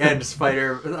days. very end,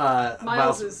 Spider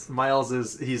Miles Miles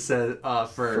is he said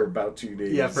for about 2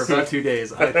 days. yeah, for about 2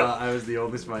 days I thought I was the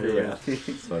only Spider-Man. Yeah,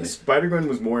 it's funny. Spider-Gwen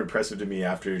was more impressive to me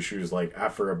after she was like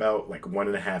after about like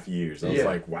 1.5 years. I was Yeah.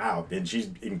 like, wow, and she's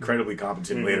incredibly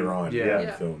competent later on Yeah. in Yeah.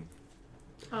 the film.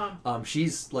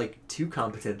 She's like too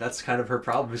competent. That's kind of her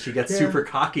problem. She gets Yeah. super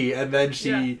cocky and then she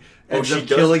Yeah. ends she up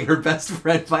does- killing her best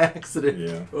friend by accident.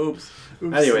 Yeah. Oops.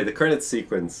 Anyway, the credits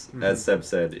sequence, as Seb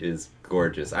said, is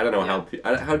gorgeous. I don't know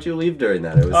how'd you leave during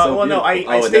that? It was so Well, no, I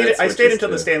beautiful. Oh, and then it stayed switches until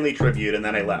to- the Stanley Tribute, and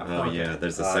then I left. Oh yeah,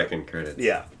 there's a second credits.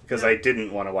 Yeah, because I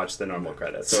didn't want to watch the normal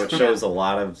credits. So it shows a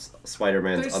lot of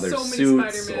Spider-Man's There's other so many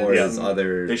suits Spider-Mans. or Yeah. his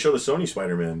other. They show the Sony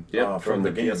Spider-Man from the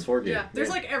game. PS4 game. Yeah, there's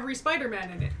like every Spider-Man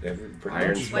in it. Pretty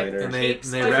Iron much. Spider. And Cape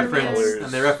they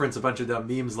Spider-Man. reference a bunch of dumb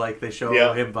memes, like they show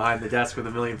Yeah. him behind the desk with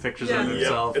a million pictures Yeah. of Yeah.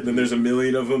 himself. And then there's a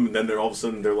million of them, and then they're all of a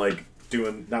sudden they're like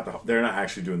doing they're not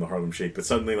actually doing the Harlem Shake, but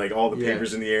suddenly like all the Yeah.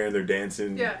 papers in the air and they're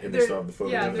dancing Yeah, and they they're- still have the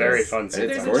photo. yeah, of Very there's- fun scene.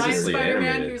 It's There's a giant gorgeously Spider-Man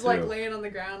animated, who's like too. laying on the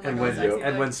ground. And like, when all sexy,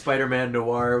 and like- when Spider-Man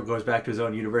Noir goes back to his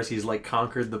own universe, he's like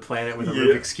conquered the planet with a Yeah.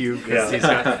 Rubik's cube because Yeah. he's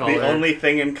got color. The only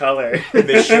thing in color.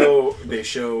 they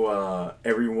show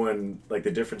everyone like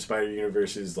the different Spider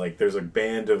universes. Like there's a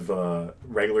band of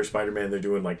regular Spider-Man. They're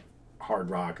doing like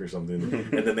hard rock or something,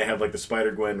 and then they have like the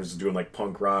Spider-Gwen, which is doing like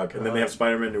punk rock, and then they have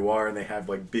Spider-Man Noir, and they have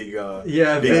like big big,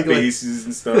 like- basses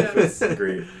and stuff. Yeah. It's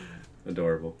great.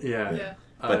 Adorable. Yeah. Yeah.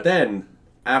 But then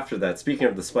after that, speaking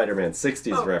of the Spider-Man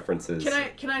 60s Oh, references,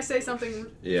 Can I say something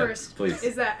Yeah, first? please.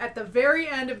 Is that at the very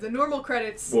end of the normal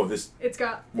credits, Well, it's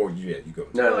got you go.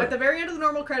 No, at the very end of the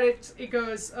normal credits, it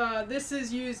goes, this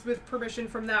is used with permission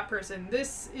from that person.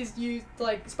 This is used,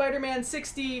 like, Spider-Man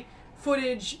 60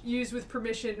 footage used with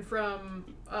permission from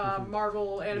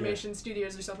Marvel Animation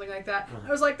Studios or something like that.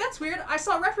 I was like, that's weird. I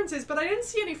saw references, but I didn't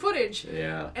see any footage.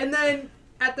 yeah. And then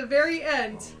at the very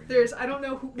end, there's, I don't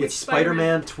know which It's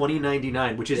Spider-Man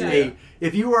 2099, which is Yeah.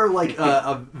 if you are like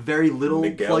a very little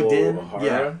Miguel plugged in,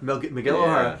 O'Hara? Miguel Yeah,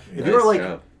 O'Hara. If nice you are like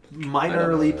job.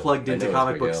 minorly know. plugged I into know it's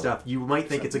comic book Miguel. stuff, you might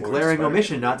think it's a Except for glaring Spider-Man.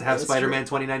 omission not to have That's Spider-Man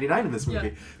true. 2099 in this movie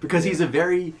Yeah. because he's a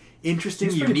very interesting,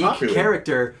 He's pretty unique popular.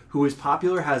 character who is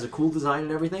popular, has a cool design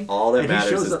and everything. All that and he matters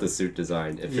shows is up- the suit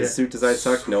design. If Yeah. his suit design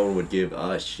sucked, no one would give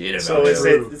a shit about So it. is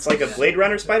it? It's like a Blade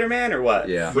Runner Spider-Man or what?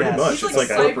 Yeah. Pretty Yes. much. He's It's like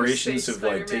like a corporations cyberspace have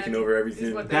like Spider-Man taken over is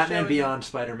everything. what they're Batman showing. Beyond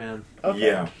Spider-Man. Okay.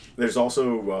 Yeah. There's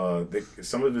also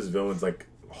some of his villains like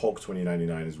Hulk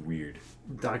 2099 is weird.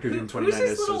 Doctor Doom Who's 29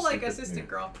 this is little so like stupid. assistant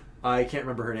girl? I can't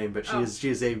remember her name, but Oh. she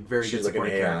is a very She's good like an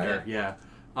supporting AI. character. Yeah.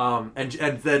 And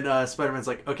then Spider-Man's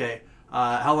like, okay,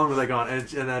 how long was I gone? And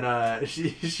then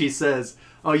she says,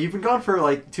 oh, you've been gone for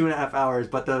like 2.5 hours,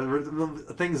 but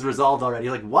the thing's resolved already.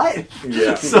 You're like, what?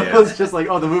 Yeah. So Yeah. it's just like,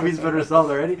 oh, the movie's been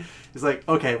resolved already. He's like,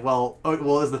 okay, well,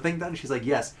 is the thing done? She's like,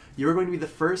 yes. You are going to be the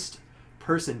first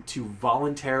person to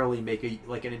voluntarily make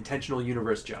an intentional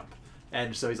universe jump.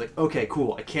 And so he's like, okay,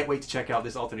 cool. I can't wait to check out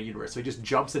this alternate universe. So he just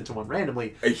jumps into one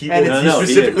randomly. He, And well, it's-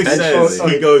 he he specifically intentionally-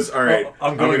 says, he goes, all right,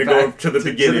 I'm going to go back to the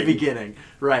beginning. To the beginning.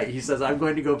 Right. He says, I'm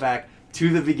going to go back to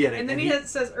the beginning. And then he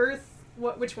says Earth.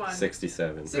 Which one?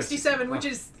 67. 67, which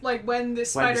is like when the When the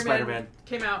Spider-Man Spider-Man-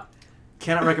 came out.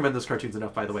 Cannot recommend those cartoons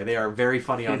enough, by the way. They are very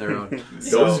funny on their own.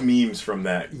 Those So- memes from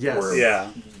that Yes. were Yeah.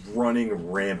 running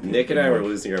rampant. Nick and I were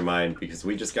losing our mind because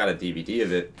we just got a DVD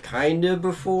of it kind of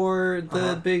before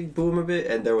the big boom of it,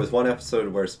 and there was one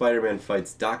episode where Spider-Man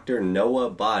fights Dr. Noah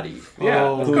Body, Yeah,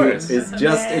 Oh, of who course. is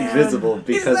just Man. invisible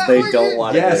because that they where don't your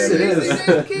want to Yes, it animate is.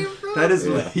 him. Came from? That is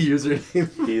Yeah. my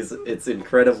username. It's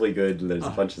incredibly good. There's a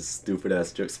bunch of stupid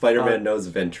ass jokes. Spider-Man knows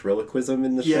ventriloquism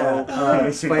in the Yeah,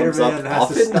 show. Spider-Man up has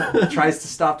to often. tries to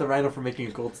stop the Rhino from making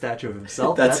a gold statue of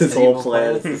himself. That's his the whole evil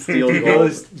plan, is to steal He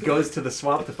gold. goes to the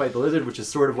swamp to fight the lizard, which is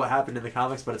sort of what happened in the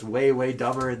comics, but it's way, way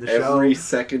dumber in the Every show.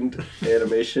 second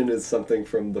animation is something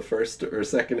from the first or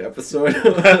second episode.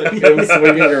 Him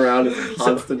swinging around is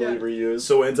constantly Yeah. reused.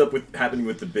 So what ends up happening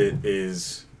with the bit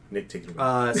is Nick, take it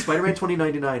away. Spider-Man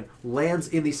 2099 lands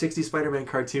in the 60s Spider-Man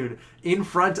cartoon in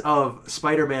front of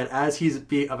Spider-Man as he's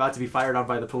about to be fired on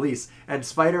by the police, and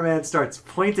Spider-Man starts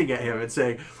pointing at him and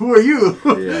saying, "Who are you?"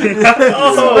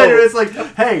 Yeah. Spider-Man's like,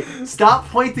 "Hey, stop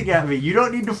pointing at me. You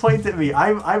don't need to point at me.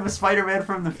 I'm a Spider-Man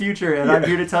from the future, and I'm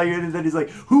here to tell you." And then he's like,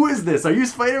 "Who is this? Are you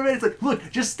Spider-Man?" It's like, "Look,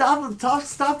 just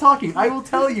stop talking. I will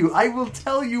tell you. I will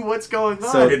tell you what's going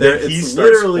on." So And there, then he it's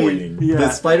starts literally pointing. Yeah. the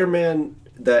Spider-Man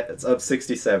that's of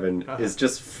 67 is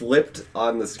just flipped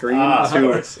on the screen of to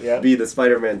course, yeah. be the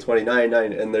Spider-Man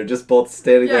 2099, and they're just both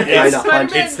standing Yeah, there it's kind of Spider-Man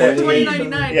hunched pointing at each other.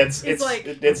 2099. Yeah, it's like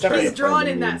it's definitely he's drawn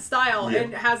in funny. that style Yeah.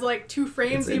 and has like 2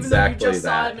 frames, It's even though you exactly just saw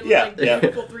that. him in Yeah, like yeah.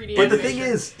 beautiful 3D. But the animation.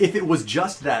 thing is, if it was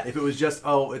just that, if it was just,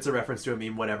 oh, it's a reference to a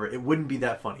meme, whatever, it wouldn't be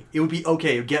that funny. It would be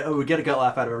okay. It would get a gut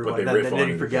laugh out of everyone, they and then, riff then on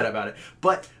you it. forget about it.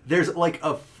 But there's like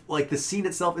the scene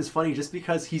itself is funny just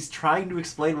because he's trying to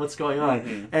explain what's going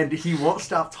on, and he won't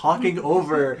stop talking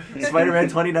over Spider-Man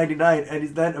 2099, and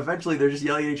then eventually they're just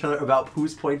yelling at each other about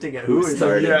who's pointing at who. Who It's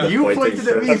started like, the you pointing pointed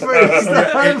at me first."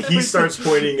 first. And he starts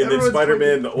pointing, and then Everyone's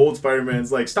Spider-Man, the old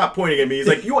Spider-Man's like, "Stop pointing at me." He's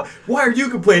like, "Why are you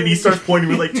complaining?" He starts pointing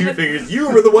with like 2 fingers. You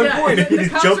were the one yeah, pointing. and then He's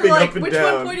the cops jumping are like, up and which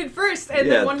down. one pointed first? And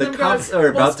Yeah, then one the of them cops goes,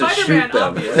 are well, about to Spider-Man, shoot them.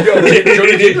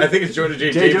 obviously. I think it's Jonah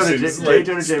J. J. Jonah Jameson's J. like, Jonah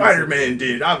Jameson. Spider-Man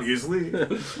did, obviously.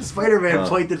 Spider-Man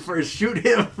pointed first. Shoot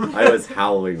him. I was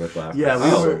howling with laughter. Yeah, we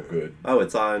So were. good. Oh,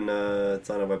 it's on our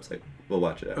website. We'll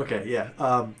watch it out. Okay,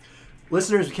 yeah.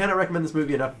 Listeners, we cannot recommend this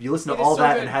movie enough. If you listen to It is all so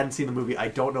that good. and hadn't seen the movie, I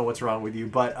don't know what's wrong with you.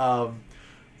 But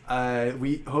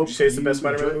we hope. Would you say it's the best you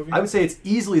Spider-Man enjoy- movie? I would say it's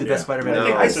easily the best Yeah. Spider-Man. No.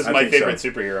 movie. This is I my think favorite so.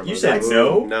 superhero movie. You said Ooh,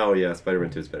 no? No, yeah, Spider-Man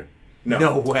 2 is better.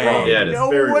 No way. Wrong. Yeah, it is. No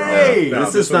Very wrong. way. No,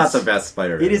 this is not one's- the best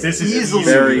Spider-Man. It is This is easily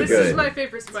very This good. is my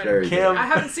favorite It's Spider-Man. very Cam- good. I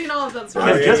haven't seen all of them. So Oh,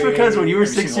 Because yeah, just yeah, because yeah, when you were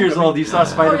Have you 6 seen years old, you saw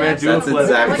Homecoming? Spider-Man Oh, yeah, do a That's flip.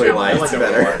 exactly I like why that it's one.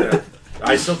 better.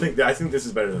 I think this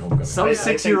is better than Homecoming. Some I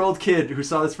 6-year-old kid who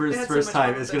saw this for his They had so first much time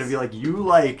fun with is going to this. be like, "You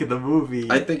like the movie?"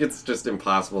 I think it's just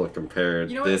impossible to compare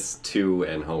You know what? this to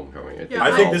and Homecoming. Yeah, I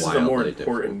they're think all this is a more wildly different.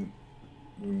 important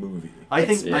movie. I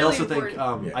think. It's I really also think.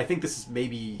 important. I think this is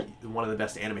maybe one of the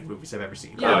best anime movies I've ever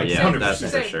seen. Yeah, Oh, yeah, same, that's same,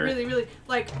 for sure. Really, really.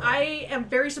 Like, I am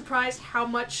very surprised how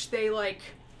much they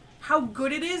how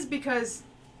good it is, because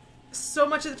so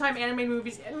much of the time anime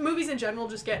movies in general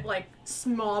just get like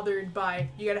smothered by,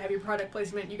 you gotta have your product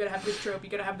placement, you gotta have this trope, you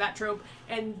gotta have that trope,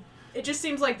 and it just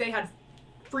seems like they had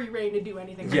free reign to do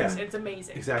anything. Yeah. Else. It's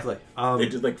amazing. Exactly. They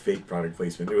did like fake product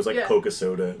placement. It was like Yeah. Coca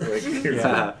Soda. Like,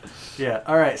 Yeah. Yeah.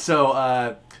 All right.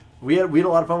 So we had a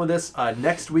lot of fun with this.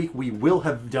 Next week we will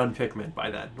have done Pikmin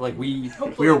by then. Like we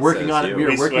Hopefully. are working Says on it. you. We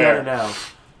are We working swear. on it now.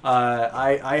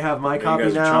 I have my you copy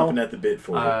guys are now. chomping at the bit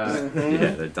for it.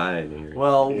 Yeah, they're dying here.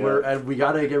 Well, Yeah. we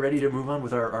gotta get ready to move on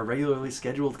with our regularly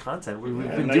scheduled content. We've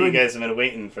I been know you doing guys have been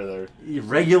waiting for the.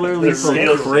 regularly the for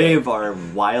real- crave our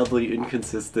wildly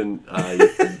inconsistent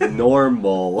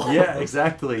normal. Yeah,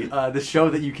 exactly. The show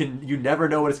that you never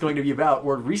know what it's going to be about,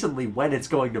 or recently when it's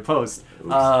going to post.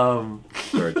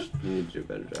 George, you need to do a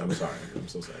better job. I'm sorry. I'm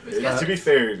so sorry. Yeah. To be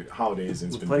fair, holidays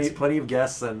it's With been plenty of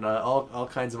guests and all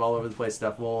kinds of all over the place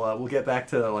stuff. We'll get back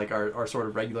to like our sort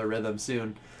of regular rhythm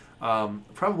soon.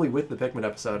 Probably with the Pikmin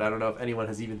episode. I don't know if anyone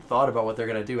has even thought about what they're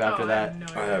gonna do after Oh, I that. have no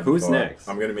I idea. have Who's thought. next?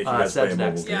 I'm gonna make you guys play a Seb's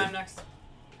mobile next. game. Yeah, I'm next.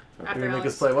 You're After gonna make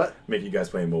Alex. us play what? Make you guys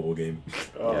play a mobile game.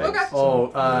 Oh, Yeah. Okay.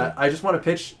 Oh, I just want to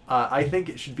pitch. I think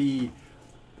it should be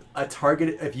a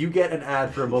target. If you get an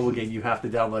ad for a mobile game, you have to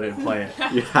download it and play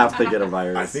it. You have to get a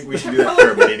virus. I think we should do that for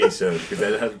a mini-sode, because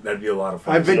that'd be a lot of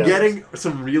fun. I've been Yeah. getting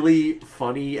some really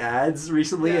funny ads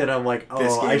recently, Yeah. and I'm like,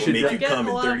 This oh, game I will should. make you Get come a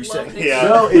in lot of 30 love seconds. hate. Yeah.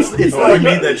 No, it's Oh, I like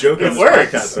made that joke It on this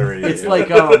works. podcast already. it's Yeah. like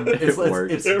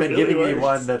works. it's It been really giving me works.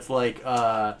 one that's like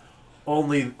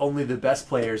only the best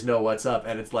players know what's up,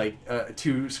 and it's like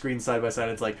two screens side by side.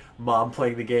 It's like mom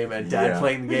playing the game and dad Yeah.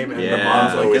 playing the game, and the Yeah,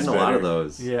 mom's I'm like, always getting a lot of better.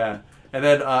 those. yeah. And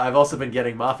then I've also been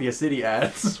getting Mafia City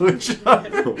ads, which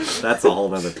That's a whole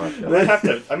nother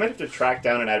podcast. I might have to track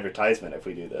down an advertisement if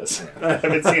we do this. I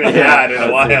haven't seen an ad in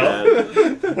a while.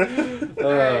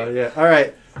 yeah. All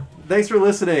right. Thanks for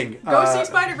listening. Go see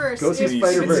Spider-Verse. go see If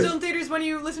Spider-Verse. it's still in theaters when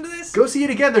you listen to this. Go see it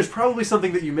again. There's probably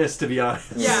something that you missed, to be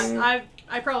honest. Yeah,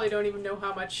 I probably don't even know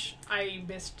how much I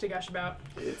missed to gush about.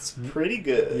 It's pretty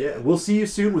good. Yeah, we'll see you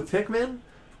soon with Pikmin.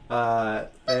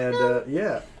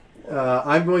 Yeah.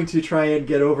 I'm going to try and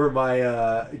get over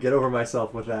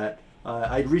myself with that.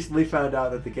 I recently found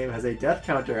out that the game has a death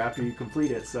counter after you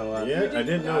complete it. So Yeah, I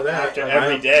didn't know that. After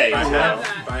every day, I you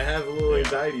have a little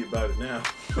anxiety about it now.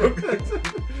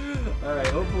 all right.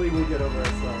 Hopefully we get over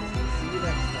ourselves. We'll see you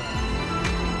next time.